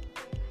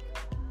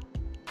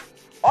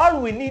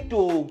 All we need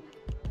to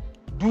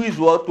do is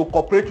what? To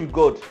cooperate with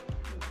God.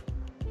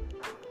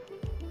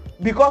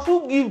 Because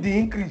who gives the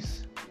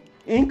increase?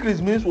 Increase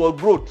means what?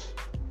 Growth.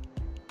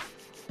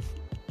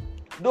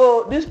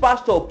 Though this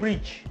pastor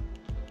preach,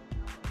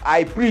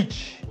 I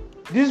preach,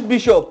 this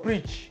bishop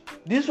preach,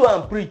 this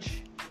one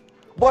preach.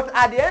 But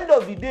at the end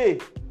of the day,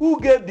 who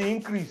gave the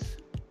increase?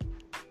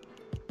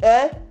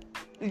 It's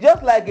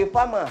just like a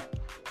farmer.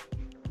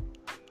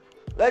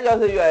 Let's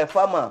just say you are a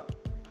farmer.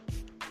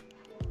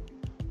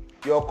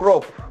 Your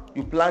crop,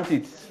 you plant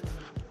it.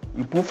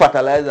 You put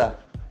fertilizer.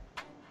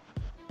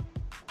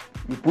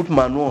 You put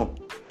manure.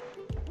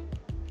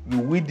 You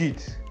weed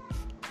it.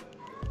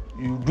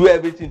 You do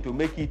everything to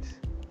make it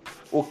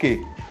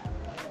okay.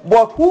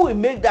 But who will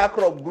make that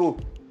crop grow?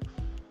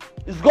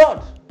 It's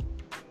God.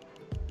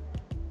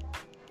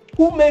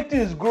 Who makes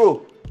things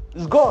grow?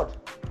 It's God.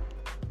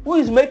 Who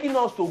is making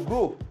us to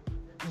grow?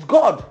 It's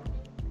God.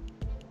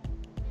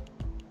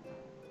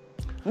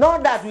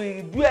 Not that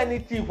we do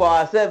anything for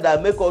ourselves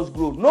that make us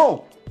grow.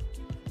 No.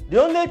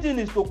 The only thing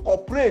is to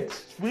cooperate,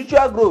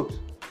 spiritual growth.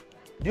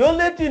 The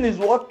only thing is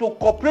what? To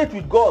cooperate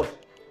with God.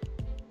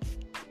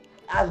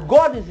 As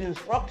God is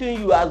instructing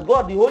you, as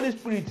God, the Holy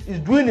Spirit, is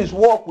doing his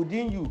work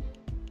within you.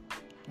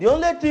 The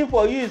only thing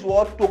for you is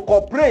what? To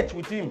cooperate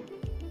with him.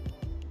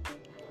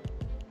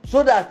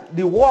 So that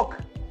the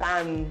work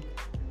can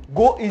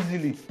go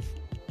easily.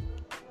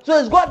 So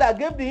it's God that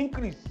gave the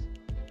increase.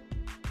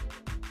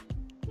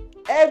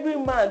 Every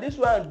man, this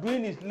one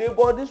doing his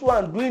labor, this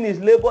one doing his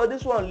labor,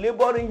 this one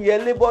laboring here,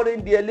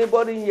 laboring there,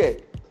 laboring here.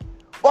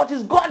 But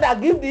it's God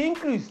that gives the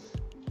increase.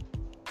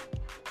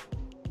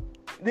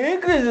 The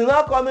increase is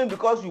not coming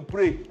because you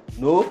pray.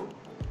 No.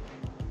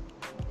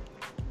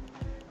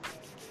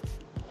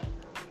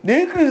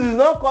 The increase is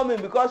not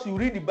coming because you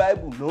read the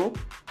Bible. No.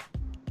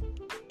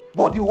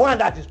 But the one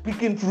that is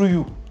speaking through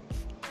you,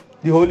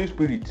 the Holy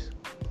Spirit.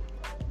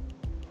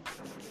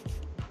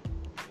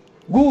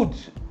 Good.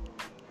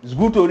 It's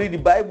good to read the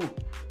Bible.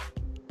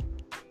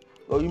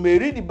 Or you may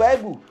read the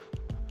Bible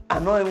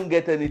and not even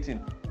get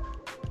anything.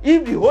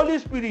 If the Holy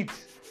Spirit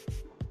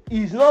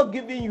is not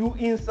giving you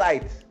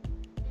insight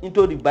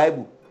into the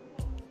Bible.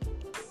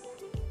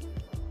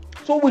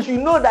 So we should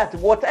know that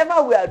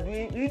whatever we are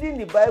doing, reading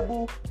the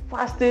Bible,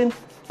 fasting,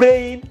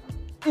 praying,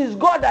 is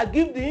God that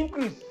gives the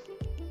increase.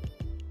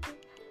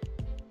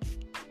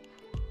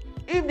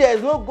 If there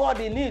is no God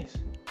in it,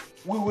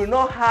 we will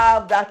not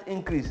have that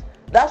increase.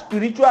 That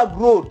spiritual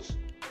growth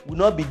will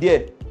not be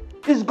there.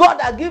 It's God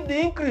that gives the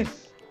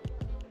increase.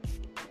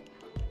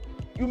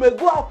 You may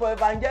go out for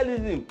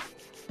evangelism.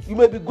 You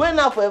may be going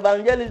out for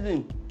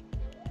evangelism.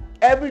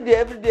 every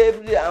day,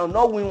 and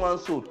not win one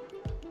soul.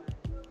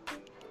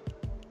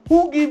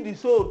 Who give the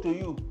soul to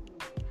you?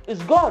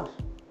 It's God.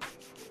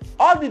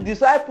 All the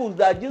disciples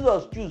that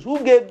Jesus chose, who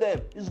gave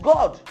them? It's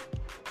God.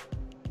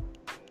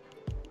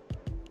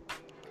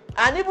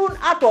 And even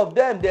out of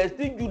them, there's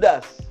still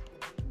Judas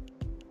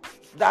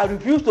that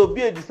refused to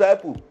be a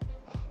disciple.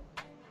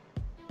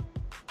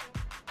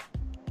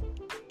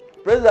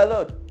 Praise the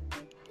Lord.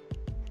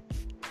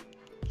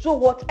 So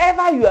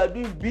whatever you are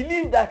doing,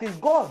 believe that is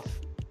God.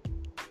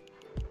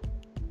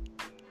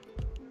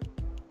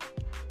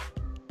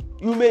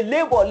 You may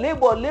labor,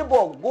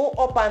 go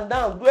up and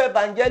down, do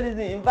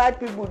evangelism, invite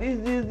people,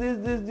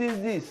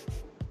 this.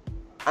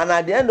 And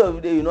at the end of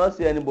the day, you not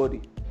see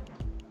anybody.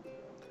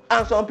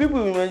 And some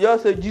people may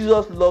just say,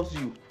 Jesus loves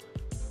you,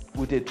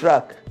 with a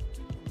track.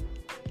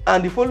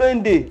 And the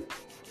following day,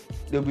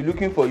 they'll be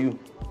looking for you.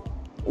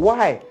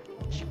 Why?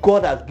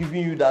 God has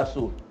given you that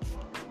soul.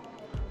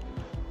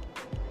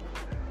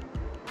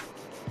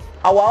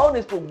 Our own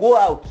is to go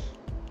out.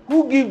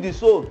 Who gives the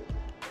soul?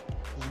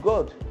 It's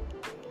God.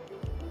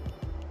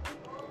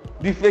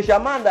 The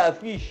fisherman that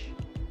fish,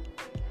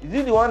 is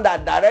he the one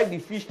that directs the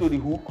fish to the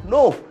hook?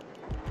 No.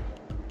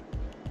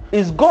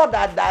 It's God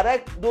that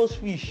directs those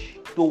fish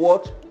to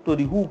what? To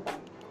the hook.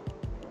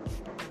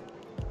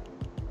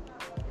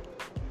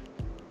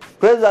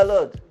 Praise the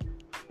Lord.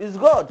 It's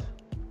God.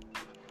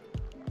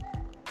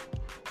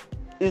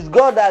 It's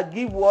God that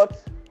gives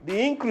what? The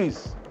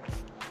increase.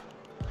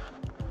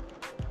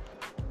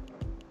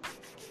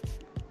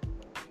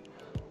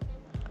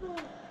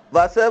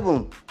 Verse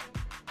 7.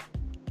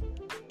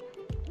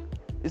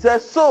 It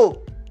says,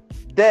 so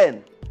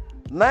then,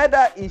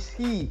 neither is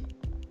he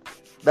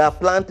that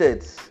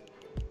planted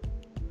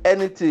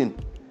anything,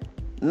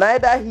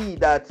 neither he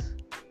that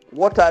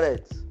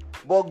watereth,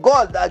 but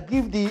God that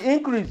give the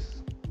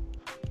increase.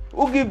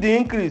 Who give the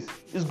increase?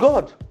 Is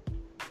God.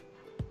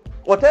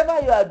 Whatever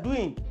you are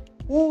doing,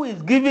 who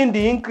is giving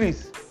the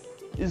increase?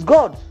 Is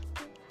God.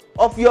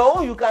 Of your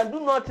own, you can do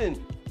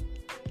nothing.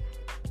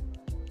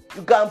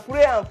 You can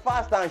pray and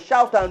fast and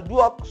shout and do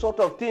all sort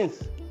of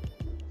things.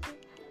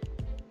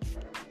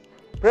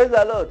 Praise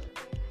the Lord.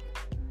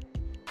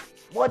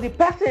 But the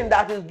person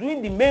that is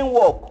doing the main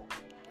work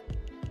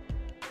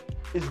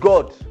is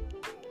God.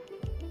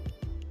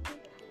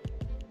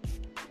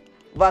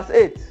 Verse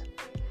 8.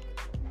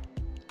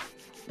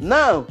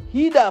 Now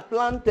he that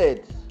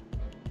planted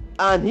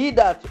and he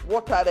that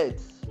watered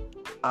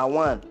are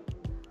one,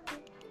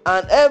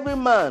 and every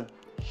man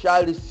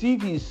shall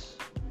receive his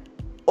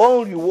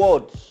own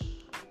rewards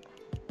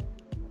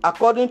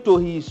according to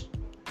his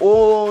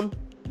own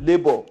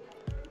labor.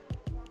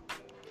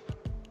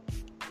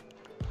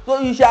 So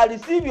you shall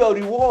receive your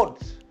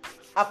rewards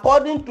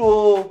according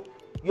to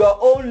your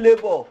own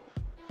labor.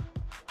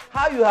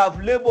 How you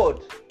have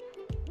labored.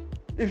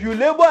 If you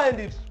labor in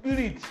the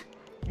spirit,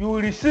 you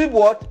will receive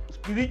what?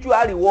 Spiritual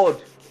reward.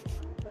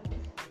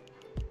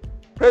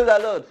 Praise the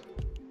Lord.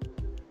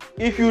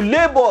 If you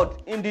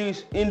labored in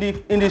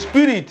the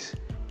spirit,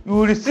 you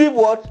will receive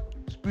what?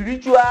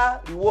 Spiritual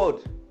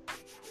reward.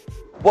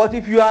 But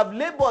if you have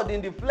labored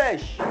in the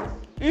flesh,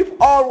 if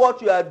all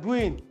what you are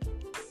doing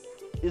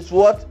is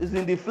what is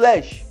in the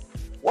flesh,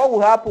 what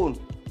will happen?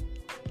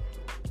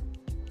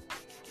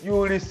 You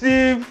will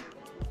receive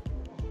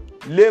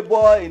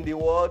labor in the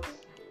what?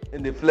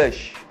 In the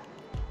flesh.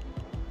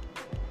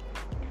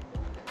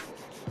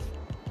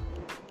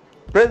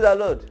 Praise the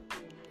Lord.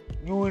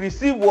 You will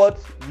receive what?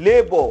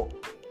 Labor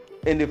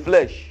in the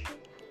flesh.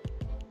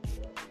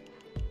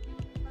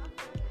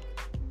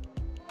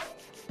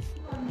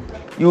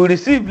 You will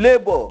receive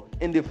labor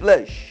in the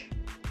flesh.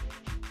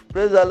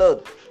 Praise the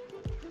Lord.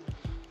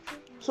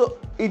 So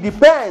it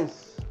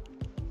depends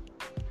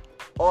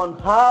on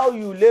how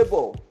you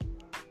labor.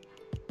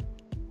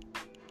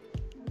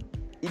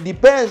 It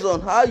depends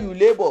on how you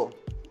labor.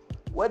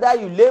 Whether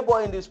you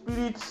labor in the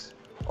spirit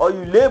or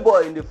you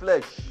labor in the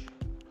flesh.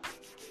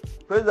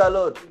 Praise the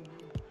Lord.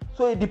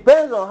 So it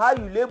depends on how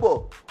you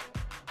labor.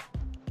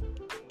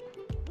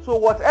 So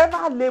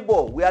whatever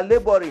labor we are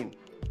laboring,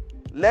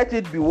 let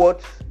it be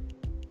what?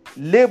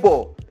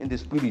 Labor in the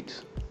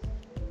spirit.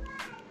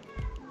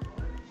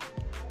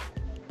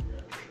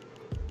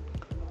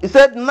 He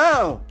said,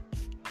 now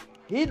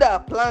he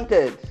that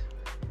planted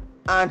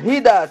and he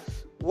that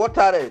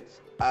watered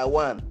are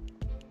one,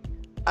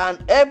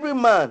 and every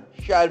man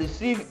shall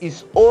receive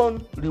his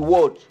own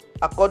reward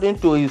according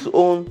to his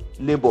own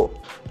labor.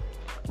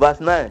 Verse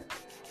 9.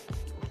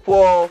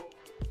 For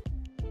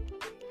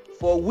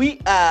we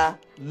are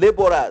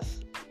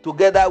laborers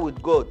together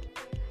with God.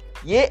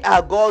 Ye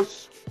are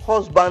God's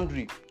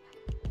husbandry.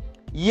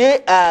 Ye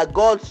are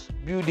God's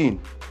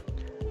building,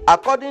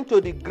 according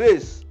to the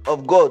grace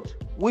of God,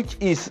 which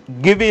is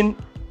given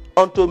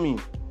unto me.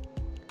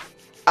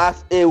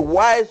 As a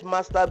wise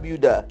master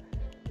builder,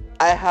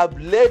 I have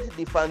laid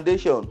the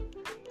foundation,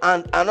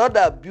 and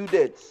another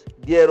buildeth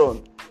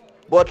thereon.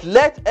 But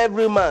let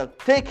every man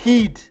take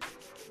heed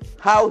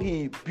how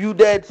he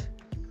buildeth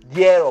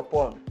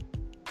thereupon.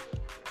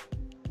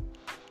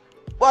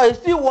 But he's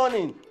still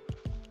warning.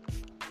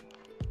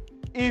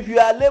 if you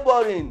are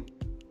laboring,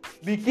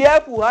 be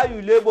careful how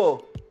you labor.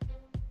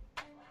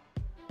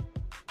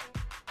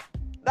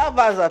 That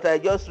verse that I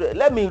just read,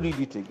 let me read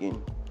it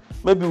again.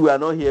 Maybe we are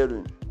not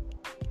hearing.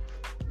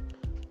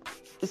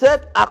 He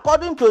said,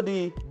 according to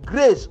the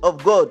grace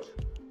of God,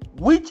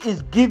 which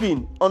is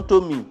given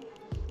unto me,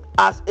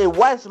 as a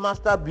wise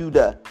master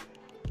builder,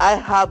 I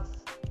have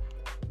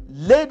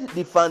laid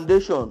the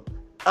foundation,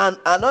 and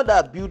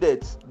another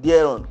buildeth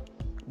thereon.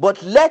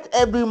 But let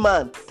every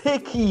man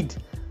take heed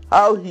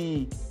how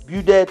he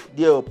buildeth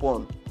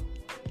thereupon.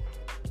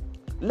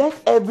 Let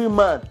every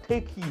man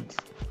take heed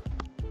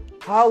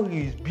how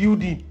he is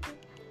building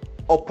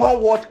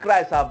upon what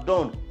Christ have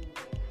done.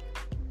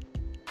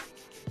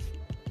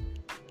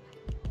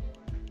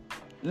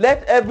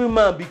 Let every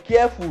man be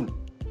careful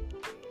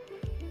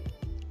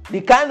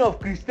the kind of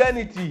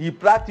Christianity he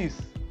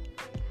practices.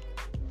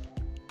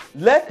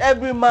 Let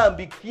every man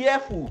be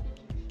careful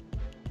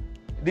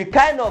the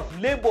kind of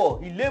labor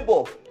he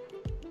labor.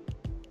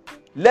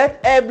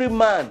 Let every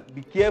man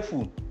be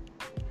careful.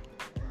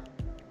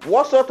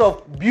 What sort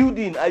of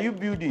building are you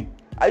building?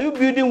 Are you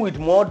building with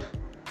mud?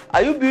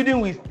 Are you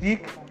building with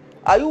stick?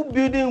 Are you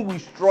building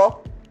with straw?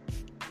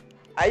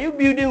 Are you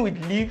building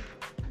with leaf?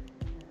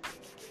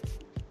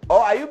 Or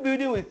are you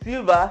building with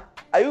silver?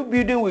 Are you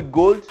building with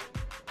gold?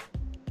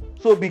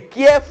 So be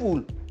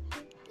careful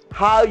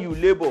how you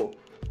labor.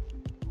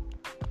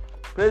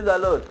 Praise the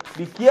Lord.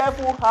 Be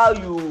careful how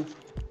you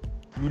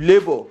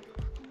labor.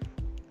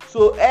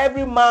 So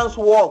every man's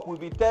work will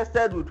be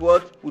tested with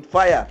what? With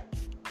fire.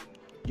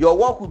 Your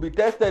work will be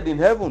tested in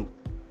heaven.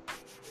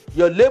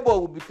 Your labor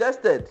will be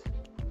tested.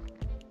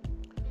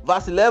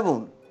 Verse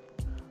 11.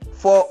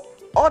 For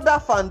other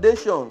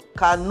foundation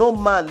can no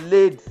man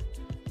lay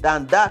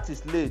than that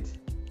is laid,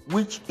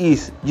 which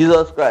is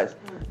Jesus Christ.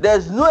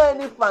 There's no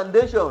any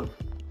foundation.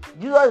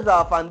 Jesus is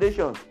our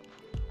foundation.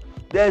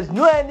 There's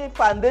no any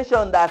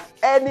foundation that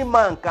any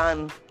man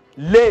can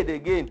lay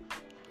again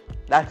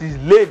that is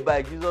laid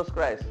by Jesus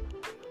Christ.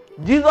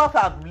 Jesus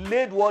has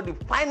laid what? The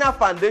final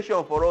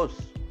foundation for us.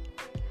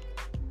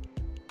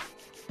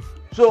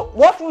 So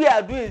what we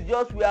are doing is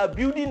just we are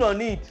building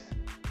on it.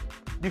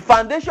 The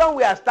foundation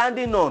we are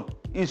standing on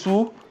is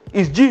who?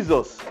 Is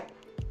Jesus.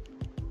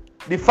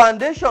 The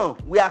foundation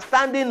we are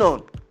standing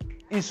on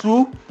is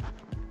who?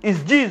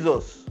 Is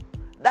Jesus.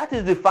 That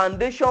is the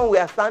foundation we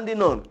are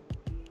standing on.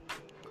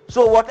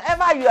 So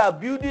whatever you are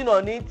building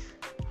on it,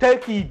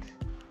 take it.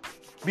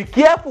 Be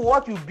careful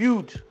what you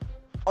build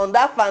on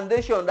that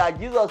foundation that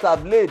Jesus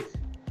has laid.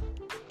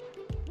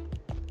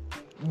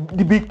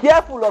 Be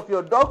careful of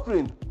your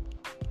doctrine.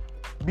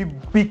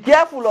 Be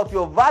careful of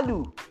your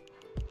value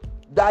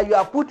that you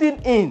are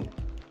putting in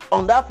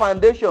on that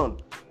foundation.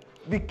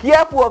 Be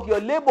careful of your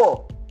labor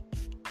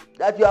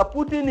that you are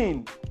putting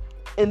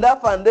in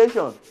that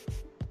foundation.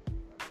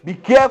 Be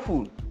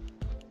careful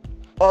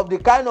of the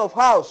kind of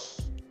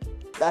house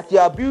that you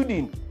are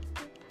building.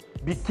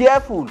 Be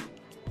careful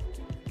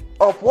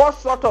of what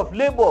sort of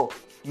labor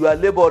you are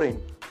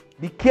laboring.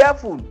 Be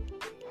careful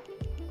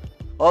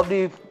of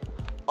the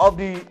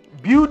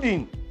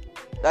building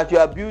that you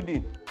are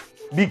building.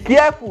 Be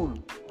careful.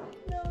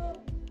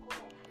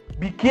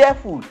 Be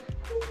careful.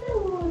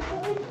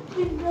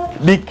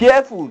 Be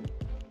careful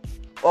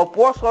of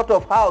what sort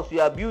of house you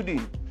are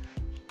building.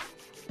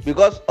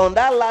 Because on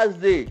that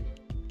last day,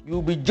 you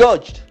will be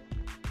judged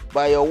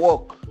by your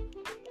work.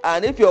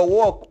 And if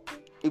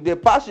they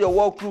pass your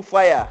work through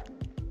fire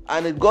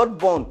and it got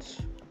burnt,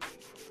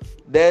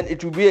 then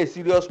it will be a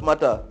serious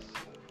matter.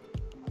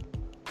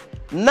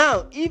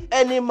 Now, if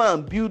any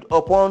man build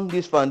upon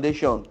this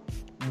foundation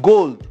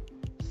gold,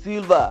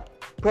 silver,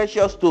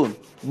 precious stone,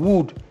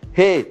 wood,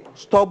 hay,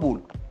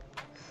 stubble,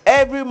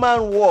 every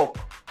man work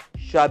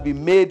shall be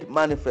made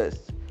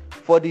manifest,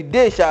 for the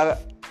day shall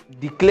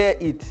declare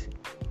it,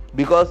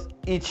 because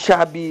it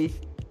shall be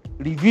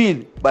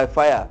revealed by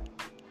fire,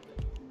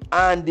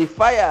 and the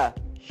fire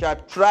shall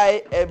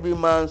try every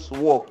man's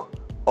work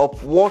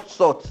of what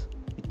sort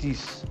it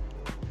is.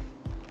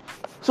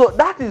 So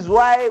that is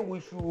why we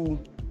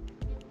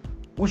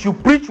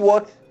should preach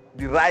what?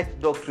 The right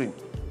doctrine.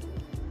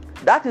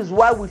 That is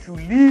why we should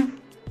live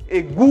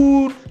a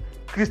good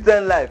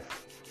Christian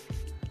life.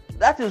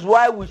 That is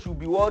why we should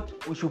be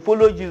what? We should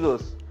follow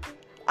Jesus.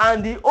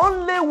 And the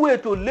only way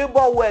to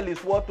labor well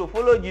is what? To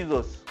follow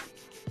Jesus.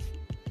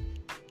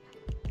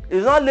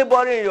 It's not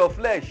laboring in your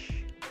flesh.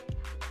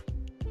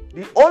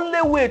 The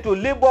only way to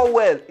labor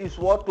well is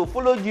what? To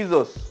follow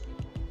Jesus.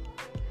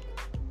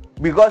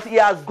 Because he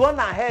has gone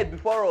ahead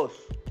before us.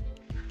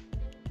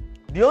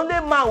 The only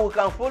man we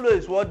can follow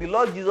is what? The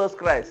Lord Jesus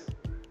Christ.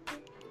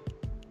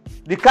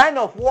 The kind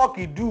of work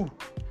he do,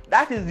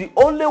 that is the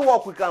only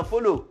work we can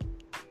follow.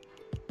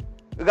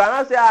 You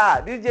cannot say,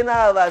 this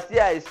general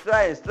overseer is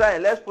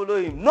trying, let's follow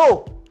him.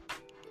 No.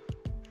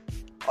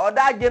 Or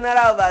that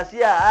general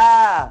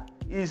overseer,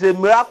 he's a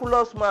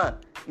miraculous man.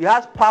 He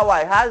has power,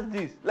 he has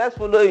this, let's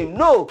follow him.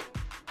 No.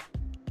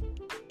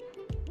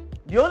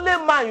 The only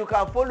man you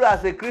can follow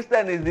as a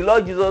Christian is the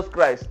Lord Jesus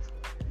Christ.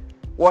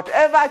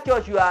 Whatever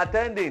church you are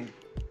attending,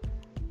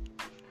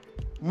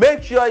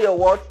 Make sure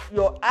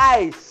your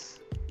eyes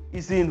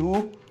is in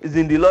who? Is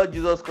in the Lord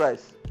Jesus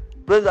Christ.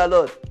 Praise the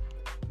Lord.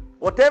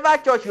 Whatever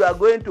church you are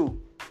going to,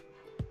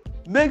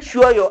 make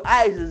sure your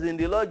eyes is in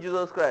the Lord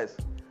Jesus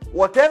Christ.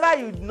 Whatever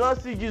you do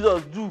not see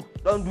Jesus do,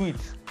 don't do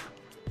it.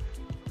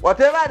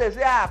 Whatever they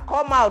say,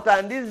 come out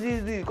and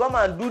this, come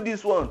and do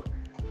this one,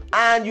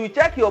 and you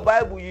check your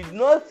Bible, you do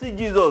not see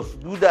Jesus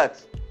do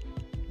that,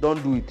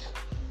 don't do it.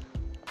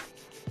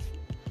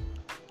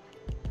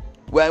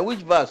 We're in which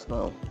verse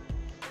now?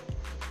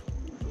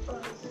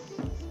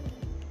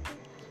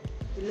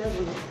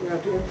 11. We are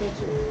doing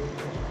 13.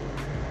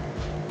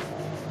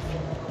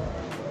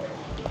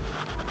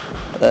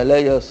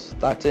 Let us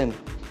start in.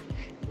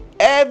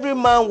 Every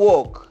man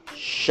work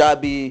shall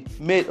be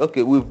made.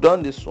 Okay, we've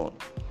done this one.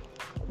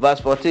 Verse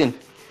 14.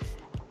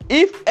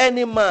 If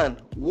any man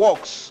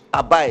works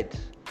abide,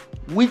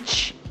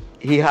 which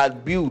he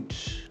had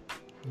built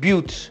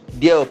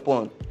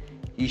thereupon,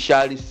 he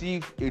shall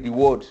receive a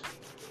reward.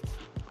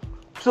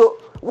 So,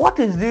 what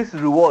is this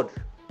reward?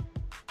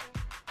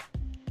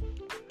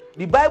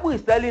 The Bible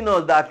is telling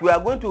us that we are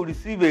going to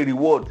receive a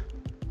reward.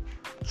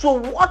 So,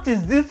 what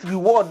is this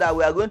reward that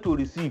we are going to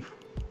receive?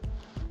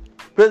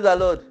 Praise the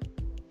Lord.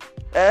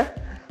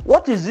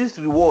 What is this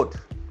reward?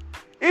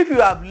 If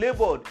you have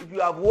labored, if you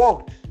have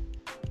worked,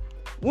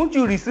 won't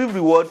you receive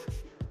reward?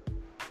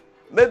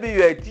 Maybe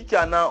you're a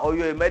teacher now or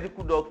you're a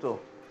medical doctor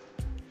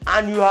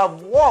and you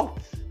have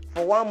worked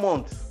for 1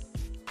 month.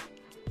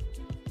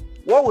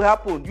 What will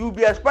happen? You'll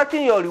be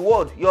expecting your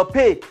reward, your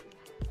pay.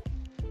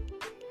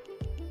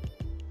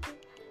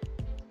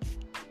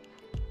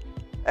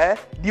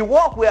 The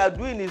work we are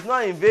doing is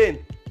not in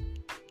vain.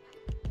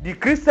 The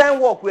Christian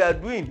work we are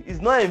doing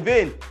is not in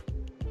vain.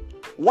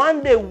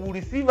 One day we will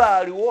receive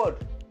our reward.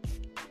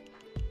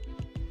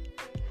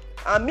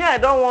 And me, I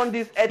don't want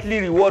this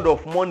earthly reward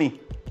of money.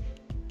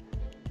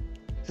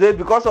 Say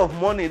because of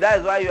money, that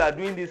is why you are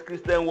doing this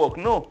Christian work.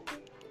 No.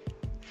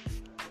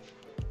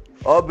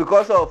 Or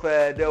because of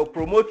they'll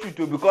promote you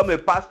to become a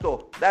pastor.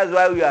 That's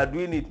why we are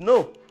doing it.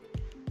 No.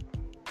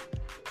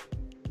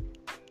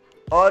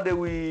 Or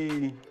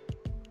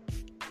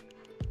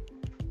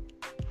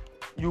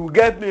you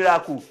get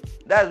miracle.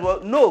 That's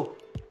what. No.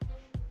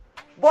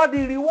 But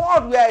the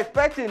reward we are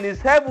expecting is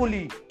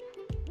heavenly.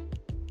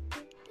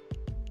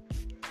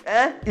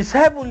 It's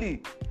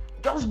heavenly.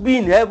 Just be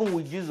in heaven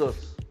with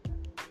Jesus.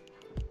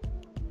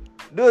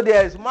 Though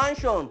there is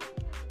mansion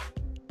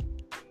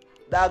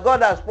that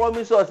God has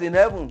promised us in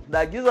heaven,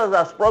 that Jesus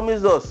has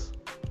promised us.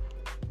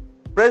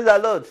 Praise the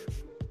Lord.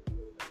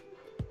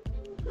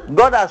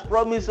 God has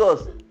promised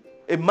us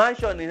a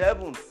mansion in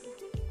heaven.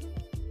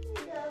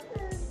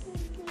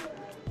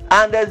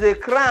 And there's a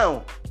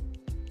crown.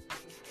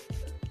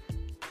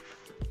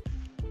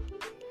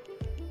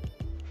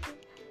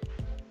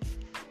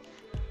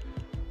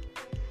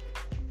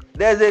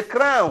 There's a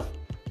crown.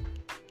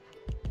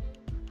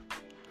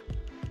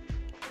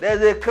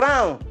 There's a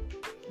crown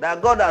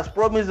that God has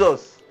promised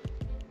us.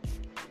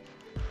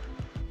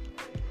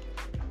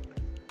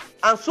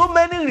 And so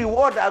many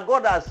rewards that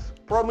God has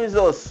promised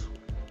us.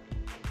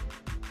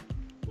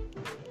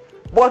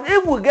 But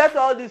if we get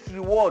all these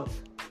rewards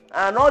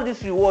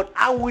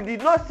and we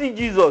did not see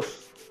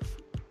Jesus,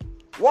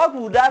 what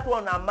would that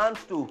one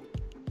amount to?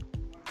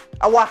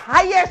 Our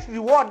highest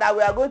reward that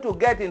we are going to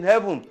get in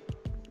heaven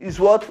is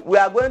what? We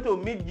are going to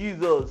meet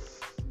Jesus.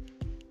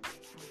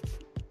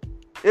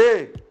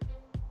 Hey.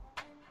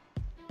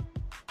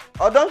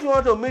 Or don't you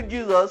want to meet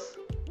Jesus?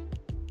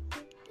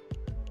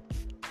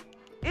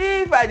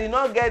 If I did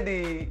not get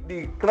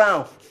the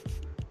crown,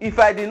 if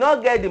I did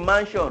not get the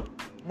mansion,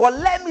 but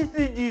let me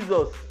see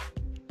Jesus.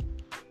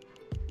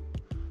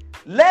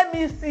 Let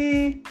me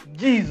see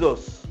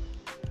Jesus.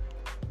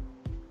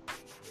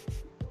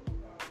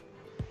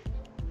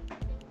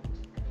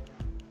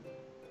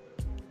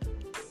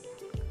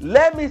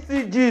 Let me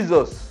see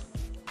Jesus.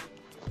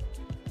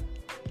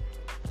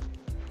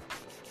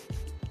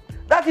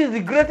 That is the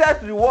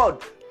greatest reward.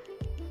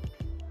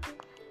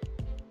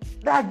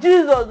 That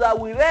Jesus that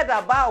we read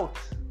about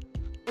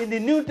in the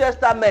New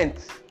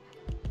Testament.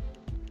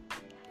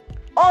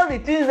 All the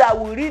things that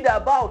we read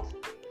about.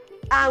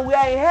 And we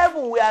are in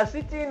heaven, we are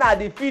sitting at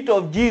the feet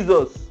of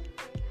Jesus.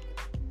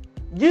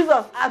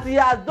 Jesus, as he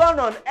has done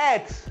on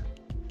earth.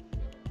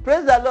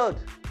 Praise the Lord.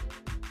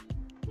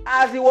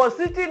 As he was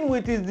sitting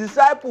with his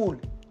disciples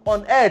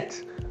on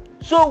earth.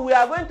 So we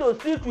are going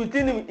to sit with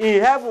him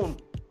in heaven.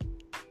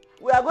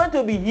 We are going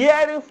to be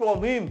hearing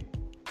from him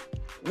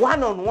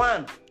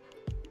one-on-one.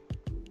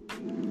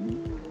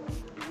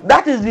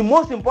 That is the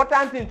most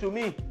important thing to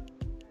me.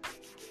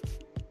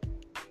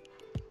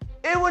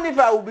 Even if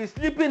I will be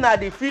sleeping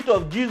at the feet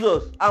of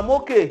Jesus, I'm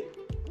okay.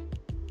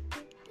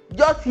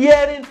 Just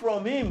hearing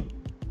from him.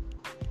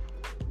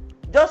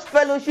 Just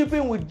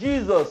fellowshipping with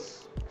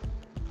Jesus.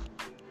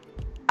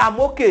 I'm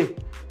okay.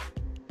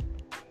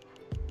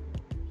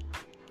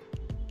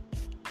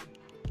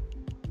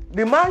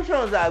 The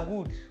mansions are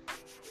good.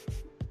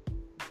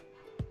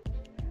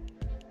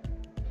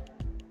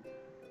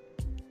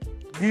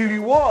 The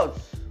rewards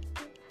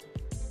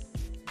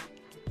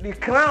the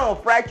crown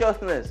of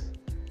righteousness,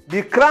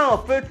 the crown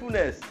of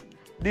faithfulness,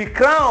 the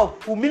crown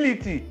of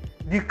humility,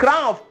 the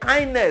crown of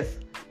kindness,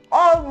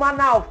 all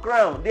manner of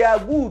crown. They are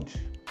good.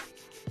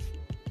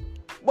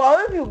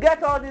 But if you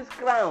get all this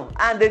crown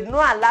and they do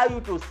not allow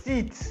you to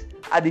sit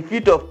at the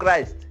feet of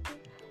Christ,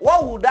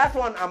 what would that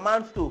one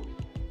amount to?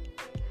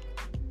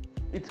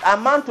 It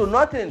amounts to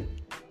nothing.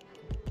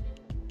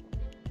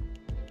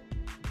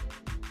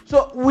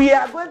 So we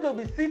are going to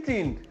be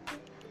sitting.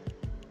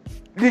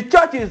 The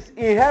church is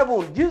in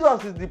heaven.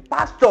 Jesus is the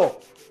pastor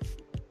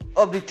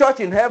of the church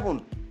in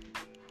heaven.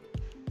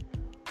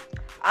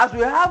 As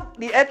we have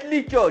the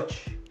earthly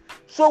church,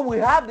 so we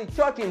have the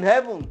church in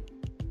heaven.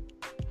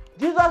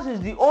 Jesus is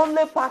the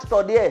only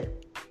pastor there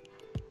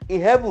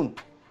in heaven.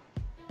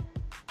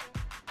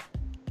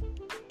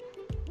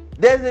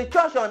 There's a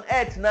church on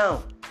earth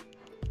now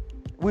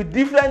with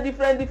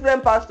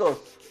different pastors.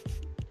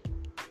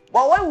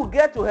 But when we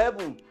get to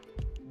heaven,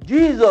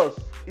 Jesus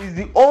is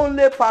the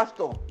only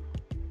pastor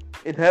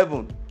in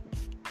heaven.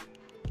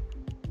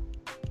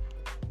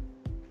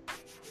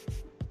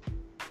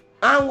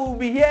 And we'll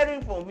be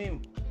hearing from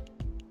him.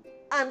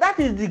 And that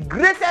is the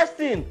greatest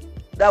thing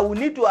that we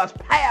need to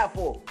aspire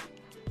for.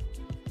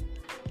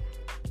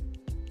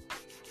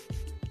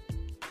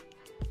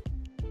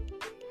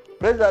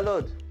 Praise the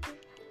Lord.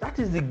 That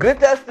is the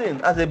greatest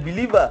thing as a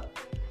believer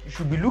you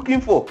should be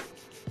looking for.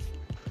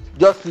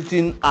 Just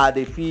sitting at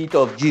the feet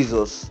of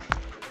Jesus.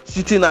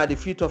 Sitting at the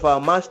feet of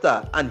our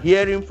Master and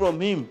hearing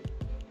from him.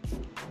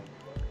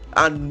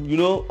 And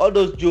all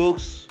those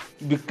jokes,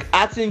 be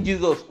asking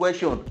Jesus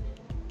questions.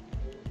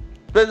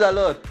 Praise the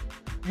Lord.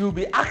 You'll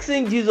be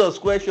asking Jesus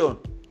questions.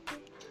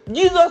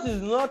 Jesus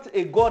is not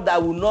a God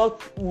that will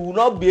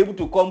not be able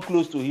to come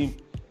close to him.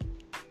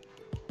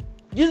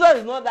 Jesus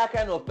is not that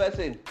kind of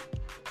person.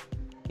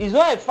 He's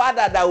not a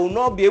father that will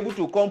not be able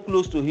to come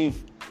close to him.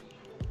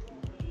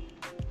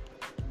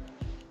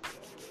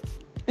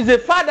 He's a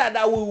father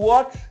that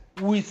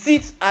will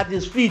sit at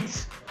his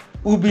feet.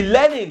 Will be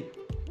learning.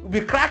 Will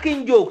be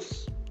cracking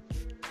jokes.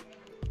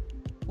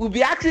 Will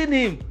be asking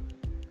him,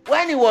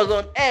 when he was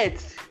on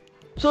earth,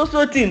 so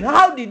thing,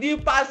 how did he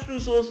pass through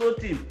so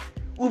thing?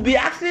 We'll be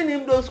asking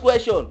him those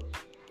questions.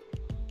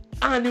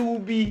 And he will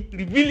be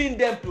revealing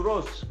them to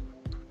us.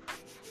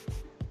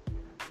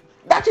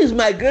 That is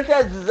my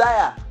greatest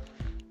desire.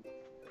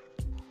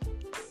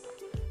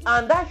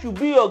 And that should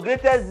be your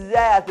greatest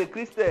desire as a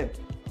Christian.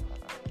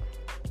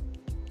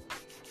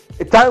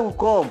 A time will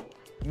come,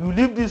 you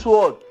leave this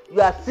world,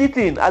 you are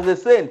sitting as a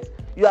saint,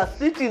 you are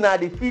sitting at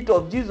the feet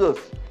of Jesus.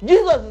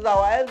 Jesus is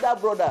our elder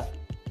brother.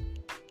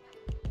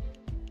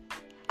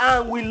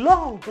 And we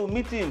long to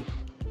meet him.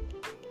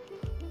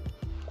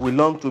 We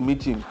long to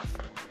meet him.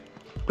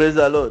 Praise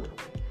the Lord.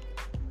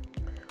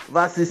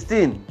 Verse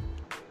 16.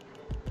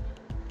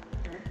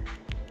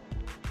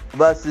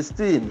 Verse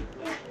 16.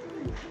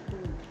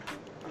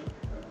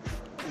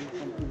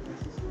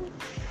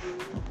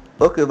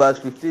 Okay, verse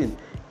 15.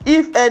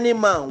 If any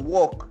man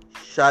walk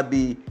shall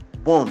be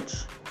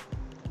burnt,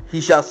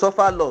 he shall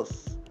suffer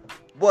loss,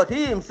 but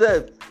he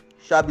himself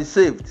shall be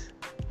saved,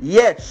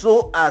 yet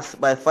so as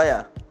by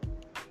fire.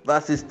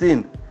 Verse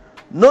 16.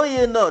 Know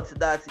ye not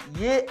that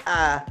ye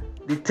are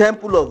the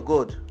temple of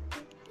God,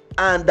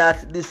 and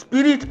that the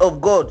Spirit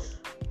of God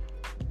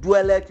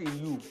dwelleth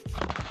in you?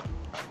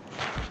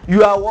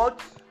 You are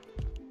what?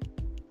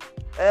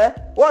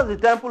 What's the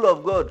temple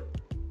of God?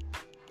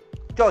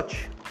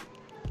 Church.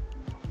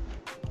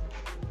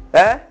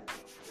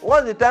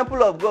 What's the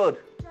temple of God?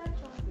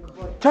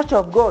 Church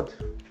of God.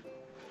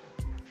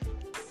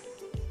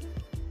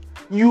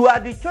 You are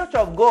the church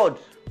of God.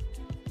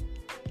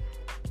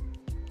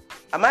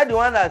 Am I the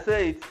one that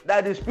say it?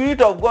 That the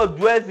Spirit of God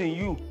dwells in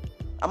you.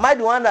 Am I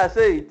the one that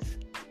say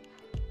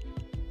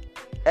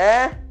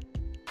it?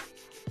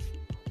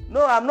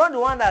 No, I'm not the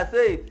one that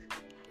say it.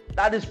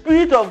 That the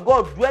Spirit of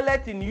God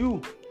dwelleth in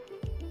you.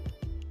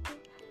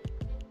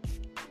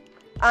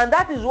 And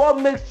that is what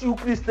makes you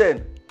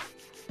Christian.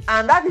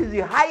 And that is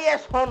the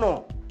highest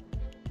honor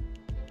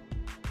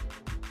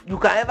you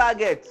can ever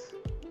get.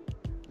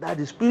 That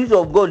the Spirit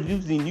of God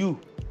lives in you.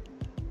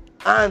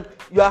 And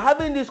you are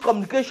having this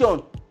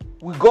communication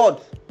with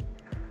God.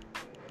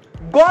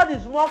 God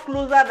is more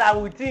closer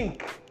than we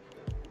think.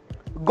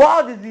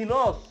 God is in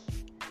us.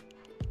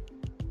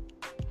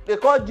 They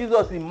call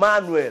Jesus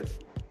Emmanuel.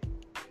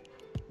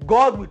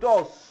 God with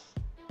us.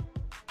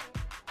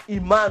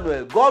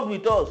 Emmanuel. God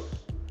with us.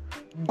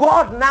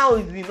 God now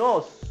is in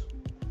us.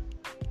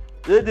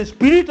 The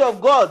Spirit of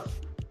God,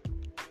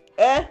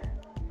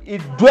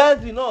 it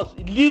dwells in us.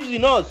 It lives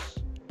in us.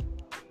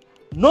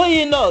 Know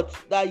ye not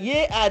that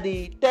ye are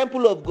the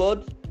temple of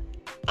God,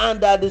 and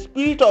that the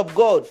Spirit of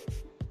God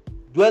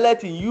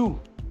dwelleth in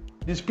you?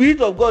 The Spirit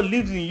of God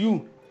lives in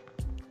you.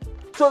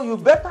 So you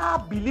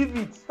better believe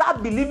it.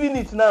 Start believing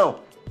it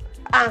now.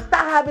 And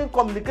start having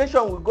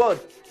communication with God.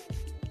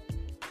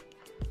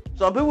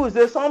 Some people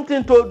say,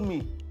 something told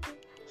me.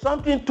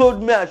 Something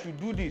told me I should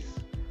do this.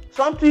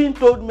 Something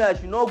told me I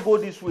should not go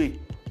this way.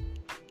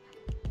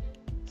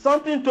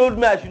 something told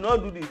me I should not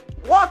do this.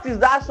 What is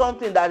that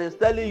something that is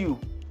telling you?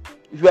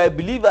 If you are a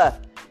believer,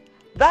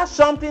 that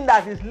something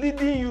that is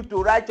leading you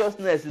to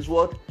righteousness is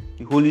what?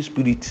 The Holy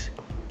Spirit,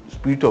 the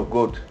Spirit of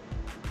God.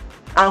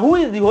 And who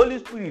is the Holy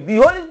Spirit? The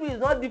Holy Spirit is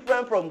not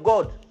different from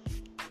God.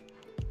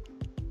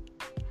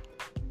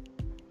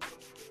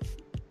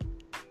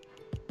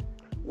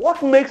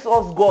 What makes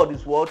us God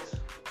is what?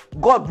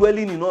 God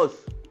dwelling in us.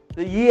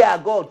 The ye are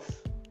gods.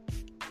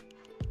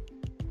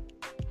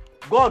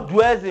 God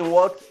dwells in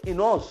what? In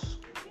us.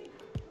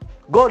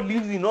 God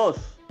lives in us.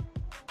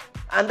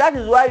 And that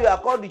is why you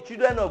are called the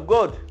children of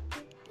God.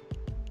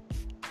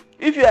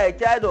 If you are a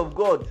child of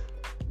God,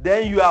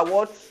 then you are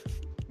what?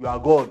 You are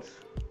God.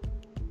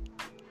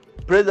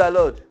 Praise the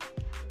Lord.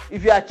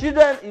 If you are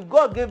children, if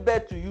God gave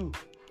birth to you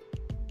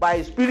by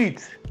His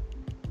Spirit,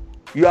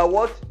 you are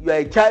what? You are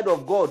a child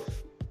of God.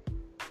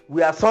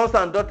 We are sons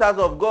and daughters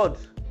of God.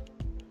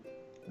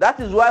 That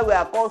is why we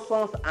are called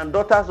sons and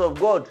daughters of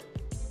God.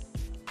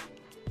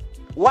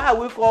 Why are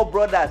we called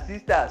brothers,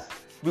 sisters?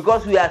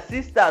 Because we are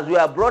sisters, we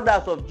are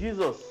brothers of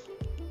Jesus.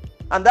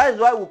 And that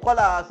is why we call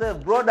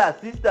ourselves brother,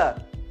 sister.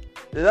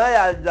 You know,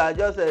 you are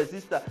just a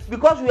sister.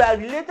 Because we are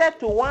related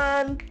to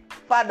one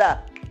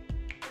Father.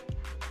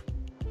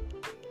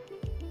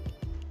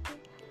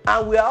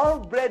 And we are all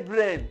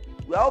brethren.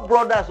 We are all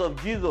brothers of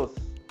Jesus.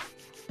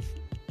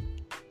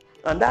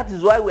 And that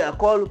is why we are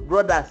called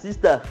brother,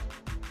 sister.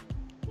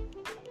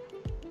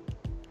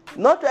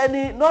 Not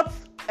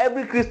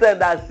every Christian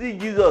that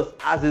sees Jesus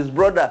as his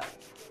brother.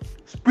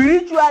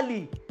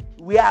 Spiritually,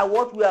 we are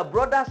what? We are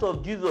brothers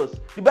of Jesus.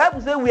 The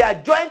Bible says we are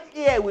joint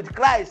heir with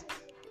Christ.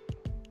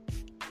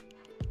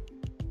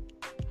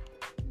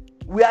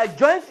 We are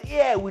joint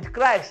heir with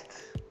Christ.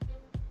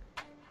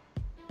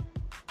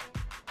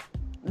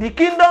 The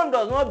kingdom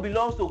does not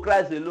belong to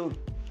Christ alone.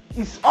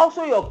 It's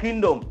also your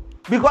kingdom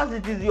because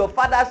it is your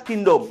Father's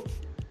kingdom.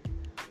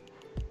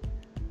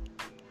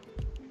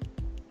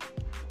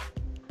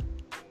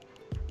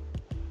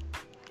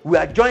 We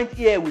are joint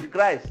heir with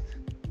Christ.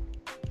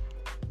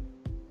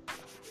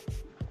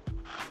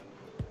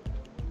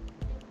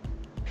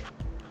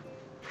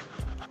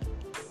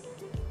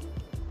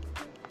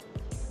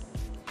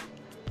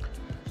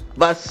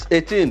 Verse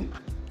 18.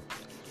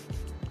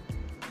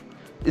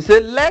 It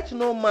says, let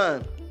no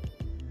man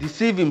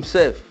deceive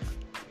himself.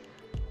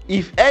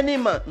 If any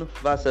man, no,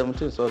 verse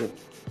 17, sorry.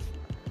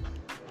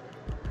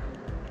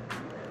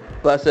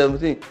 Verse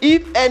 17.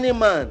 If any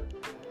man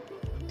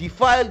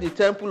defile the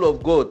temple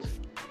of God,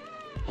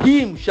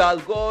 him shall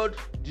God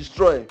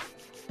destroy.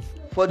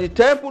 For the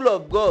temple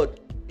of God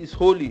is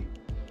holy.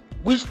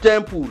 Which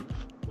temple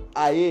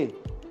are ye?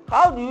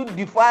 How do you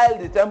defile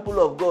the temple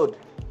of God?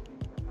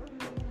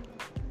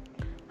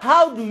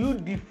 How do you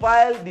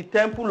defile the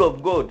temple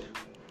of God?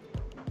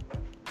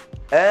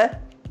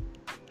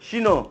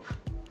 Shino.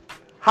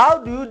 How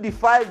do you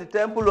defile the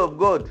temple of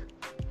God?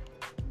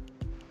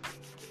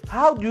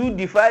 How do you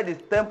defile the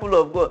temple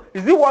of God?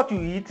 Is it what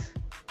you eat?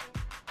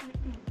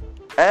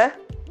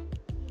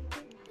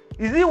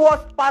 Is it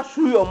what passed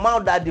through your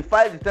mouth that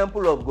defiles the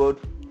temple of God?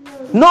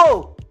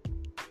 No.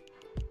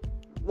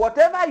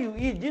 Whatever you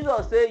eat,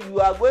 Jesus said you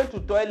are going to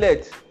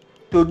toilet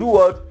to do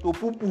what? To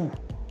poo-poo.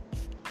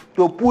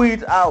 To poo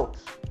it out.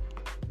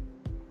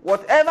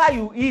 Whatever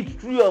you eat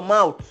through your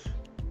mouth,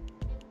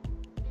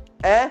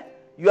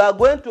 you are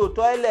going to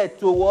toilet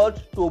to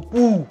what? To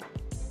poo.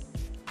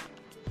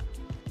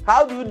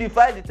 How do you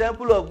defile the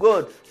temple of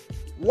God?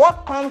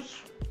 What comes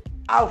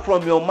out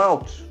from your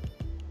mouth?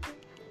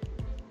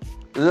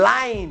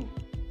 Lying,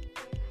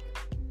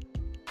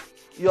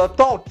 your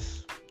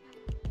thoughts,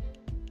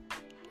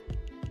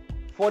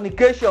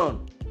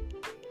 fornication,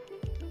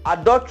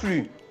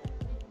 adultery,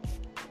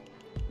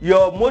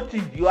 your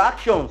motive, your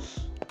actions,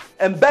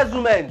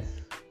 embezzlement,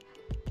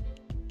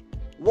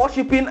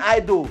 worshiping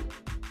idol,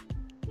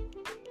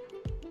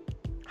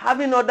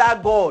 having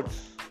other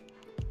gods,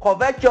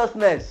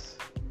 covetousness,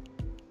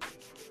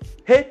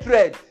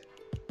 hatred,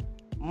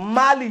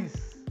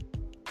 malice,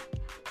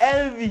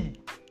 envy,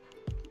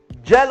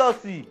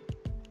 jealousy.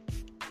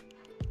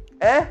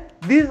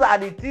 These are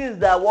the things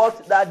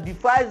that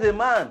defiles a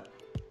man.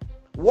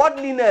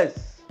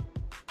 Worldliness,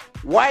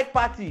 white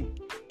party.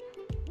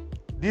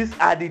 These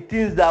are the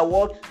things that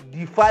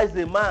defiles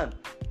a man.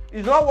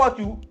 It's not what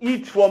you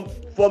eat from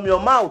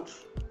your mouth.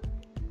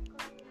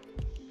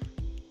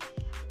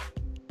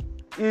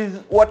 Is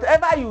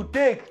whatever you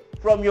take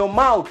from your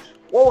mouth,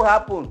 what will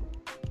happen?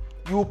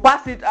 You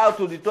pass it out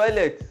to the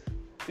toilet.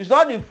 It's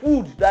not the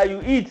food that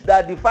you eat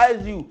that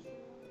defiles you.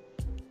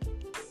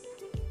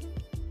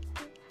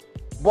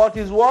 But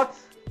is what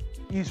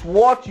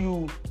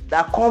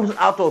that comes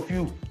out of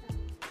you.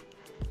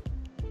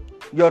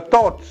 Your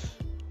thoughts,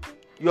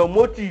 your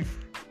motive,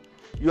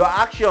 your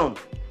action,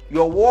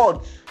 your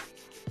words.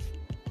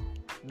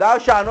 Thou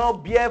shalt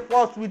not bear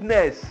false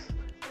witness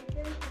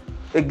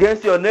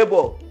against your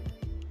neighbor.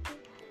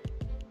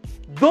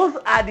 Those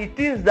are the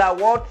things that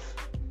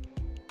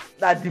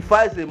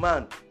defiles a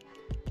man.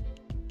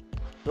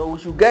 So we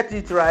should get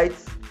it right.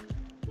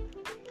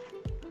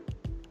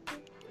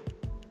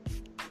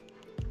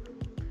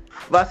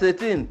 Verse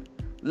 18.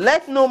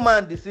 Let no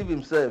man deceive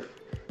himself.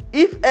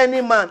 If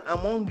any man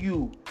among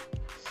you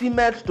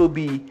seemeth to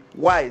be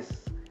wise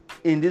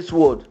in this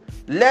world,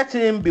 let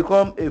him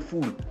become a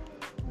fool,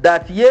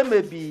 that ye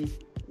may be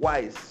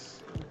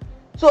wise.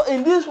 So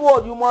in this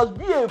world, you must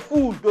be a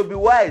fool to be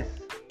wise.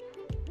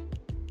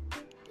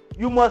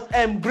 You must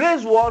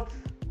embrace what?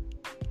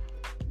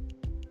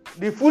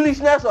 The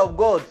foolishness of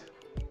God.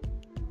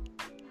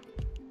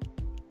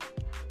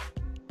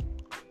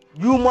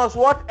 You must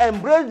what?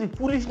 Embrace the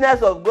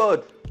foolishness of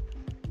God.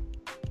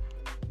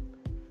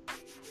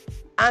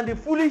 And the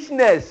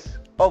foolishness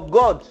of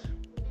God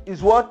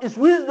is what? Is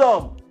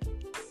wisdom.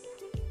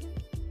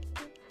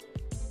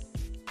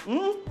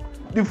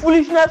 The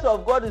foolishness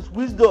of God is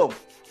wisdom.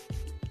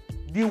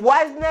 The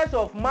wiseness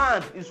of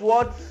man is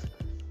what?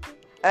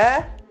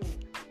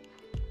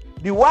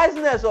 The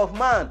wiseness of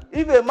man.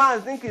 If a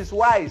man thinks he's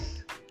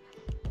wise,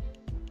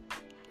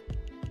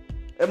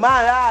 a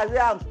man say,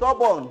 I'm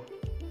stubborn.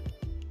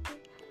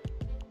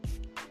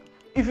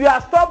 If you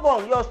are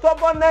stubborn, your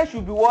stubbornness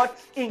should be what?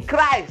 In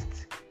Christ.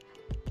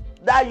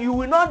 That you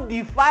will not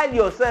defile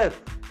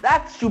yourself.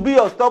 That should be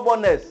your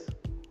stubbornness.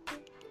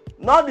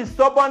 Not the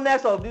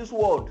stubbornness of this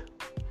world.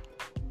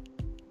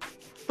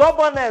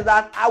 Stubbornness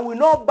that I will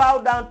not bow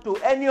down to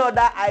any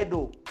other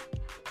idol.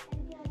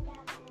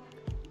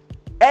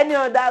 Any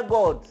other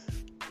gods.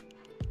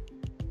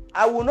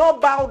 I will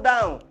not bow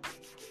down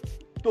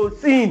to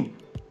sin.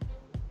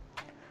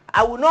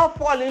 I will not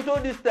fall into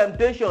this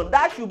temptation.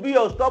 That should be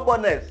your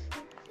stubbornness.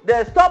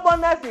 There is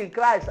stubbornness in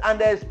Christ and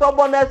there is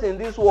stubbornness in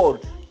this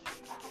world.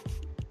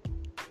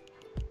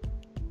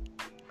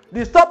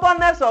 The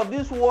stubbornness of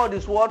this world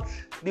is what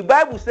the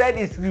Bible said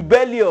is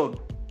rebellion.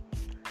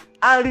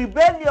 And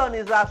rebellion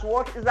is as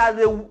what? Is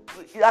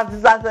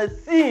as a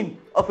sin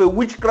of a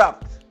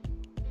witchcraft.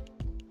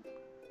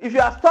 If you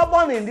are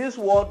stubborn in this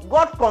world,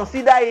 God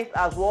consider it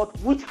as what?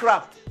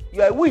 Witchcraft.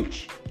 You are a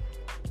witch.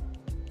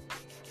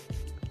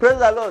 Praise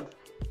the Lord.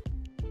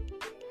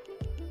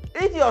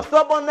 If your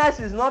stubbornness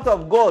is not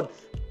of God,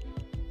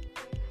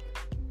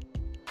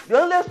 the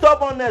only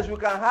stubbornness we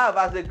can have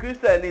as a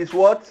Christian is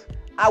what?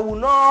 I will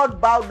not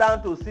bow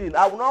down to sin.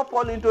 I will not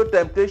fall into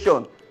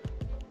temptation.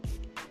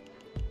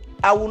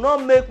 I will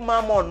not make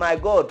mammon my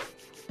God.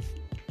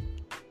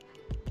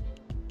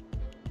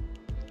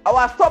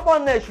 Our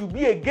stubbornness should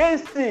be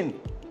against sin.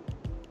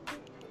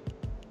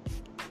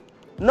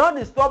 Not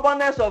the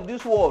stubbornness of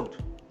this world.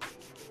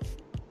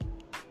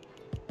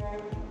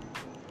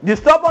 The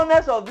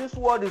stubbornness of this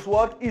world is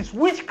what? Is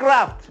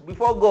witchcraft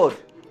before God.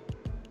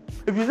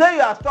 If you say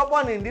you are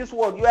stubborn in this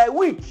world, you are a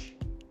witch.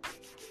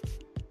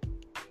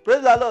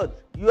 Praise the Lord.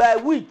 You are a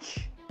witch.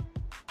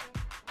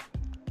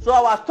 So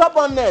our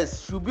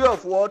stubbornness should be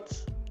of what?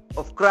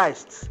 Of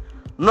Christ,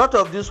 not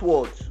of this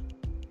world.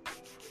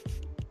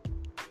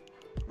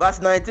 Verse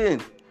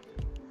 19.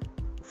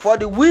 For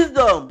the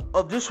wisdom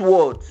of this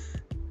world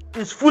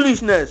is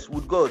foolishness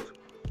with God.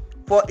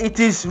 For it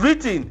is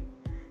written,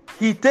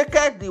 He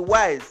taketh the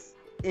wise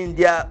in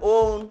their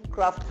own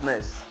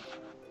craftiness.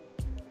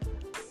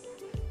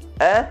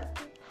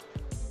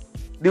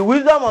 The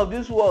wisdom of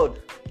this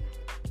world.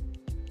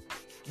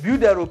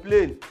 Build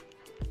aeroplane,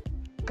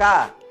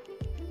 car,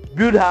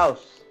 build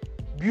house,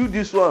 build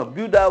this one,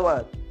 build that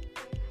one.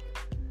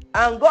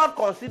 And God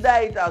consider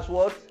it as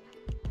what?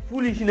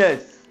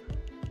 Foolishness.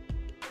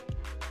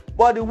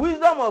 But the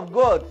wisdom of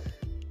God,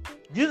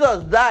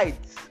 Jesus died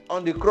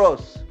on the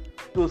cross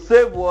to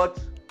save what?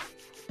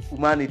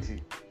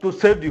 Humanity. To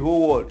save the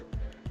whole world.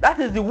 That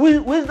is the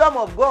wisdom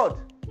of God.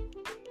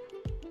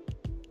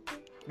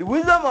 The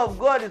wisdom of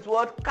God is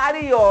what?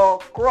 Carry your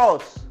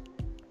cross.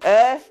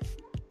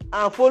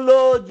 And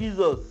follow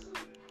Jesus.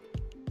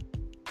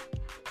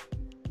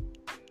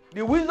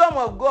 The wisdom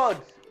of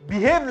God,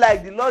 behave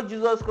like the Lord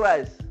Jesus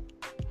Christ.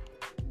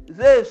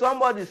 Say if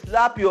somebody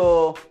slap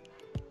you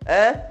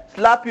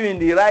in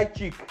the right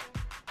cheek,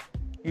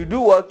 you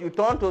do what? You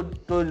turn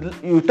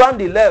you turn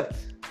the left.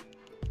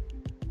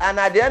 And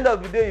at the end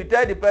of the day, you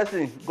tell the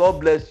person,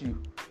 God bless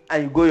you,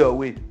 and you go your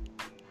way.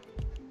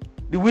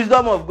 The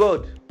wisdom of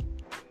God.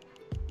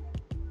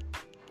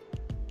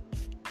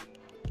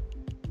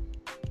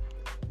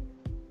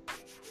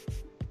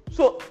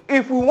 So,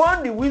 if we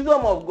want the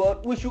wisdom of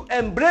God, we should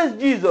embrace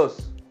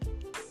Jesus.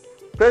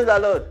 Praise the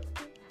Lord.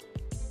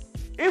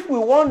 If we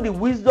want the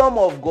wisdom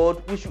of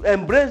God, we should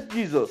embrace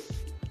Jesus.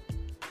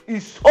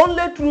 It's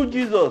only through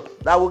Jesus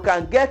that we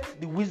can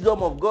get the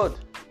wisdom of God.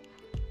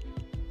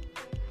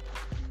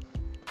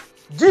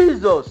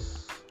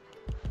 Jesus,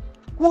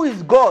 who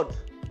is God,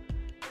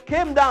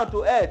 came down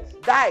to earth,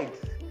 died,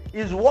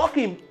 is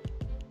walking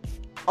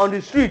on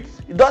the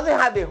streets. He doesn't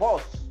have a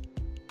horse.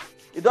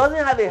 He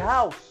doesn't have a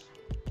house.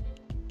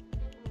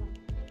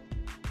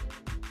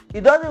 He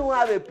doesn't even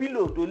have a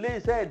pillow to lay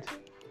his head.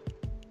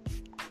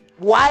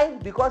 Why?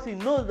 Because he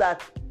knows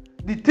that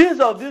the things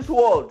of this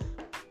world,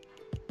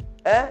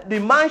 the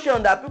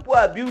mansion that people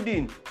are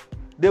building,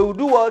 they will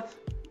do what?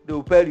 They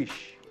will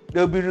perish.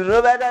 They will be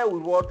renovated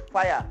with what?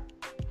 Fire.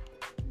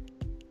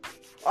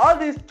 All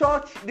this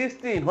church, this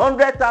thing,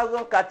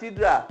 100,000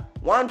 cathedral,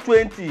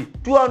 120,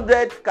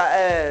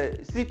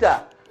 200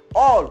 seater,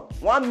 all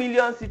 1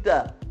 million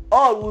seater,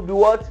 all will be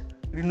what?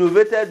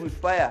 Renovated with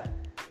fire.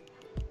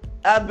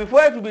 And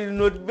before it will be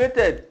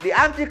renovated, the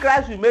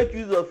Antichrist will make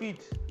use of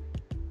it.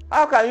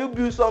 How can you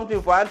build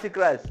something for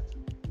Antichrist?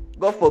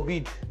 God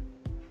forbid.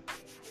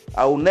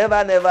 I will never.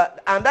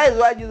 And that is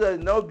why Jesus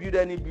did not build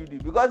any building.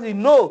 Because he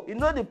know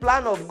the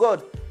plan of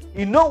God.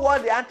 He know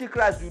what the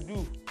Antichrist will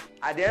do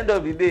at the end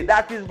of the day.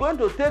 That he's going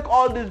to take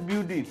all this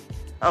building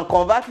and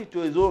convert it to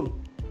his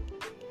own.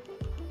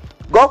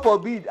 God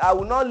forbid, I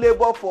will not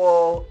labor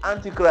for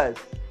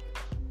Antichrist.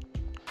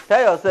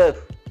 Tell yourself,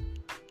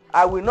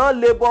 I will not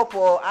labor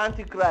for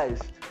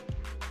Antichrist.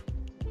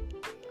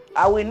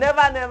 I will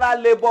never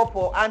labor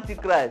for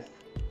Antichrist.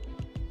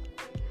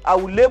 I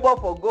will labor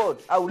for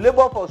God. I will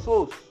labor for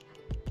souls.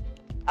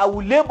 I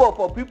will labor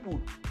for people.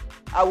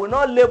 I will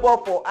not labor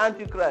for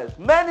Antichrist.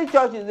 Many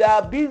churches, they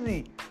are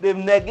busy. They've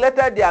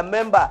neglected their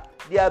member.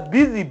 They are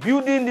busy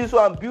building this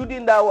one,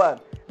 building that one.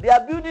 They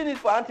are building it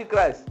for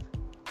Antichrist.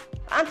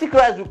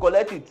 Antichrist will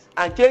collect it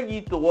and change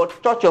it to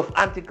what? Church of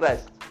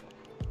Antichrist.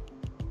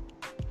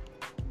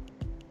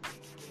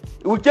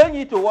 It will change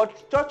it to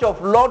what? Church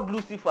of Lord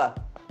Lucifer.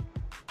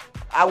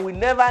 I will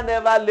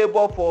never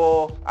labor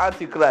for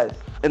Antichrist.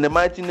 In the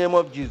mighty name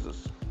of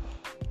Jesus.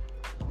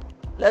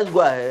 Let's go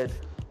ahead.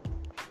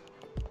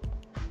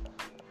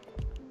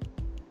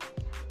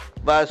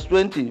 Verse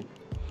 20.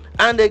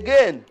 And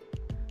again,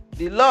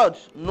 the Lord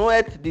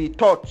knoweth the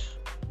thoughts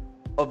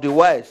of the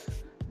wise,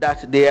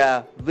 that they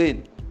are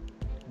vain.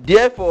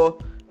 Therefore,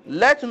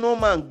 let no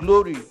man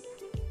glory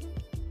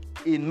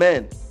in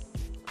men,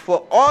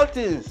 for all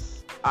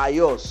things are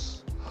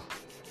yours.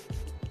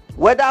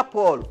 Whether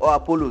Paul or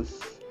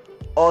Apollos,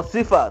 or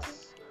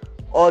Cephas,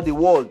 or the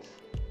world,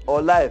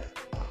 or life,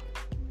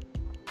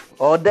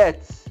 or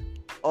death,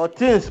 or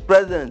things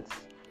present,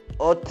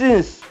 or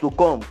things to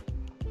come,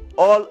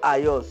 all are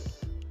yours.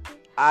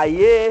 Are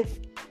ye,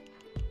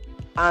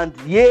 and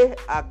ye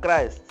are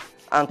Christ,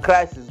 and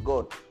Christ is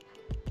God,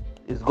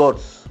 is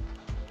God's.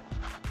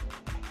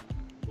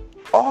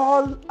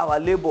 All our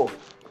labor,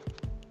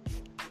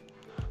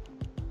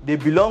 they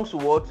belong to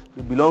what?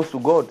 They belong to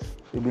God.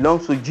 They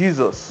belong to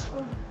Jesus.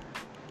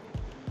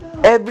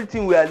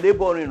 Everything we are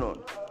laboring on.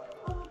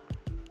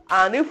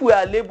 And if we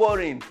are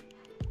laboring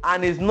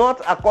and it's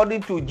not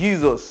according to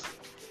Jesus,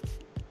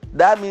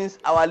 that means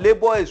our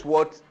labor is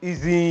what?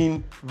 Is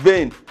in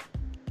vain.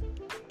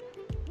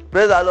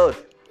 Praise the Lord.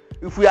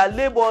 If we are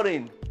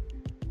laboring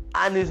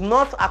and it's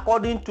not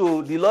according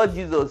to the Lord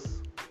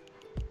Jesus,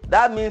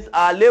 that means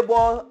our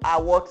labor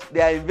are what?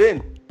 They are in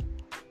vain.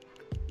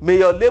 May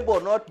your labor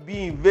not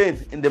be in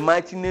vain in the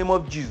mighty name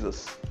of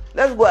Jesus.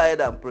 Let's go ahead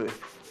and pray.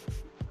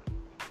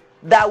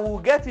 That we'll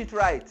get it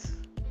right.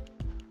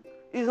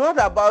 It's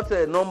not about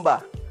a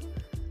number.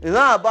 It's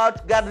not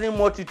about gathering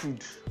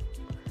multitude.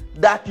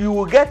 That you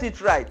will get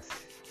it right.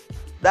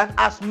 That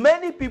as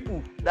many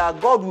people that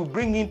God will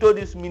bring into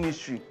this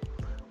ministry,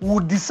 will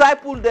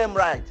disciple them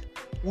right.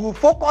 Will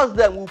focus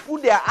them. Will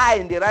put their eye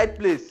in the right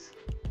place.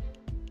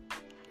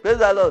 Praise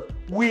the Lord.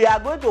 We are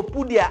going to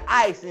put their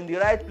eyes in the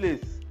right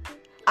place.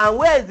 And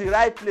where is the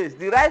right place?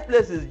 The right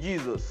place is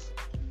Jesus.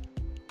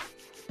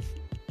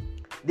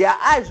 Their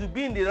eyes will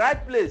be in the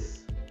right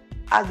place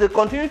as they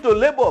continue to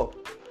labor.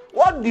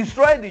 What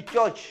destroyed the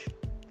church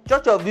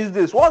of these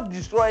days? What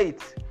destroyed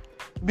it?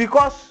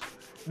 Because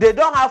they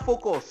don't have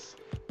focus.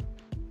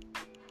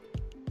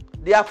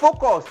 Their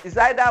focus is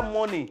either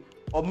money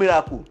or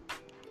miracle.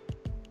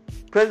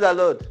 Praise the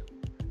Lord.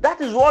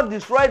 That is what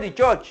destroyed the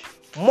church.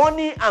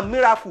 Money and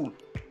miracle.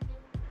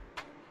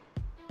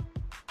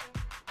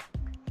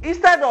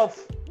 Instead of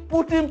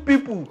putting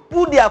people,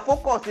 put their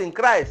focus in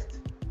Christ.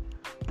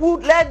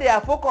 Let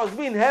their focus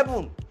be in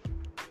heaven.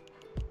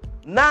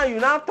 Now you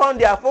turn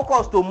their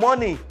focus to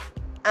money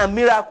and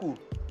miracle.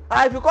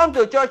 And if you come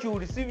to church, you will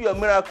receive your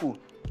miracle.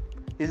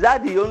 Is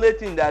that the only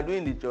thing they are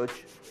doing in the church?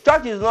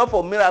 Church is not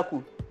for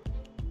miracle.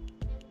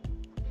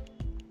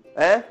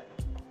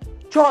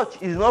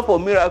 Church is not for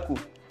miracle.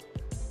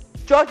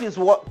 Church is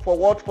for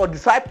what? For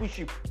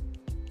discipleship.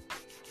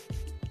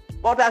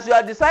 But as you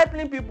are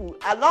discipling people,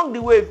 along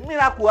the way, if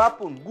miracle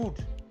happen, good.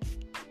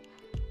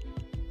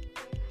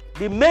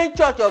 The main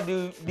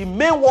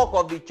work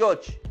of the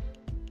church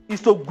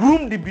is to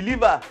groom the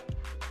believer,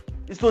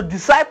 is to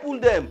disciple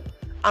them,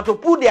 and to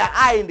put their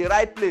eye in the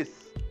right place.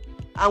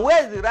 And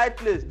where is the right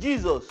place?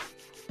 Jesus.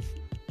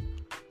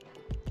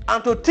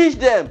 And to teach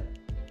them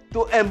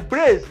to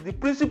embrace the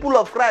principle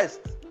of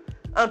Christ,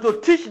 and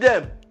to teach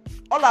them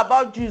all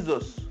about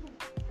Jesus.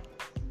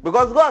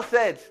 Because God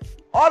said,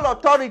 all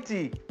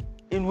authority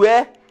in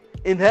where?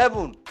 In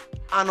heaven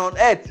and on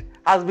earth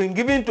has been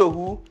given to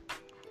who?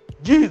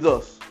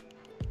 Jesus.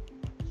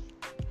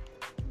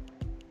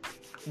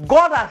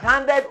 God has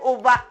handed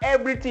over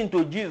everything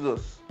to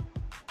Jesus.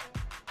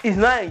 He's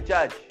now in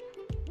charge.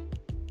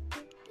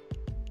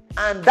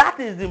 And that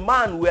is the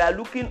man we are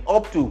looking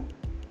up to.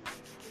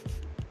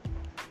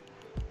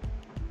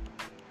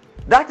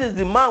 That is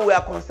the man we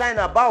are concerned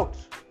about.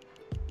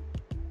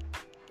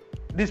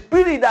 The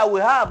spirit that we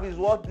have is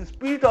what? The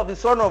spirit of the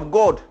Son of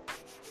God,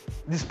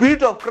 the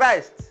spirit of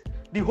Christ.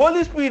 The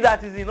Holy Spirit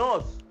that is in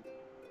us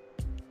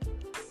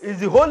is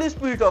the Holy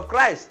Spirit of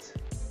Christ.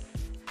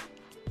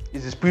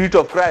 Is the Spirit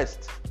of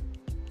Christ.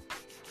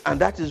 And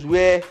that is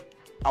where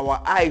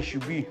our eye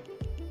should be.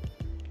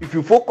 If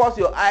you focus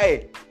your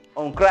eye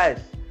on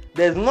Christ,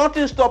 there's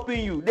nothing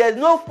stopping you. There's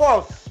no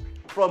force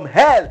from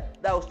hell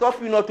that will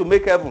stop you not to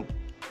make heaven.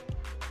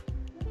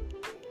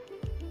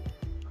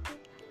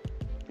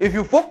 If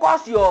you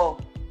focus your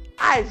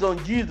eyes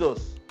on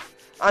Jesus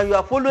and you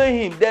are following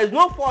him, there's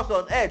no force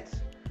on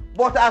earth.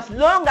 But as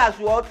long as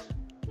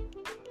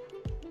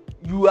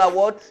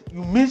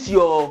you miss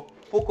your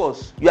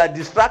focus, you are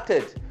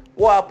distracted,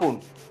 what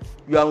happened?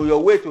 You are on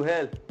your way to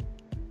hell.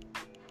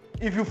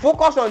 If you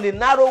focus on the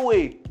narrow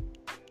way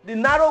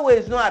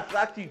is not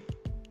attractive.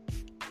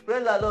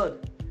 Praise the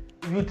Lord.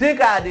 If you think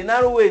the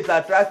narrow way is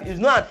attractive, it's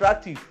not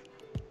attractive.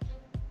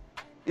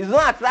 It's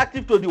not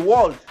attractive to the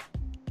world.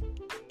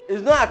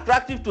 It's not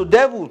attractive to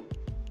devil.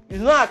 It's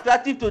not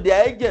attractive to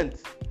their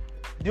agents.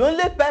 The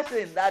only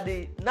person that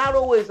the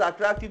narrow way is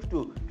attractive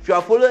to, if you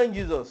are following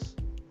Jesus,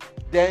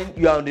 then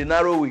you are on the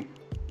narrow way.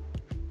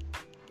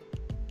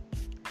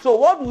 So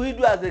what do we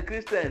do as a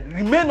Christian?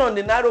 Remain on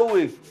the narrow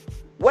way.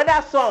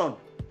 Whether sun,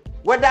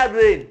 whether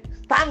rain,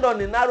 stand on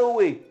the narrow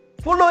way.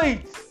 Follow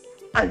it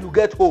and you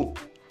get home.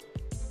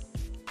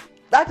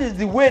 That is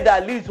the way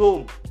that leads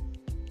home.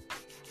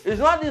 It's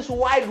not this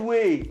wide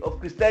way of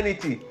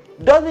Christianity.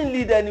 It doesn't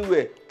lead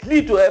anywhere. It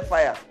leads to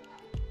hellfire.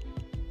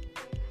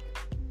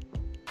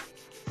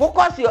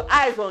 Focus your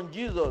eyes on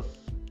Jesus.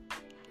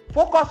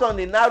 Focus on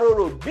the narrow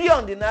road. Be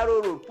on the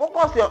narrow road.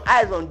 Focus your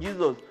eyes on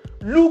Jesus.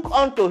 Look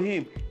unto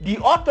him, the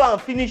author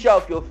and finisher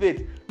of your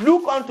faith.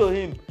 Look unto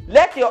him.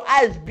 Let your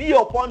eyes be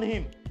upon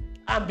him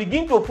and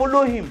begin to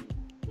follow him.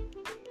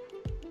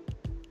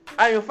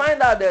 And you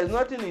find out there is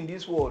nothing in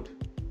this world.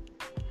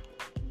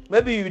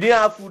 Maybe you didn't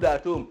have food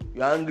at home,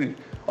 you're hungry.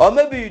 Or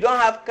maybe you don't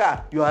have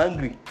car, you're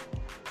hungry.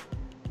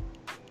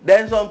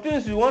 Then some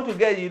things you want to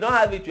get, you don't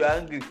have it, you're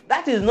hungry.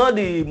 That is not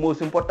the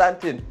most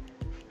important thing.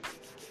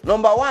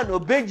 Number one,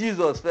 obey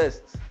Jesus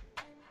first.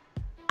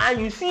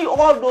 And you see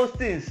all those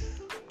things.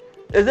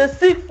 They say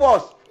seek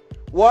first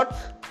what?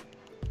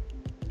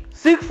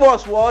 Seek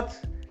first what?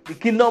 The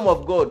kingdom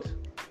of God.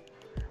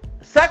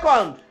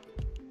 Second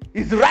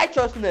is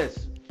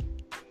righteousness.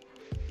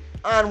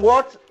 And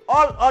what?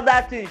 All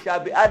other things shall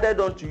be added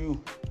unto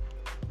you.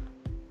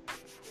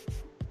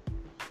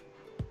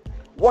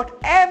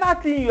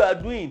 Whatever thing you are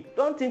doing,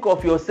 don't think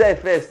of yourself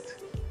first.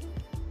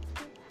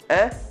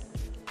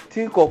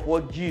 Think of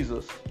what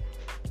Jesus.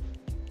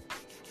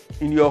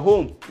 In your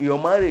home, in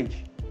your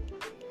marriage.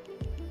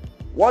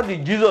 What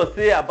did Jesus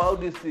say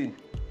about this thing?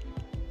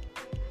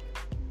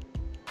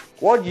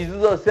 What did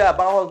Jesus say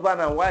about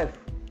husband and wife?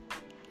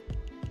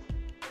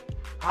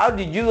 How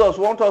did Jesus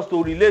want us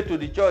to relate to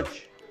the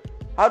church?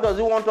 How does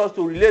he want us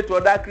to relate to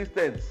other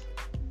Christians?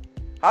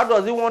 How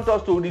does he want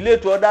us to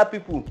relate to other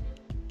people?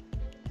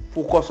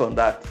 Focus on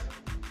that.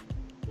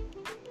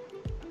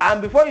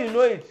 And before you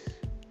know it,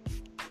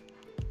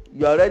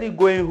 you're already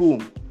going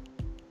home.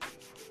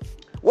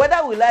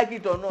 Whether we like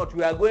it or not,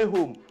 we are going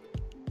home.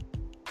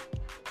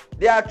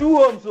 There are two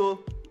homes,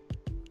 so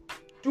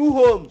 2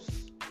 homes.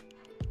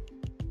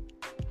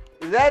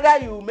 It's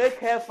either you make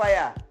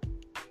hellfire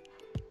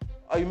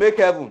or you make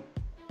heaven.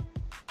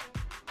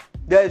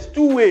 There's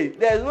 2 ways.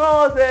 There's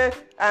no say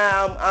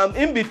I'm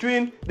in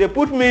between. They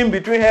put me in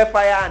between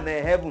hellfire and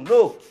heaven.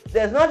 No,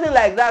 there's nothing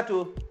like that.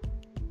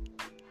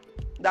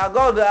 That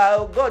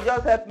God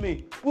just help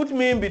me. Put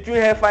me in between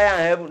hellfire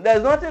and heaven.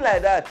 There's nothing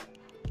like that.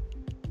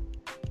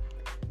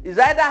 It's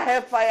either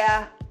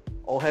hellfire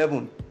or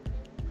heaven.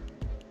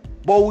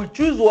 But we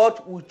choose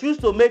what? We choose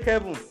to make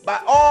heaven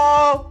by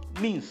all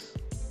means.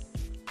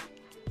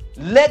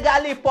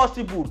 Legally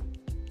possible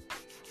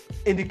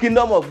in the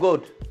kingdom of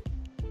God.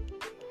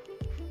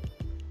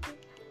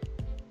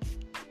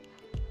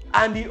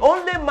 And the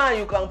only man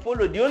you can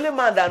follow, the only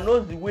man that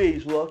knows the way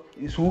is what?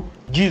 Is who?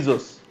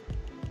 Jesus.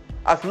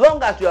 As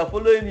long as you are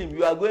following him,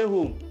 you are going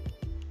home.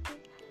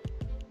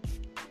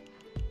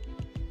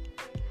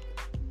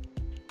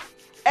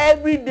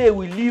 Every day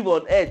we live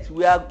on earth,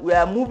 we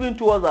are moving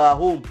towards our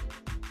home.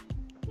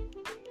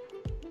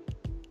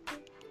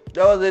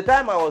 There was a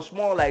time I was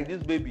small like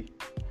this baby.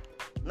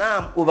 Now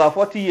I'm over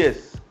 40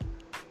 years.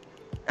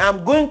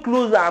 I'm going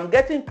closer, I'm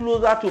getting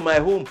closer to my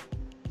home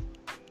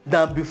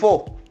than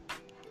before.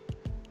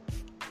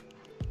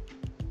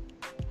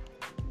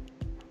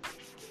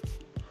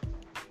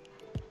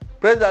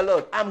 Praise the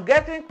Lord. I'm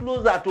getting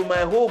closer to my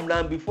home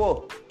than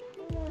before.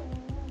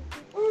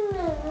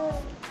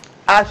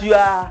 As you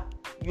are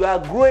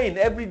growing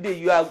every day,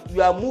 you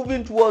are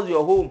moving towards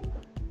your home.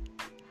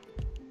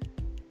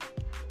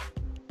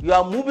 You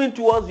are moving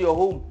towards your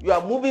home. You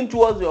are moving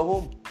towards your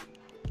home.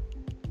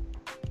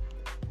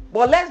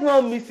 But let's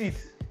not miss it.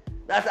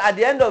 That at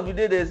the end of the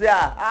day, they say,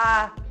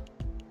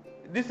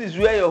 this is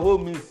where your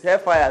home is.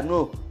 Hellfire.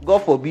 No, God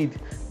forbid.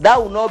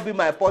 That will not be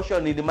my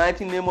portion in the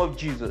mighty name of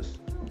Jesus.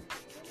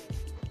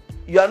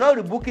 You are not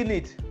rebuking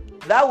it.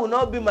 That will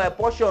not be my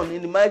portion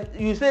in the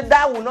mighty. You say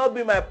that will not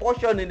be my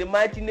portion in the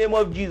mighty name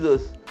of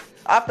Jesus.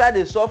 After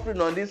the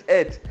suffering on this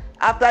earth,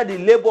 after the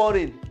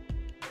laboring,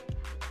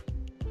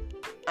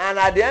 and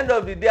at the end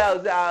of the day,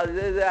 I'll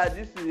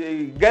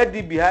say, get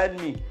thee behind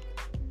me.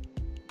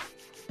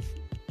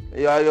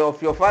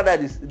 Your father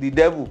is the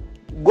devil.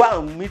 Go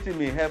and meet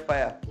him in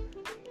hellfire.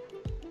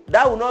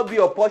 That will not be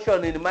your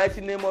portion in the mighty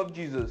name of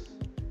Jesus.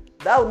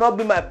 That will not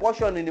be my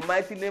portion in the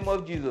mighty name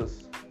of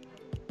Jesus.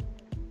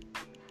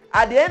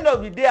 At the end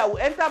of the day, I will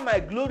enter my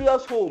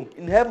glorious home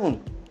in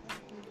heaven.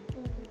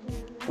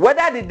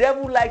 Whether the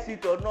devil likes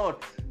it or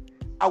not,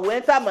 I will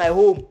enter my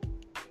home.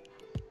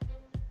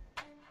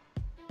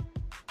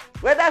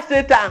 Whether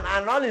Satan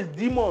and all his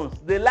demons,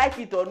 they like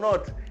it or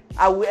not,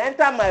 I will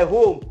enter my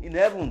home in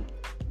heaven.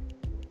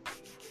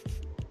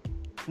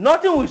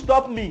 Nothing will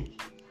stop me.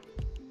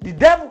 The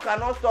devil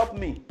cannot stop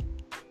me.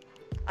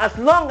 As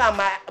long as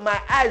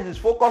my eyes is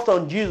focused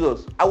on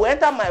Jesus, I will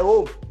enter my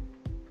home.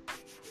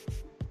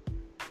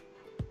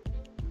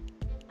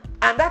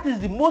 And that is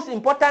the most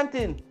important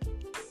thing.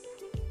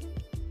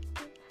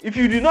 If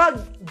you do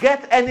not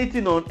get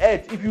anything on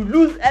earth, if you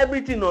lose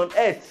everything on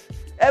earth,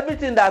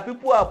 everything that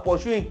people are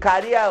pursuing,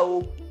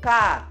 career,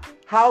 car,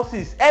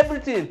 houses,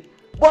 everything,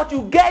 but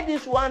you get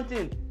this one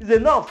thing, is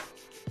enough.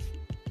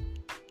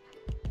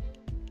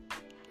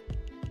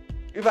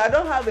 If I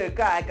don't have a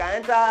car, I can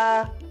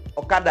enter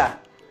Okada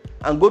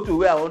and go to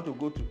where I want to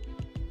go to.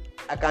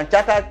 I can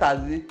charter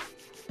taxi.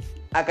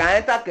 I can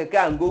enter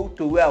Keke and go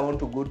to where I want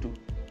to go to.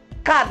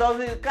 Car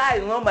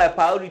is not my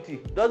priority.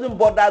 Doesn't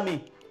bother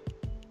me.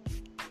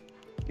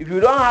 If you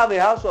don't have a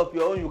house of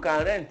your own, you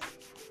can rent.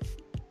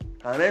 You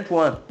can rent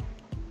one.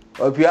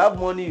 Or if you have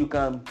money, you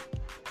can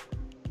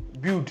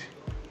build.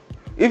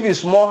 If it's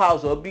small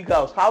house or big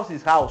house, house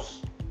is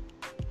house.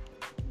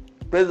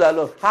 Praise the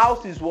Lord.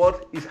 House is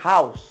what? Is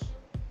house.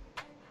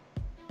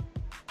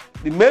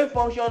 The main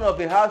function of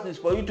a house is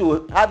for you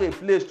to have a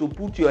place to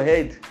put your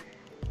head.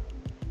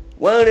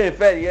 When rain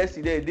fell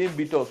yesterday, it didn't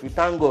beat us. We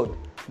thank God.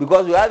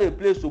 Because we have a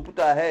place to put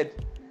our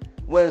head.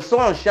 When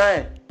sun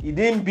shine, it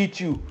didn't beat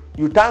you.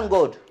 You thank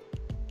God.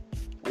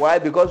 Why?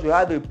 Because you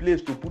have a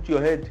place to put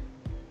your head.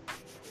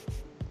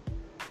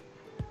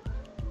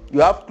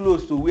 You have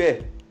clothes to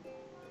wear.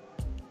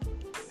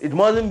 It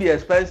mustn't be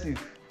expensive.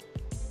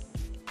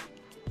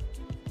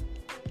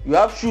 You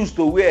have shoes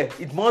to wear.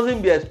 It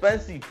mustn't be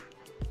expensive.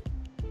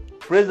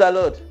 Praise the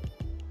Lord.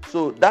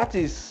 So that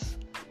is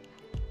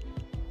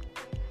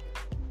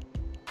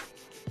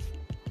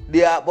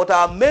but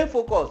our main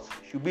focus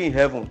should be in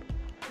heaven.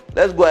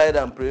 Let's go ahead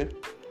and pray.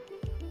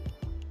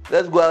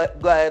 Let's go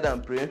ahead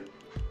and pray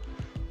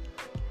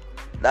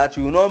that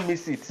you will not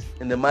miss it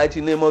in the mighty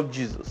name of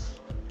Jesus.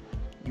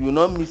 You will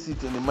not miss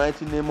it in the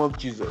mighty name of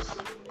Jesus.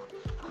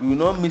 You will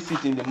not miss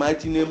it in the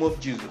mighty name of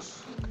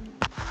Jesus.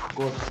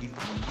 God give you.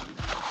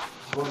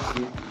 God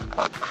give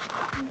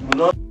you. You will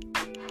not